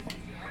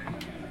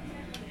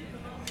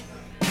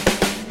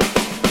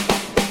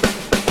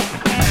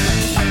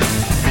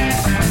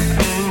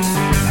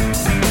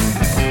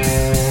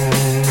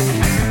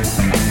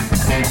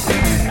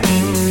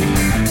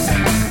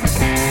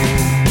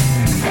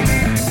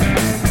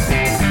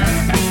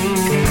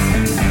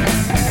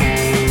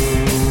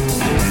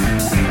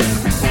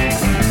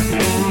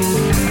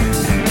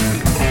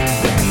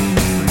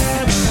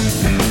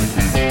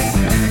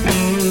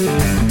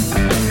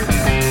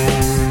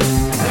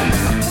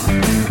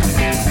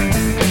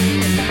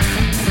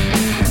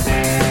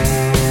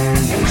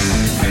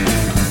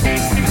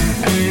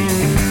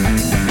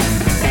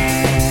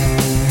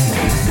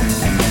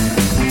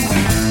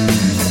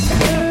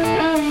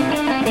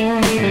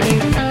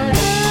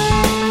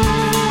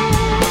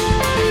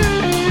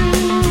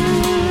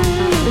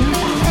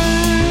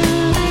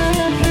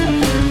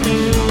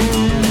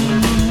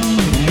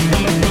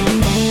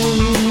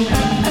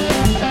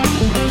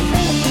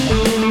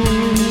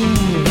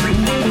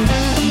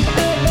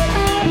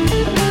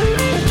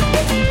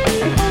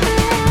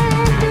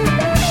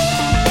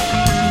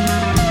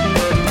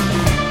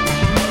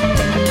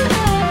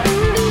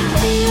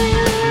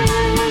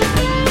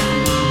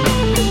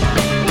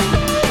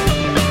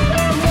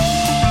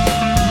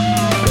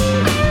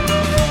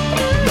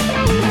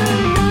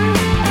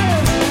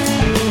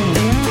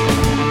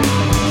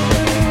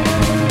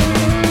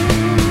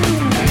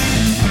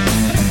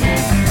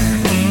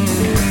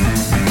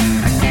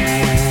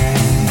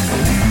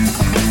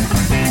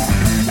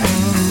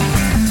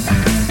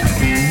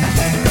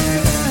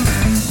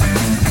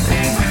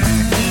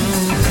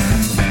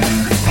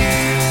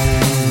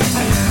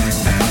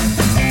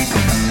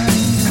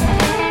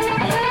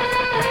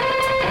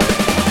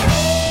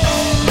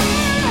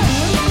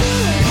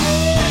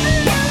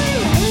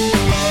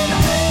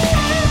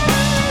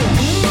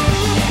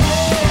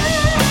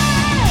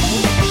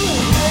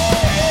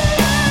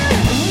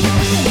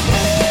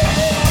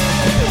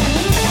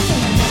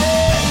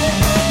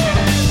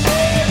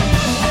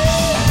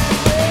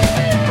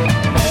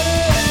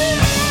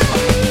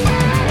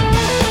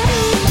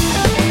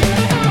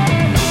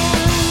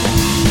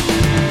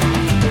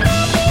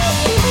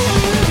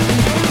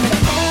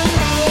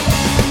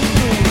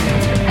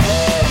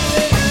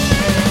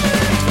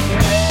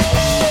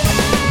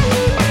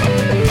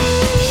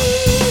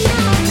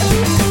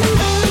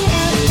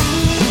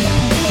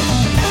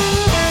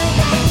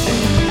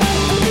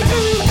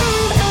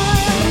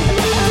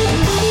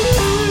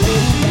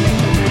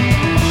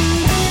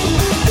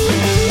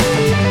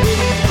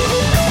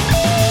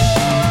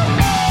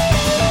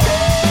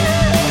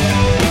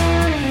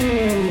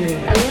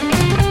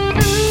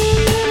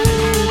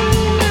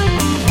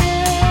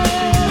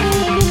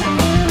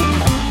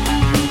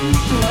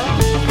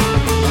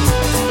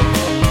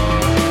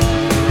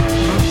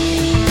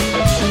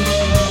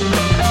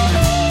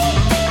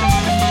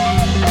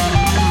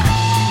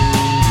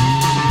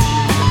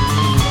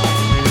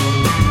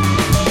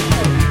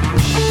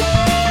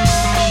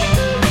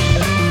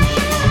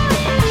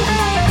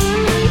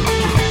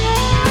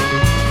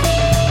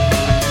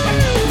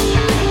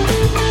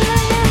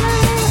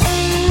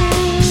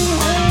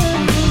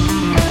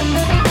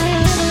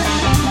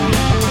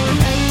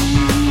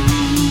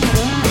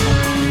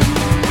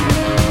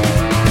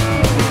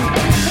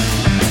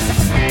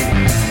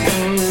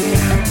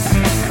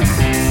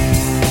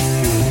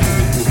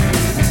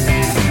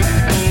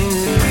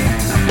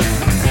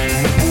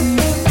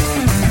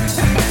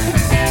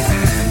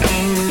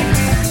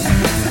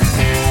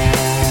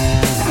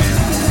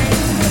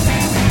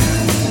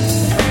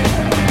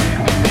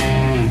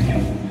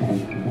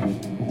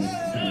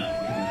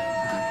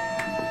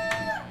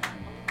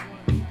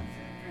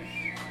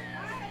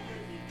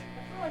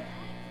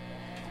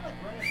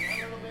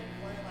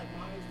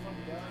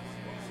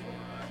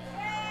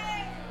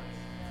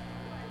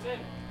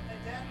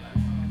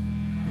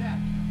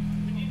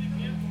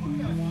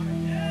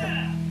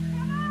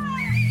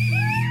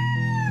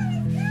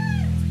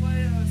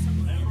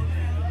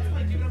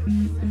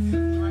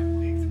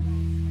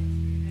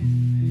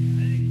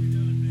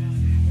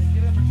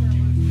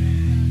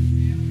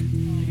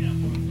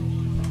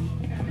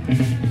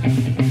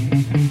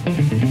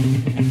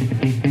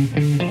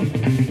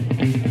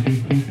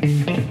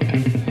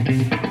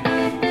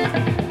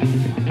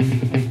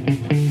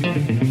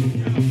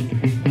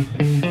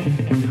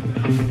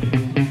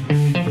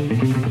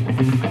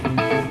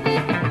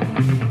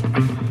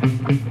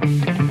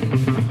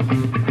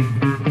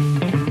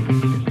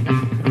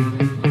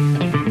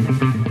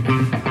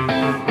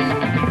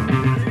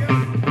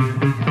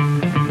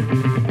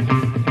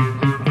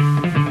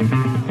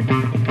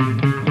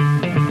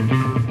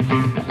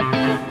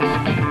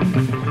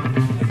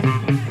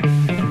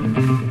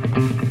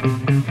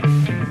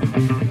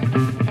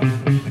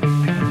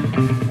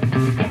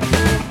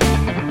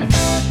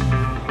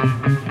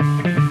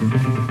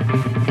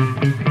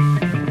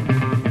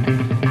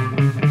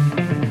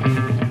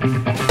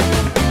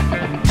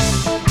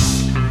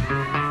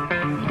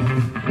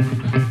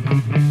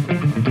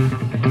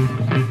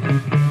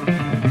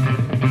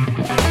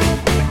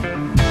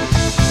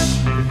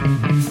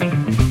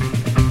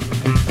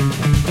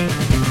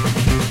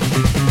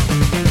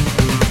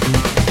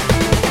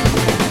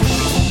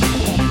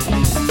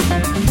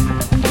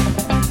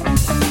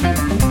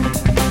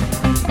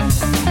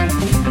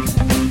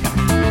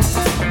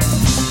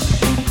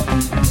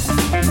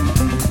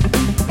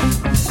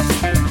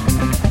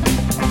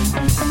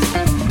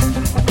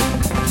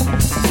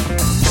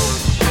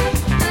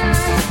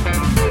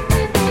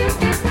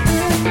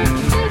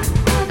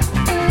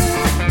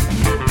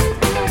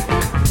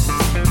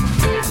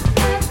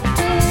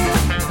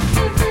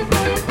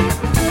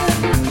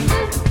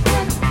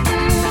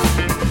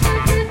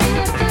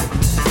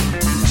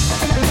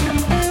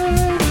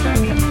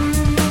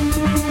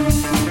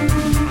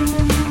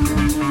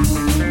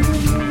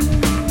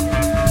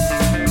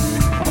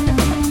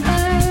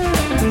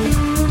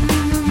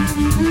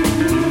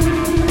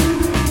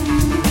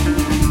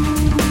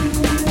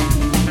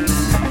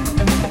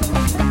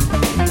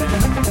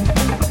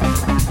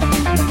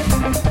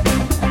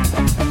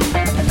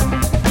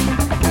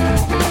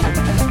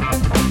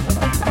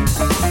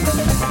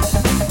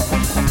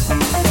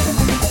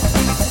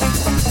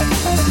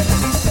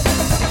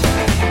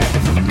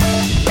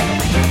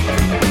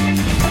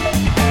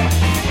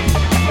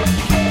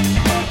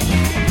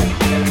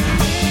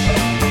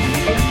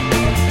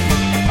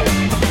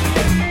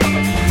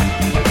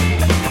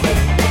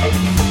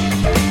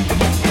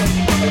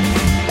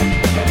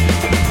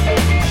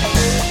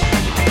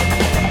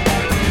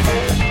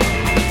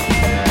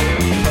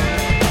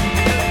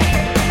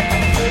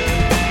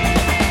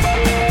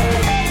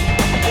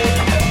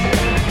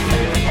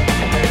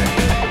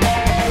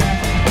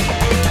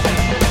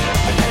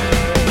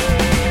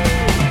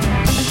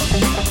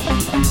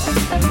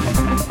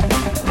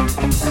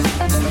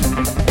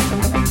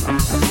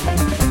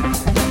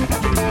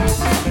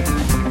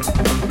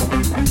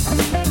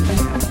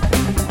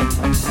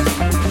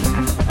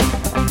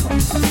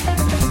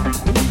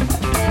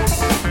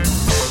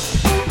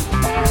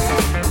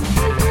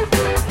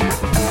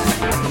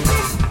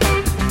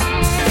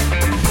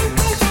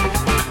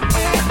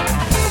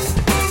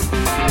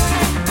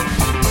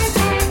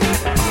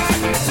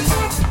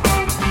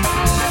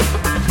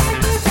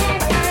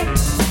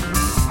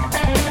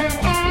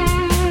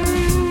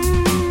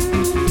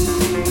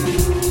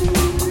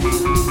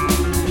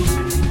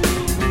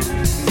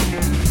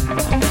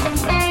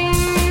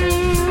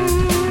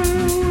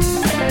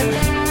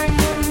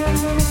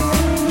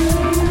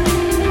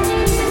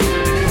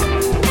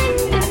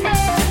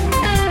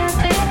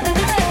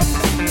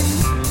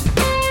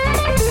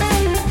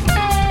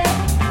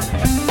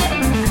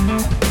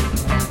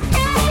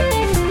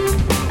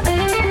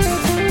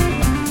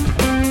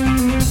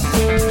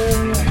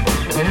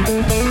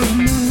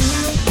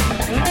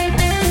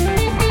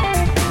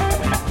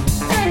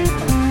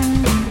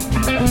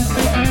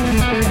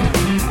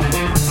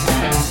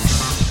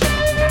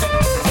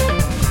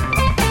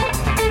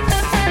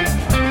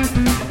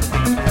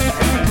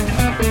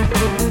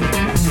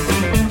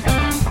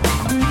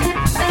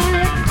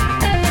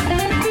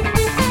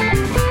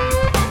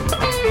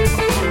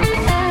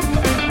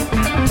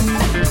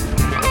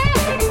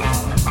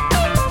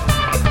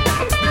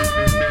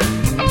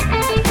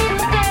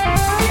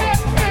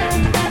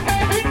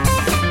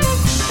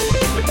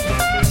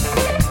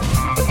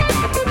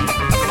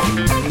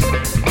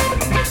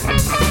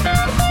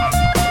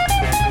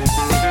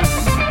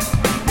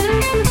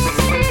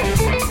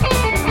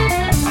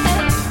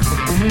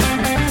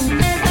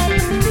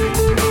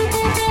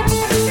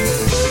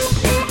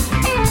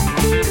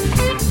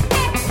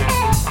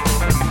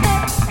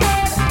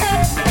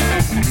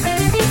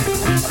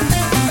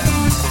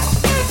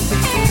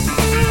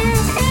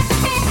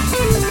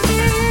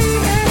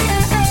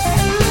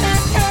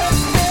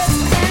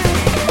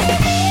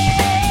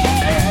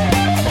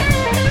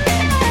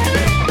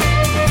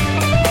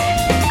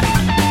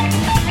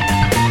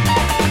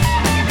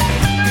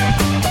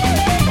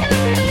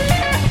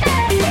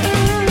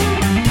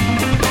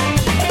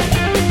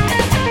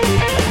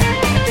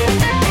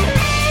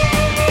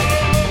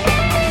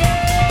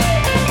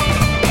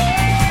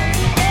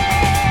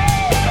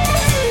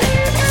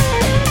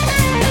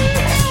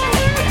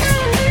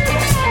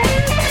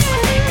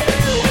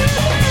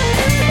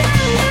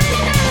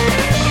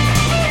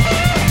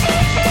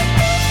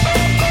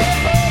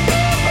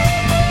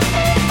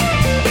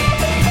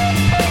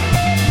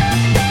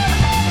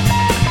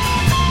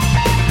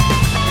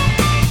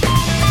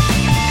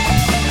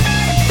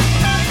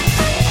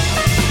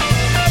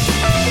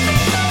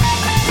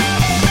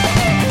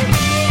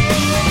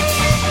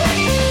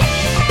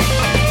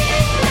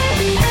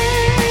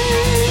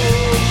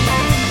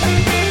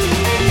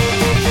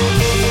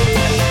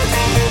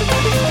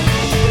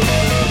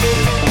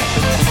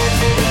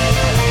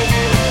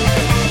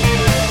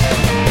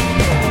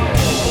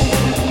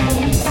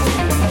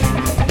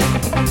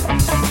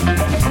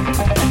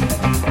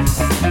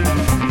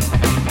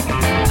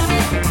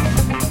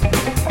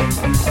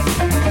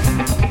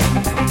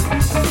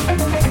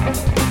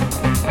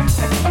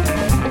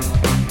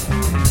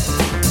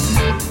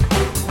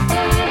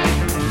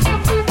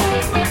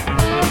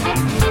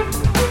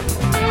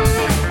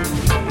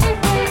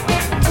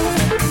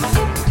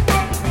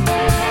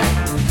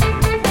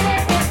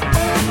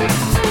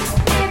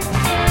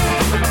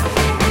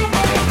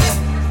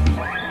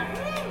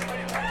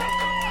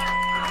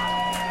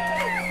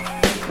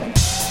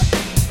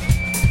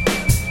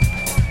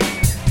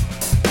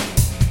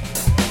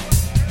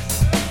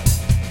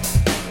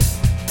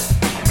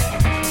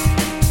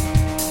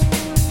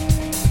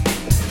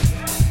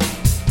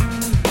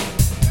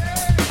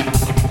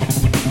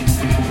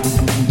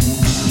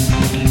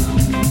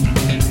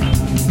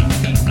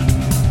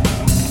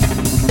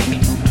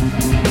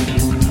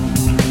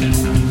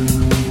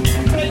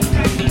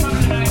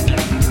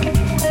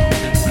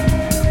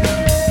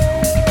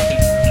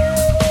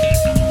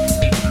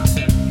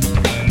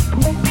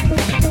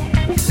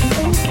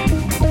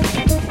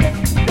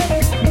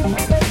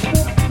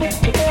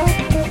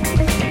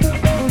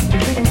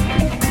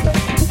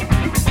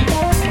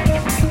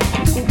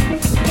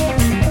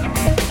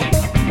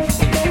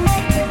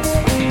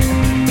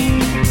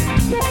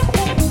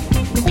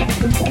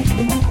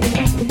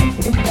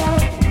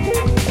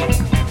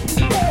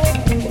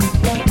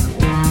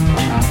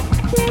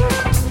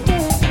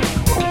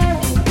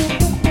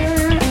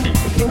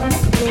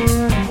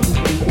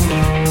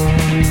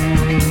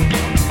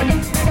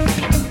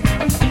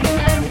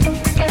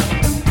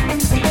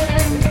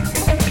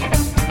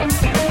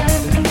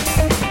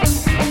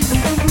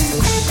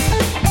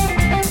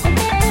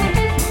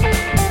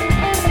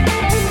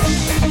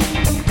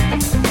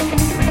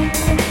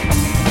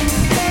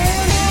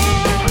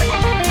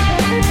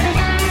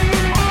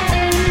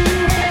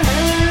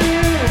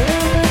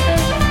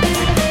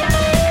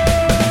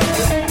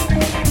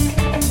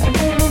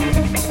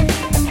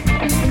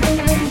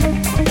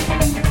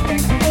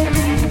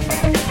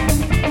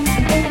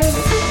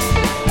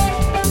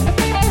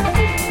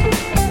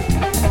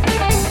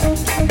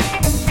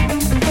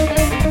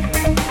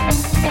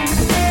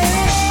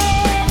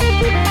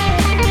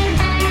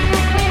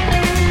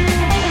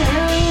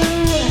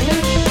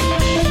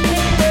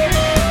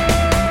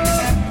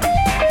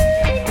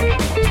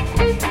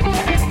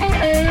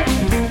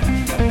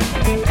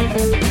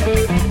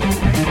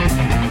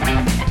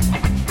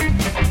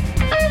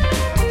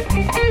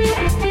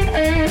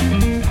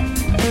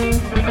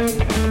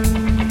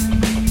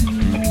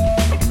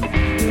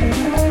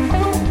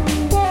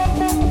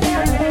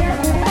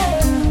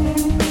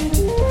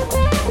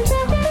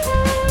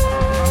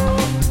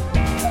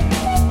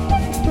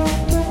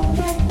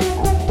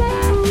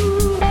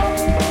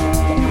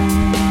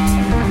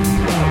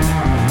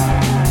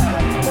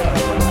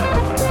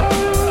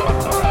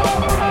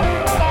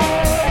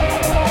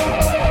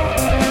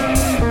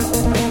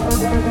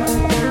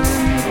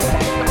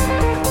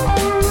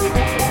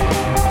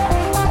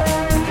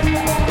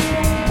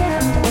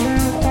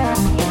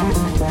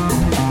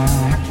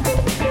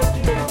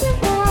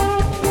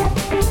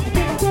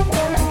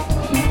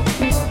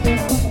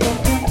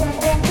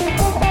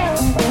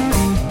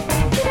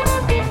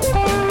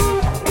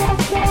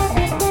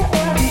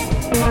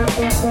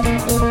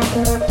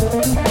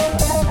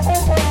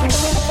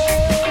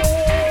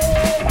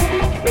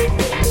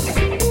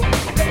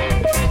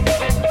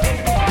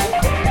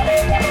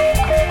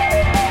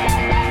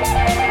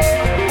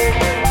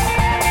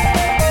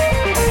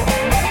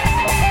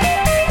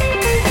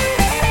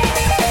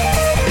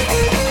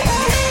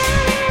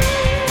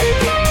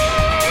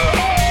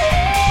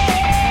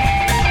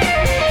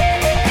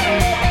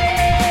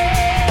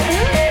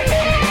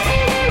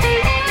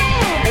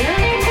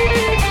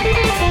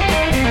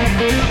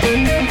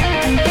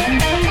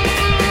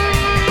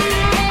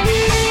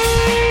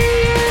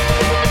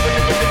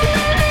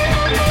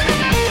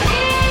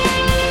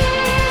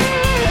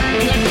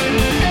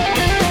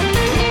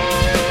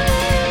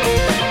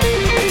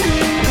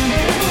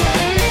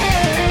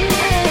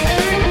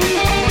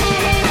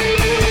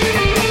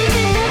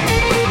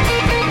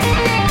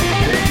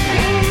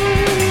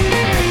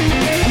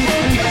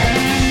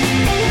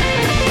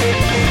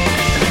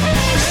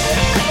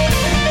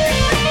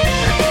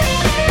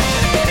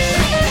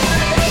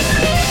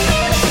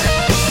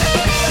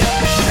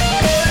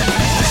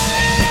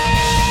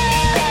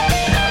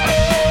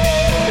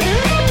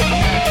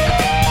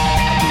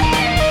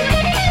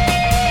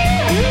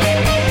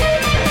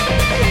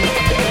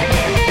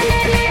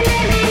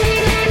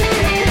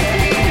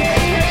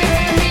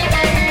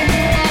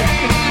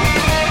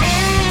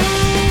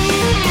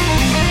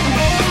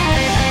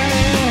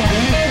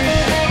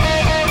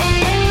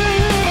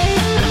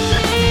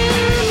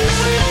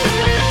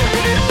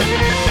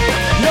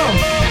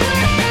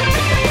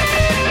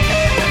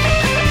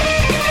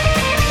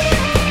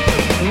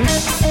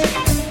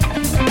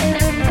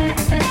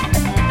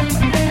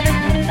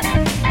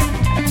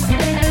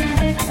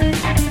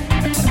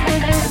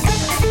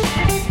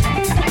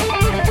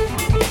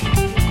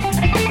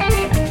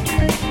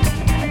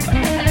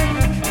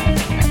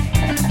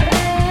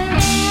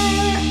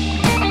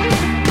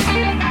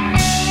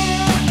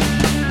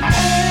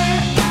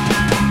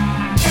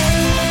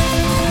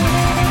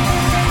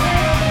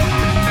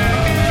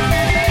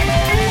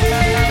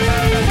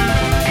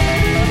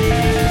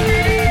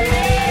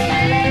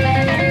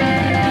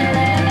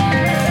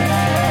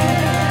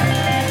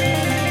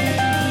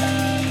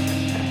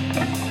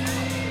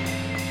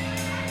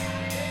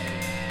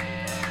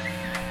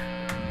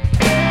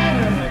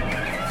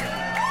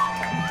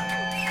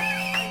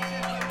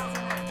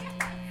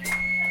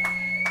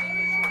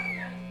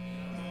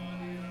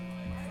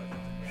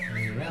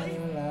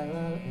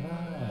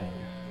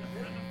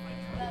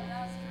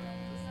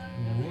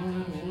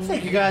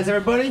 Thank you guys,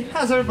 everybody.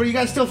 How's everybody? You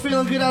guys still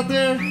feeling good out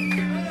there?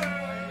 Yeah.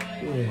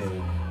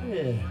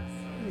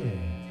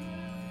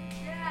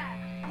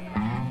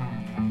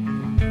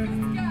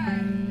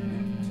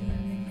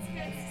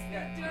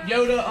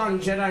 Yoda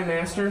on Jedi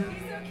Master.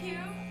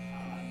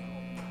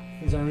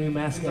 He's our new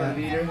mascot.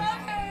 Leader.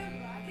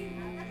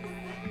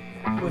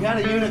 We had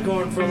a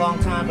unicorn for a long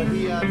time, but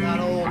he got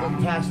old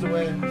and passed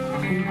away.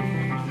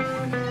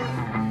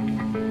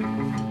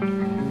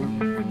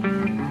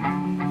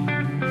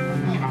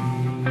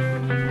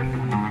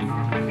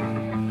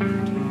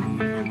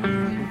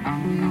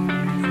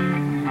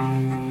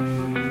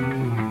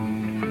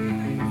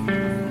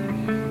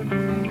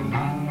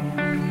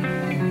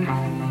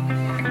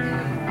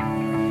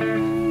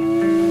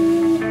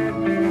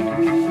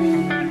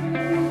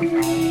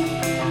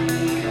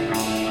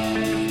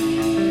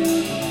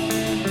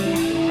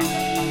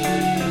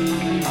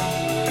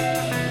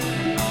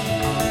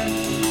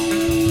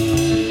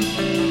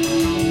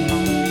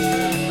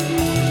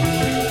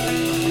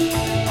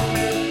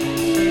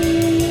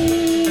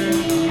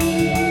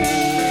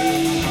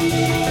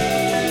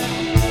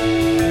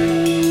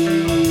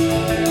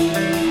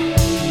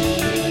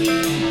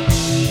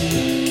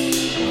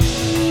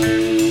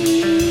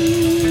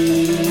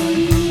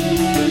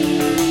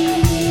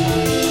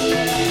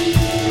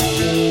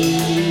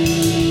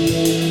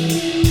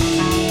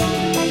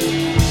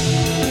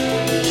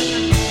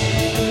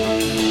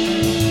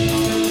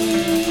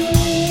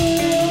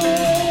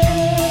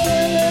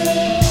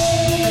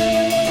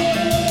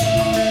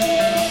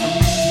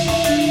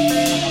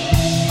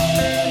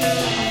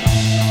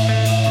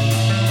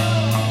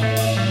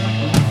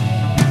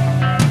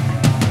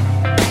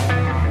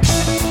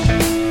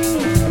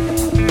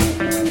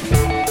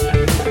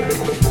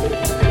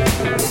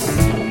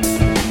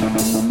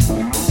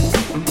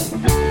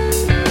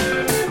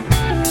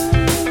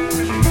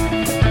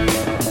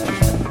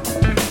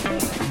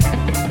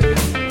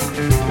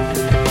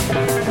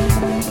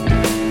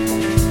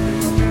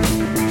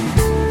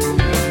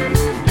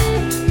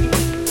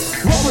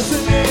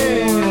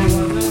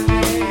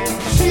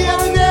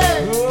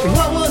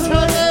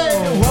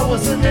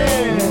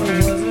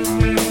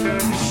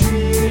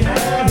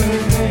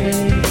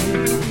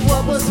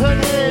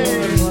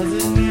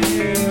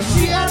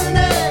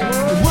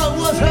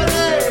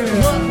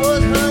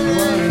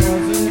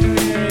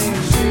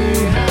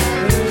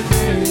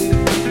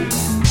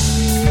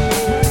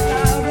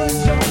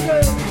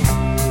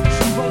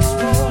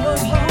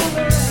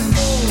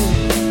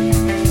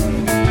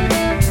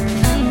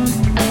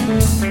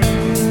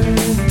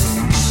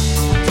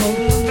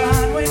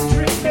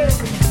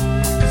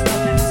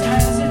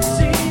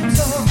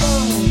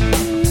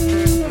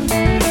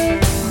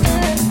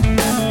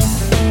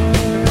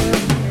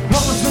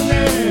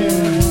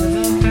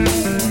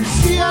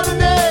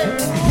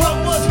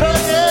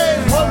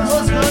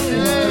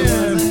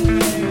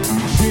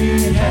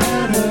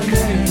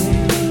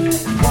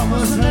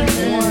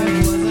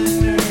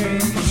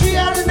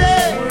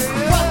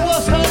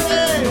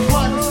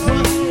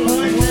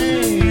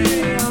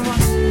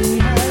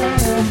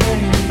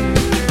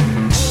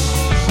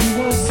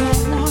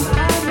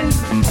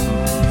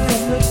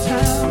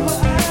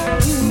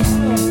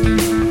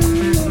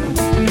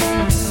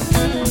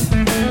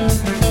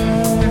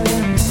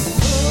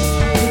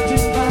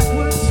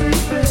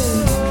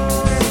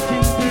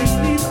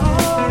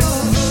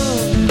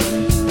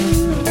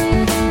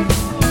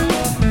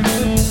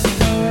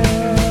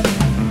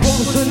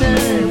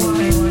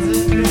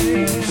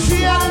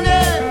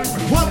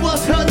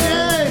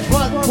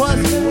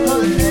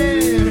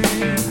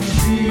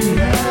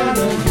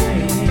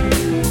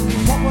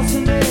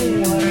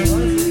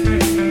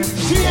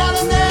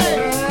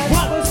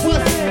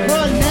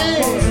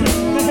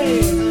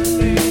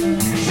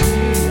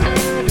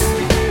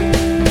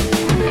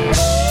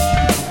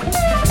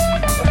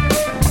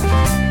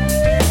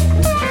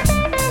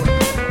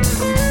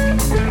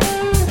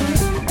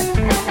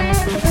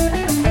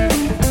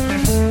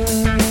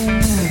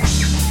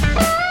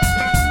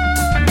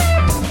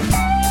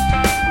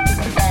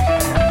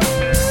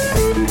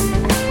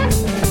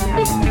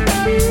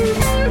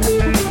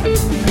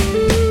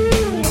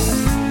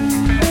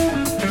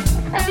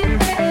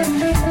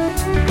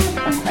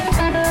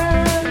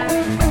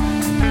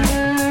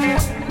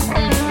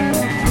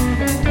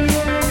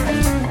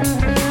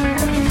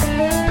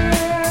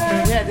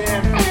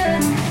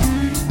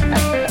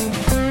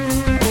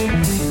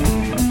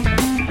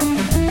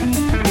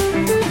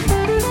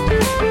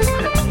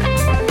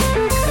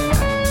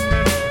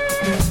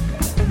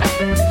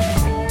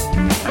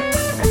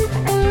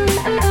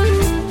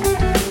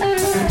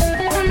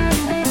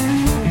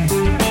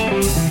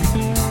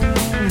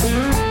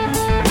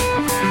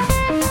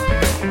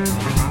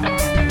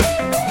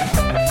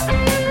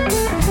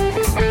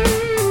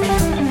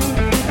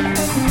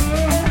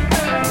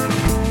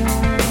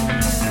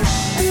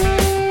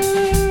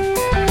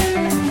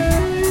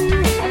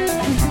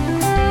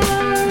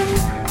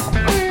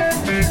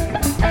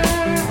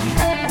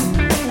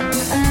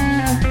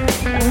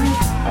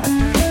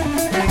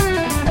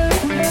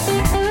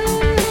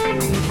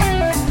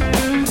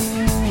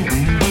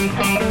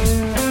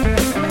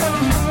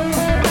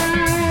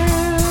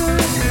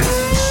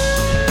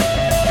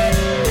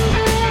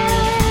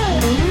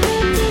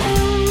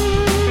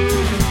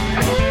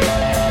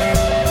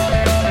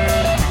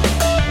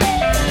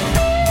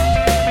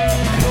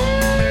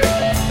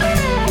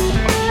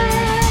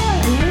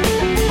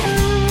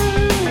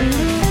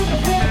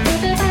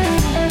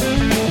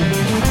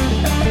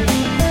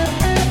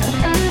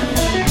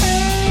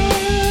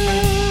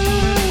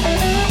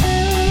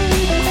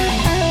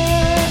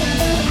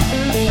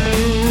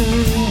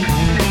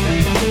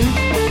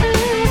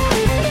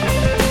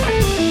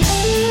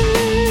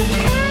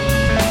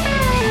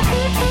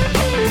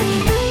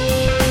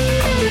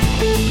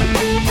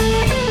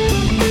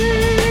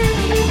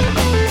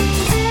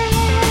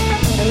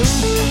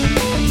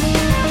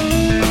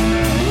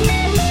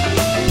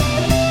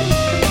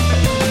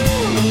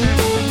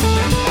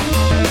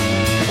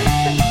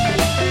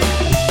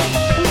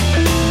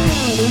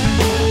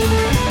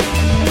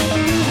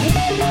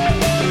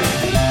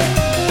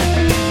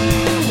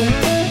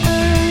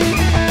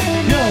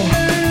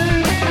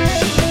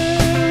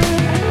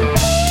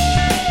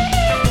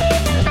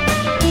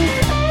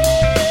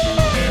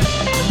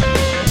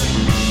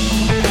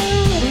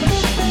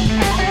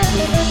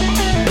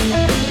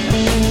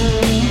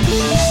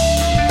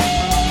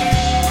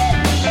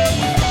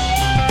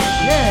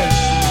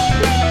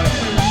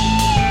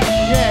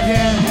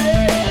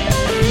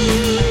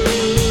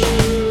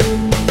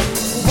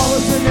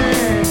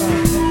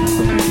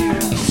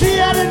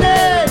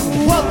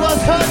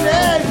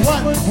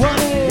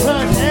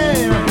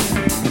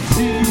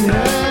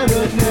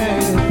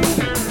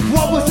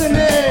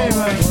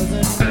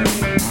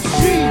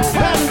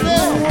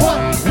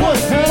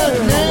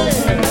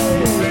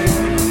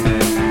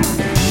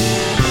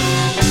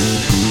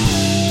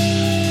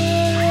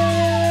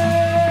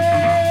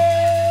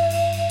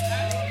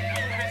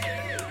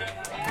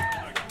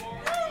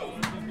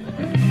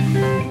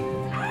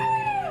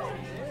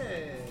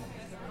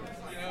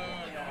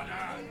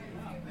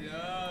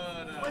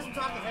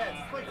 some Talking Heads.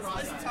 Let's play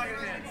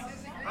cross-eyed.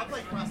 I'll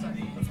play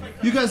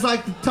cross-eyed. You guys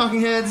like the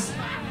Talking Heads?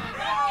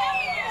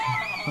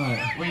 All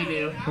right. We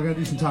do. We're gonna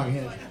do some Talking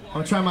Heads. I'm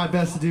gonna try my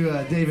best to do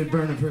a David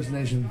Byrne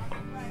impersonation.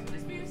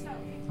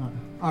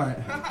 All right.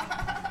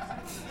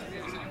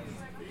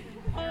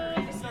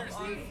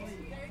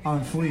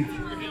 On fleek.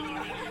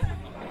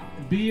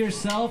 Be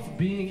yourself,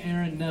 being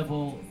Aaron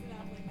Neville,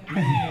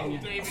 being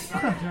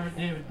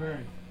David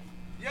Byrne.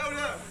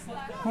 Yoda!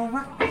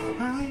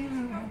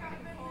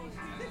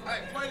 Hey,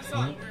 play the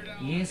song.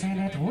 Isn't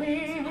it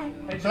weird?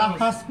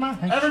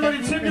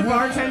 Everybody tip your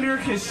bartender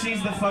because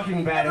she's the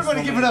fucking baddest.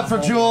 Everybody give it up for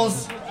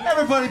Jules.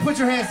 Everybody put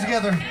your hands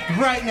together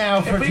right now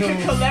for If we Jules.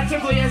 could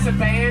collectively as a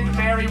band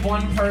marry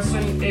one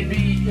person, it'd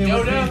be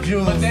Yoda, be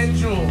Jules. but then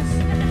Jules.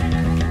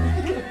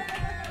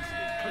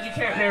 But you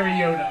can't marry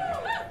Yoda.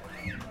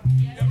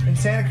 In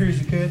Santa Cruz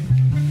you could.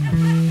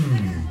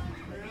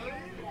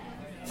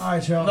 All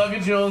right, y'all. Love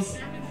you, Jules.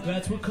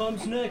 That's what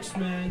comes next,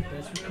 man.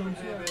 That's what comes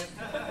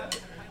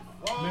next.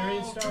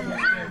 Marion Star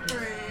Wars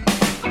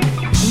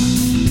character.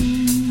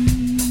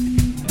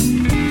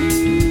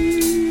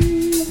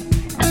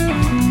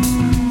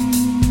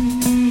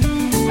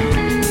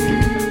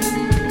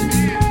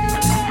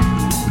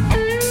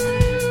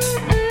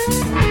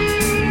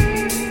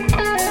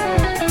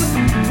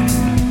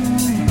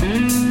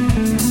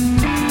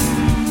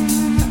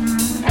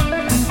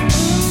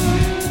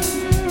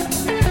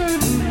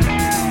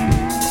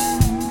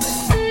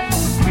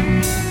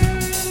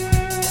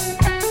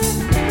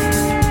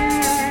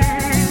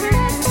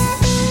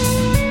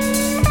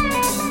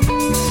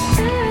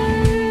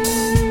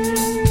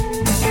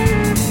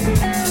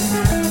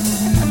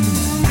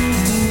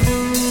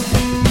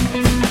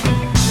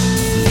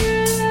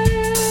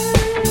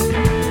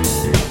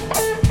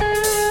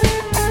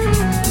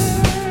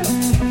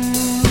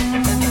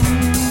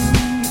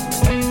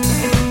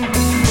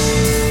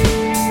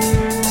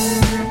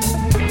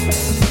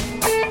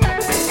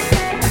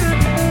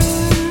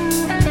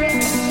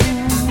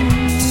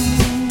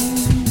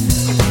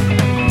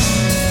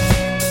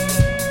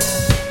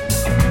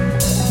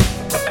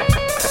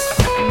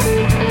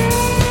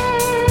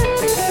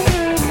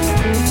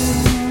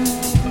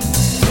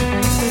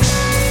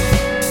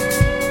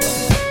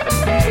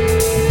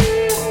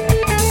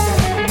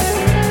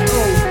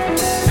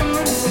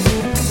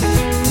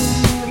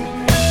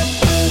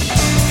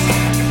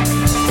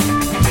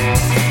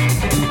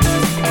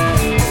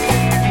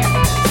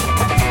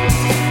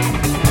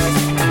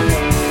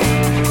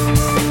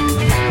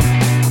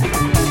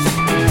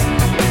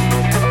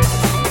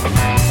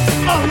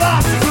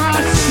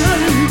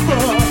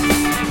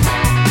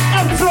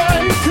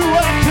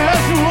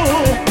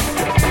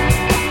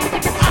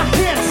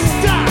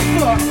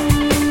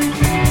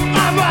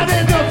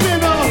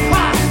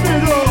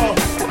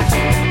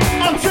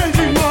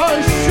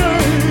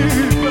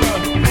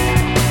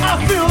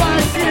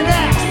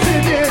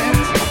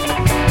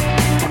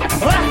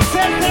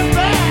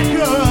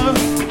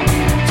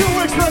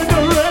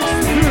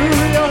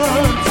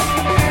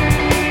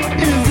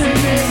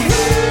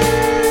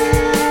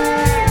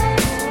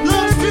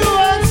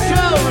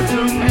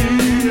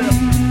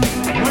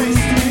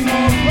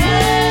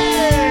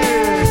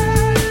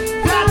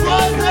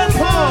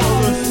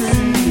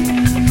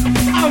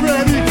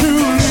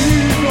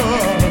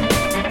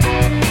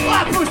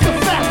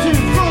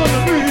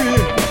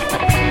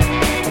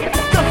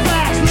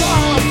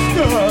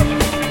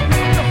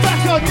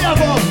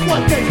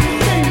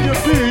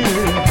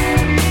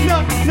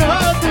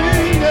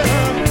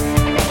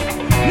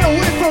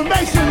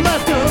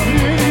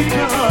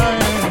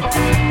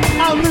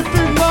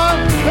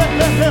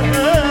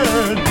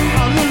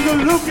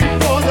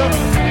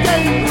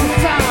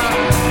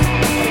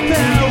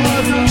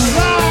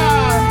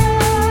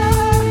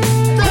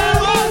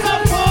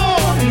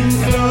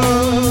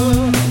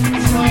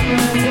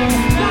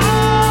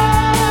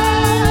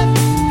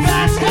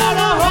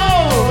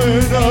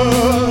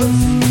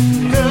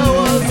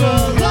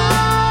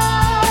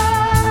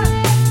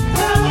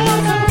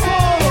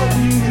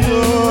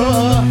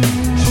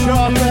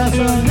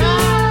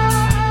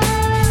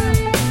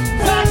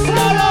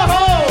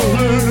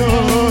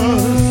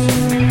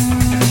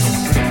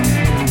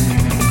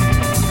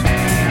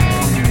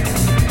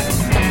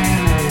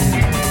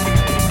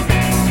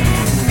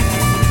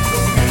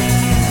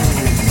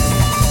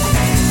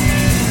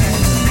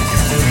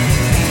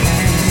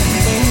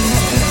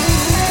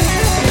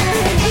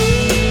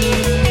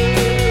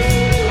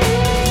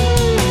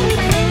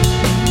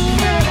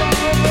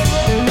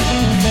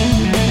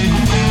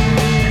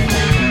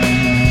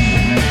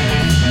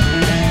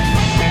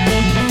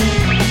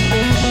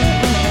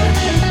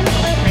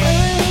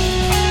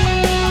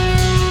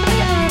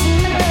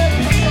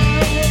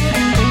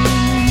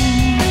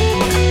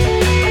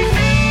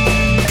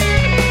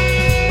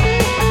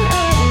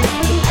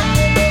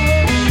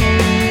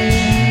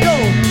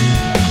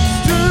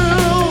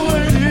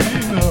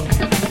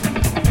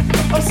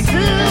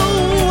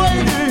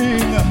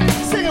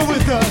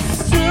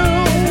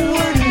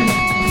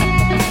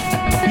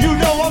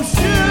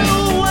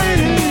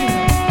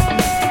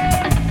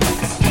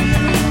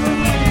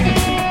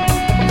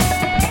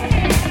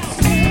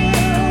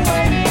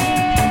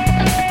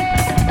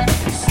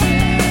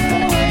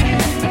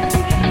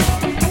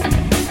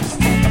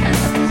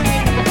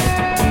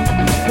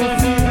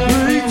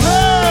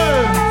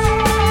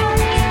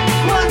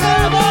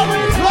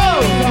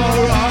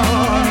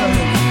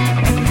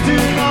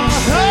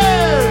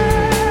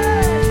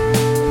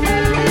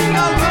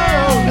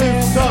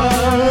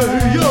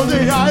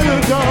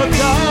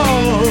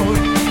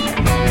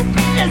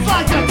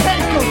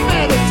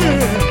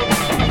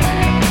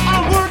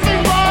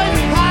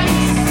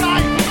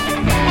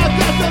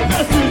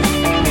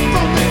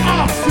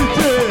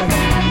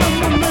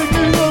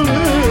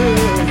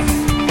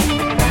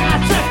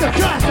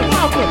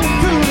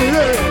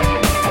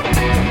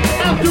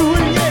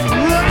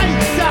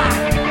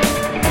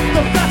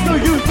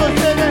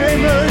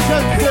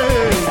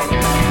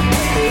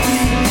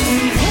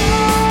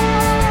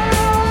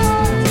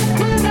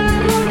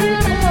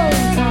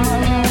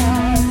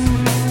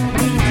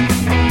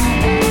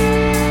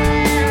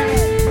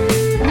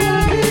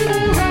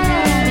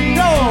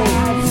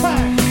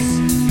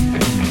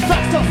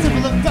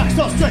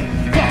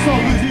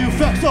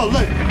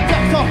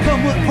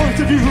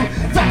 do.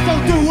 Facts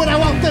don't do what I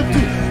want them to.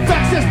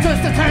 Facts just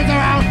twist the turns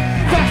around.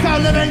 Facts are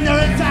living their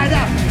inside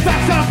out.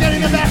 Facts are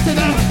getting the best of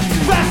them.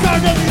 Facts are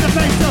living the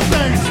face of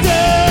things.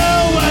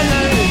 Still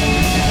waiting.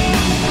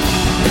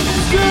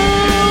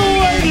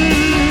 Still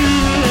waiting.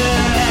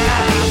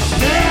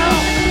 Still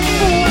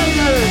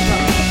waiting.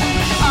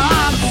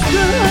 I'm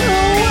still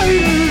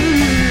waiting.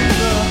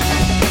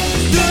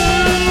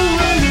 Still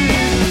waiting.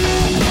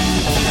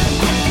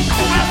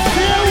 I'm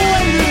still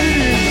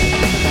waiting.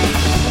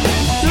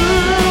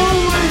 Still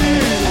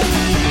waiting.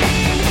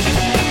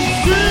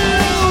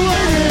 Still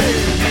waiting.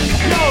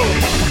 Yo.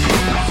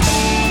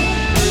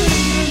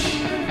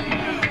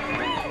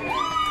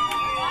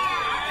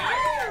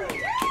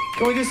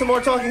 Can we do some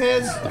more Talking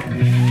Heads?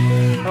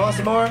 I want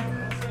some more.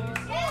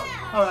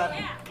 All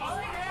right.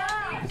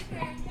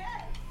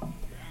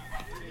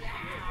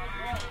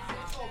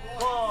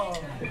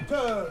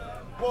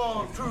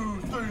 1,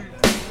 2, 3.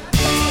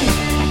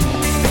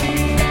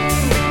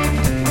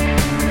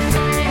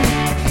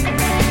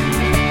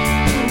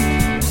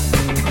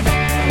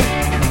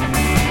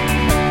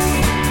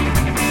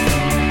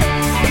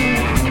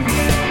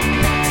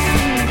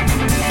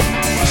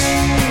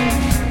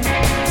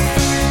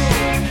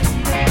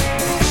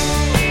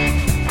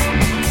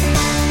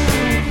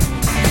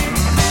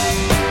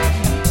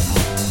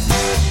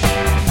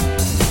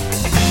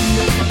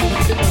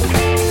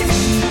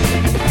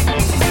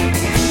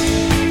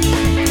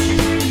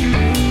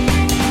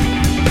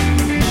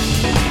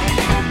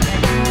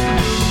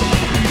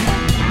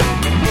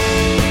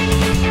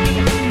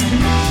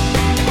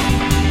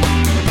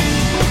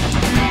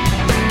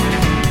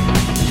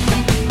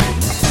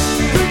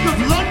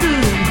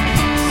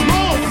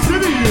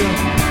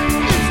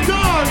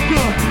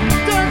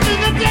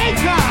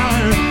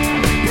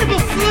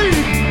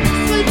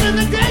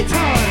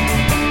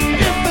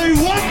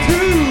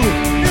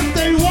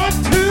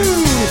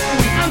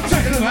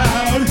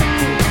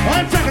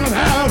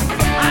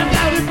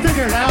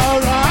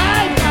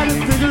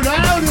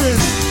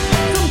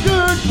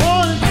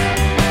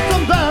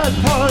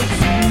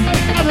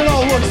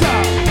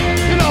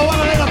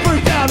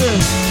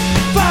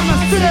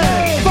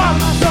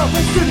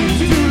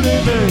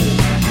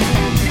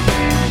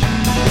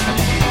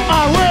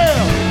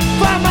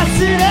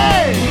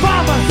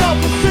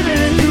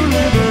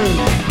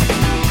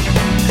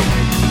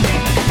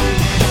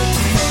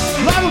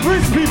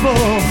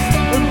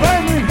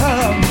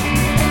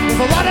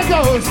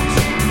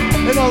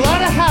 In a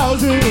lot of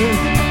houses,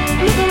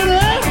 look over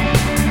there,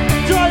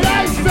 Joy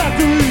Ice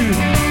Factory,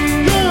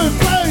 good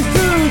place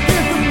to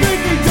get some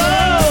thinking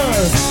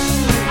done.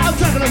 I'm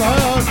checking them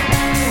out.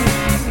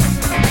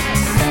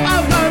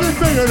 I've got it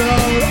figured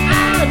out.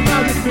 I've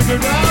got it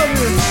figured out.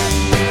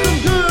 Some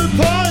good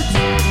points,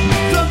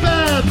 some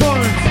bad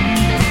points,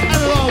 and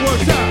it all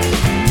works out.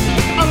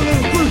 I'm a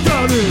little freaked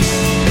out.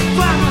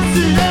 Find my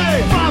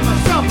city, find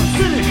myself a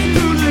city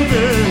to live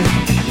in.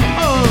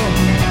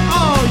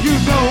 Oh, you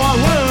know I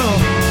will.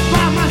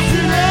 Find my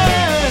city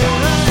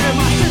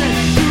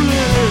to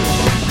live in.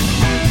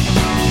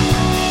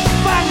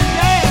 Find it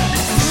there.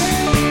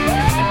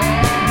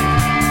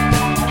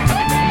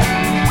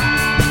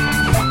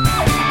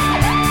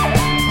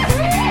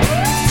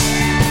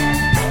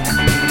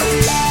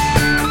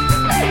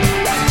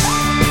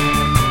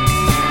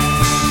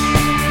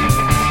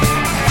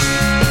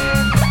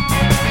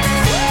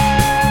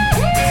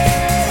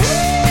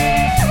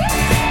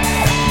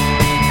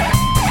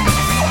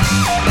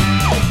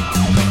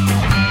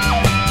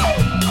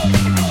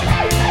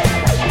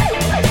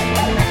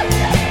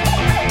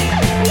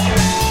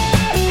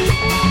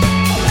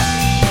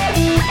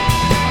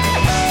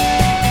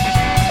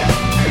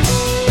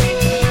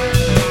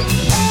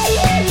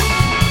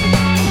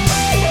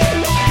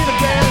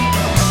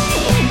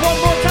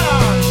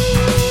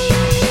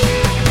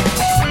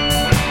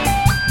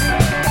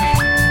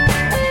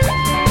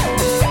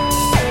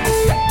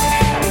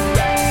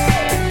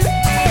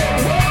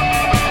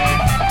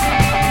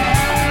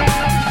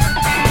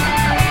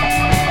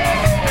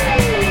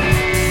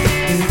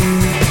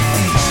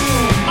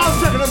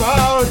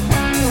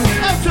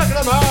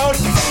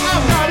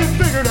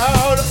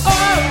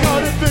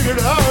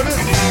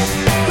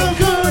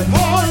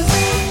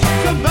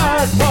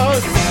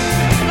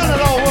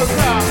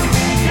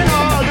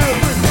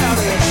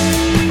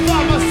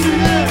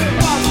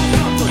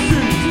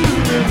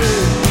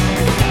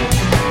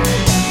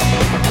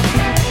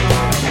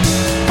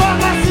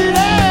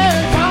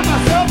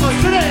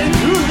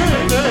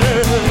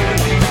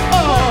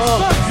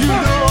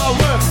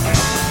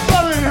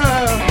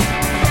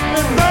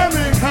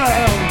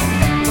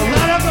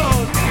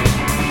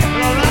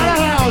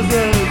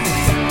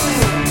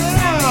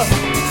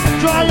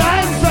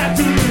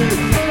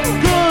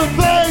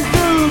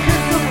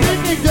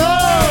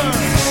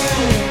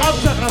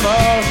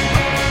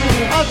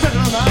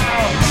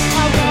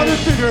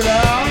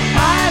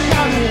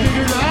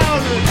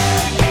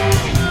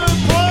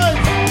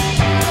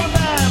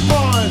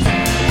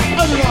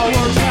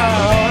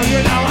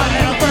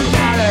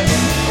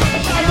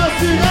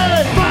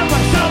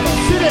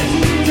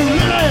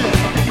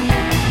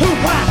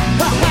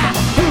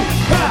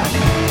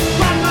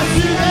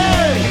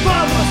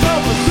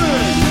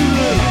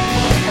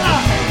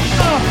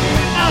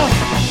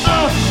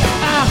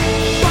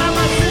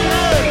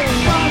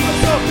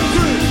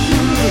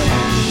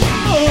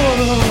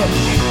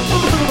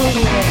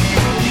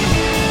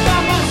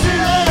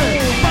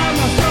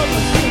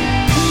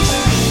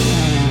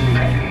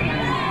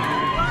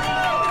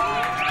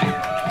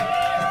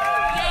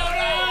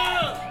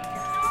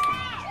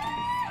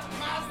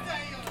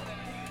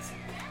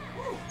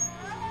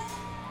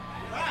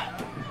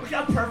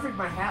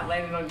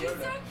 on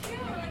Yoda.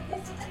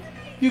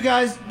 You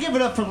guys, give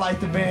it up for Light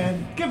the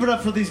Band. Give it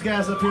up for these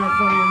guys up here in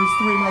front of you, these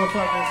three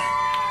motherfuckers.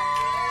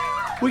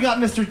 We got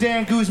Mr.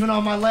 Dan Guzman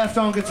on my left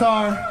on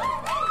guitar.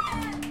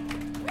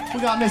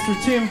 We got Mr.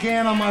 Tim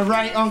Gann on my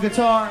right on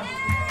guitar.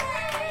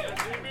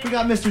 We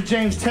got Mr.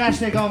 James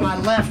Tashnik on my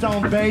left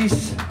on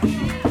bass.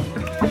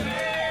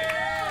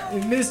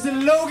 And Mr.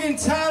 Logan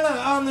Tyler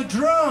on the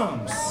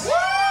drums. Woo!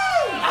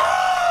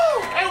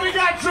 Oh! And we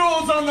got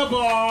Jules on the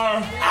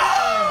bar.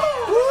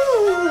 Oh!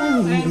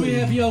 Woo! And we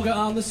have Yoga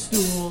on the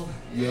stool.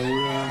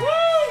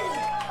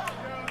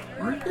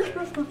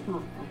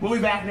 We'll be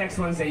back next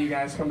Wednesday, you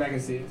guys. Come back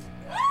and see us.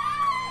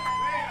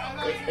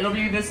 It'll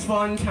be this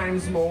fun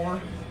times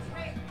more.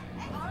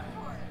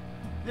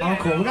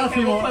 Encore. We got a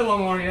few We'll more. play one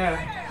more,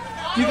 yeah.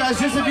 You guys,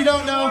 just if you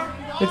don't know,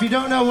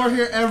 we're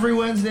here every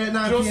Wednesday at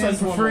 9 Jules p.m. says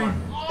for one free. more.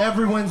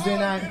 Every Wednesday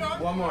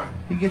night. One more.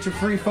 You get your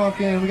free funk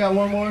in. We got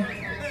one more.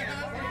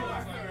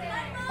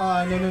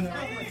 No.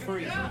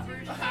 Free.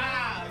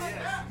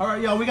 All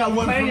right, y'all, we got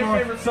one Play your more.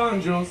 favorite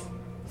song, Jules.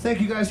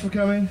 Thank you guys for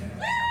coming.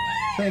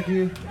 Thank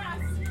you.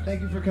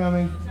 Thank you for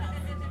coming.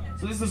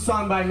 So this is a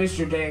song by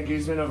Mr. Dan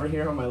Guzman over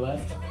here on my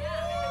left.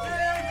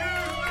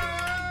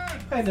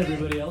 And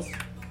everybody else.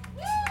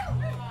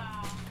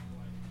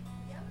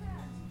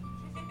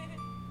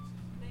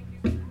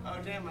 Oh,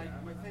 damn, my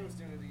thing was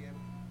doing it again.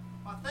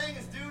 My thing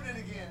is doing it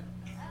again.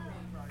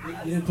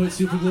 You didn't put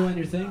super glue on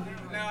your thing?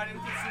 No, I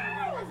didn't put super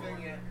glue on my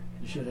thing yet.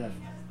 You should have.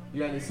 You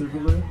got any super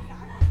glue?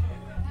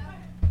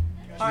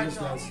 Cheers,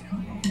 guys.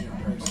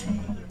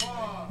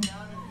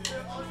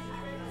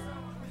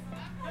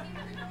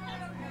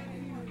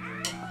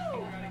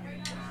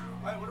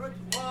 Alright, what do I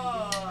do?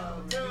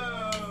 1,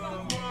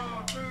 2,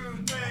 1,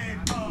 2, 3,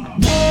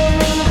 4.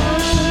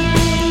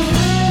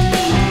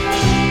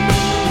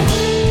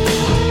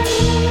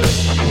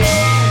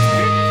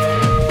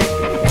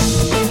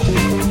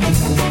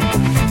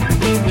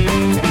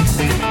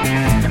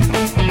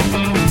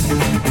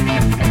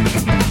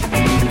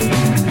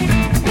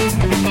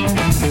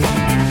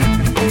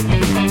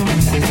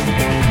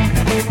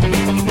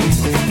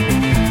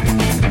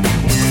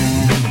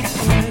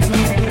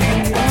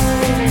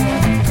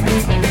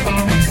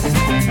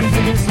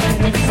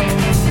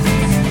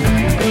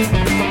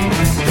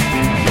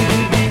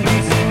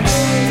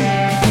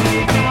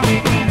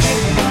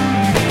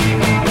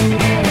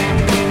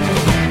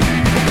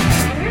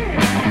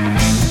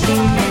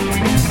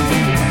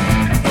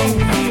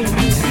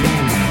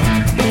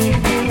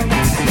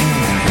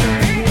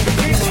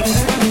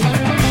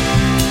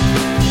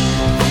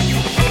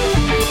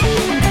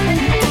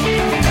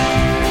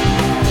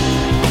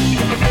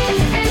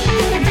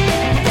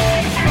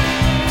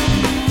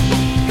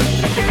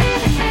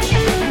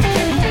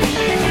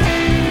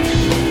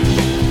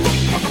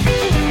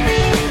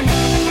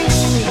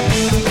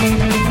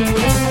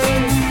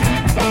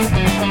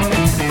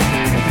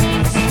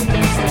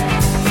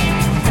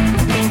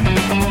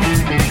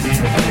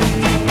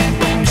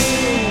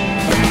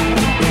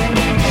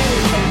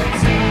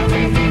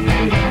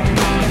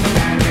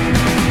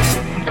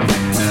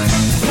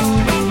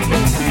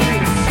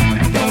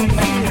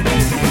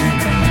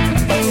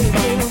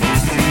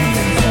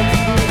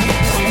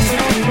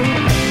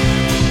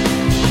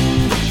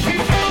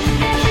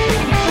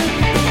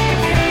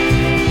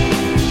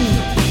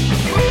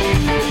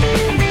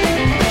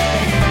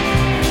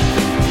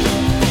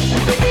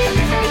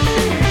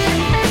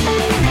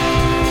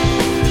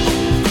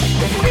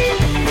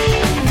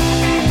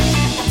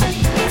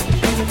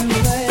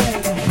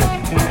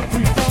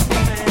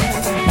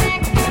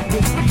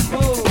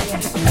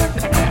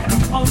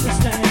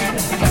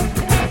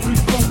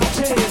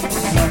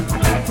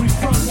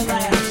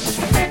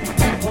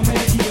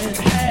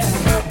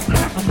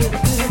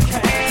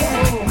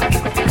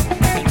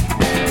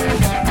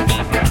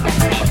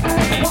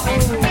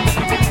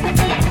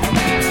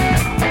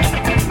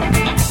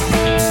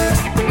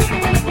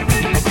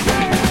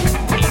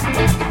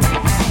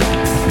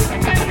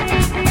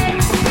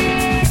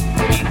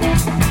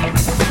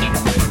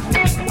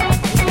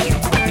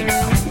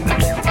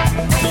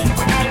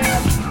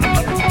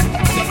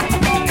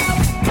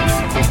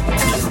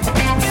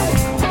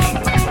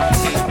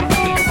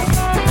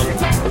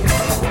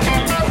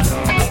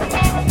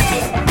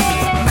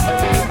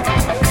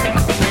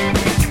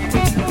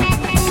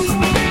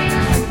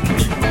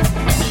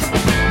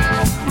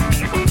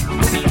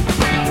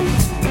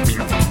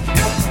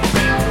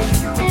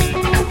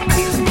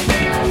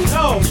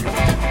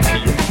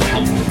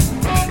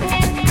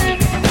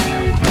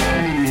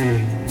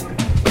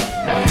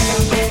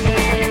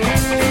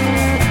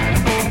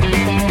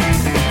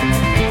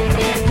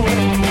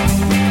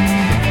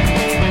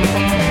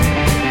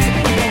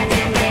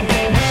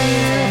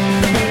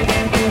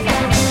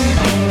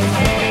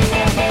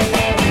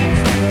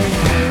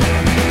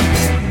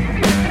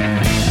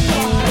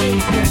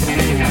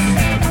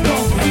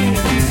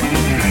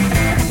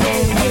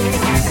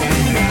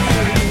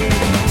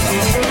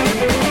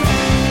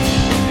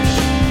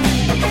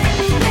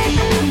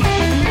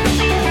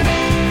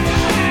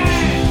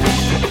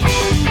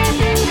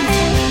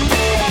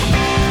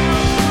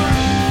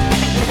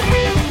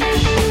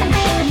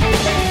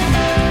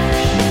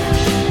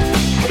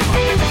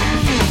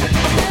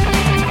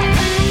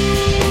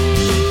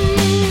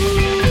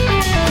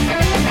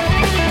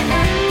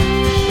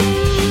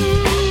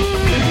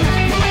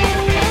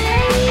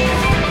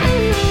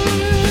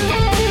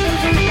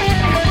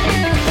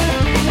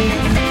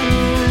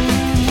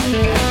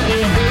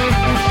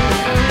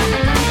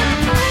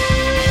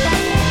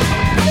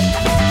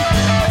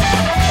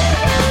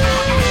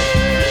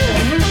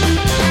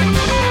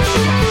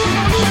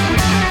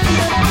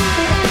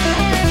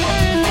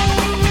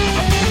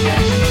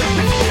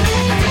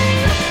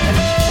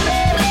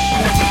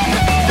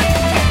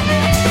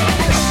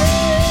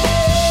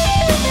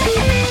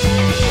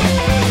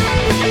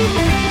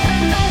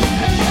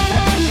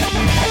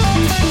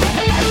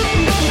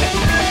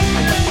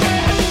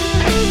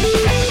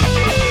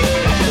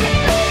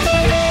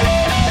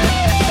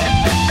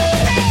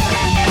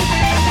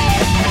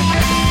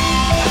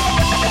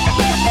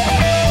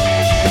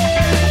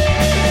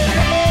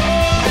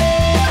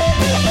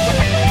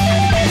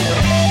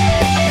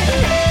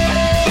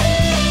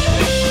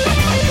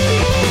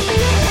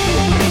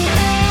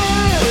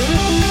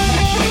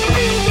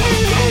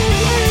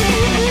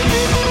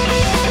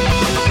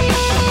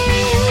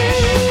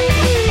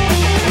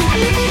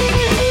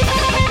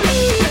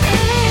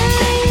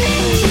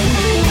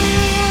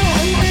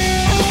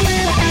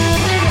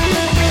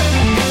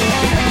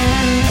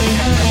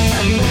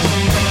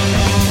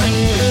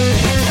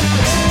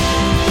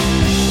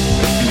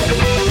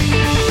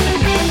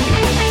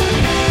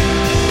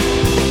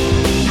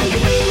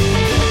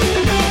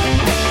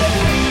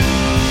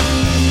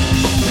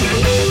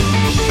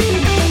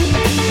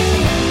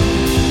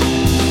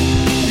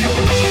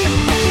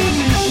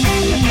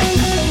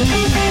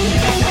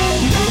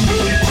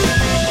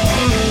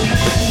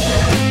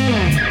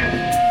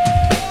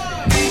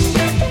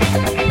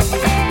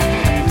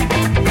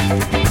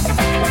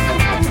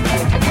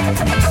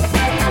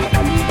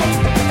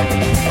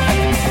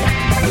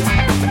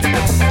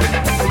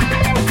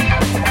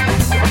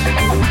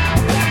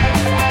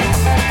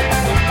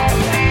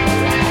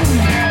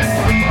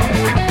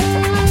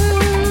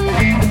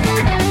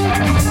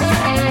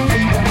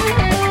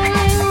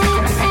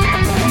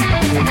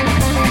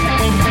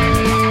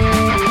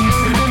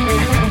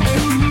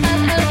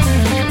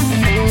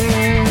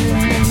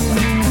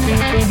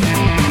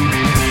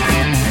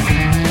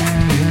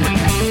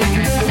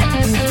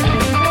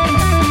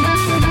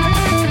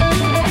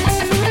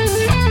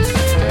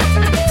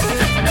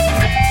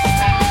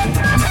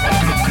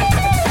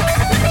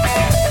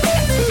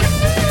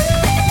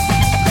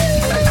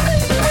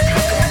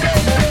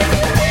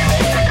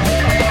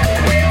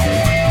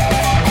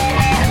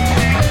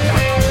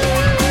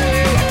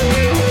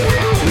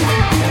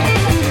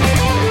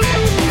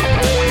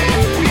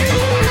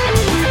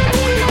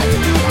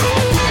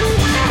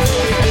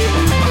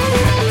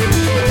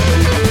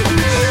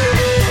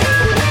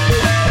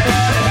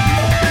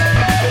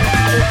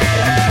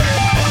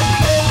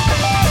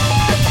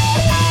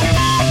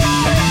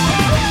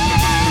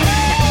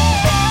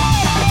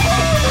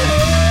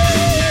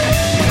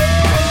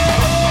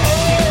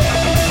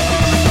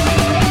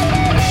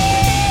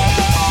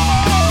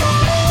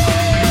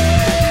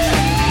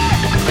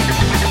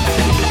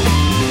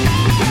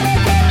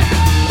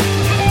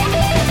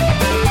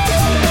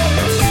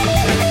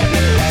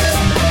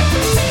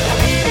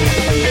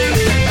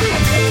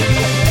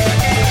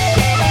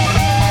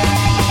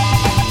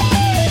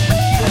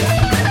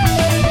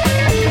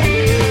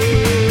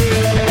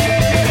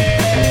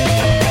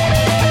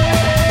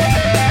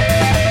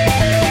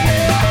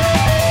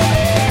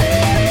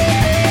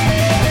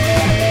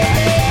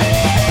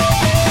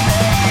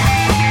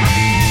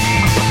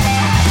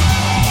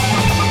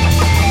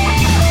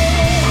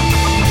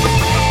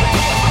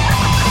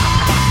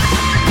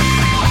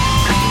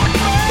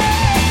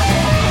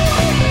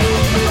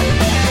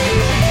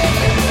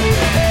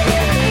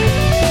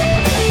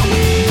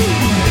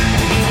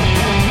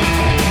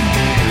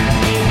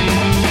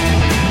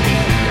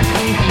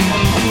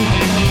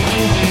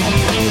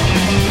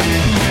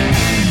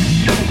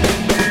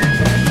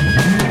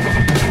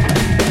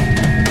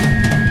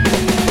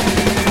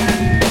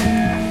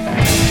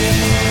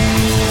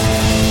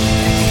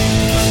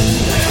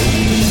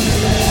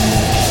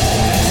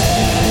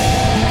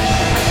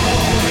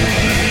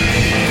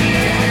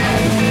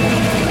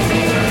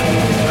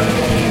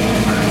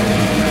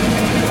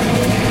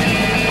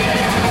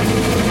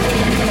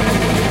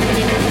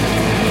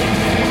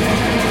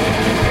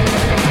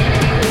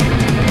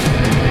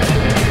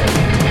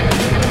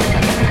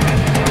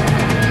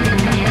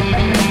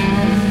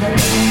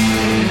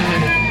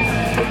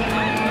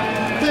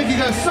 thank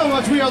you guys so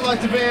much. We are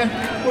Like the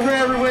Band. We're here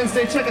every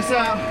Wednesday. Check us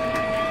out.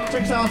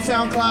 Check us out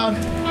on SoundCloud.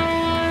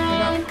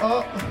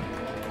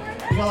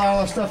 We got all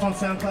our stuff on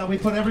SoundCloud. We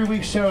put every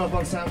week's show up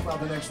on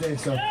SoundCloud the next day.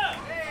 So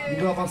you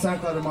go up on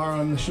SoundCloud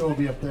tomorrow and the show will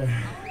be up there.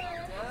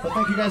 But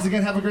thank you guys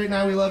again. Have a great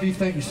night. We love you.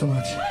 Thank you so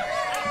much.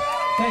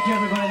 Thank you,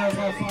 everybody. That was a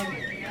lot of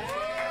fun.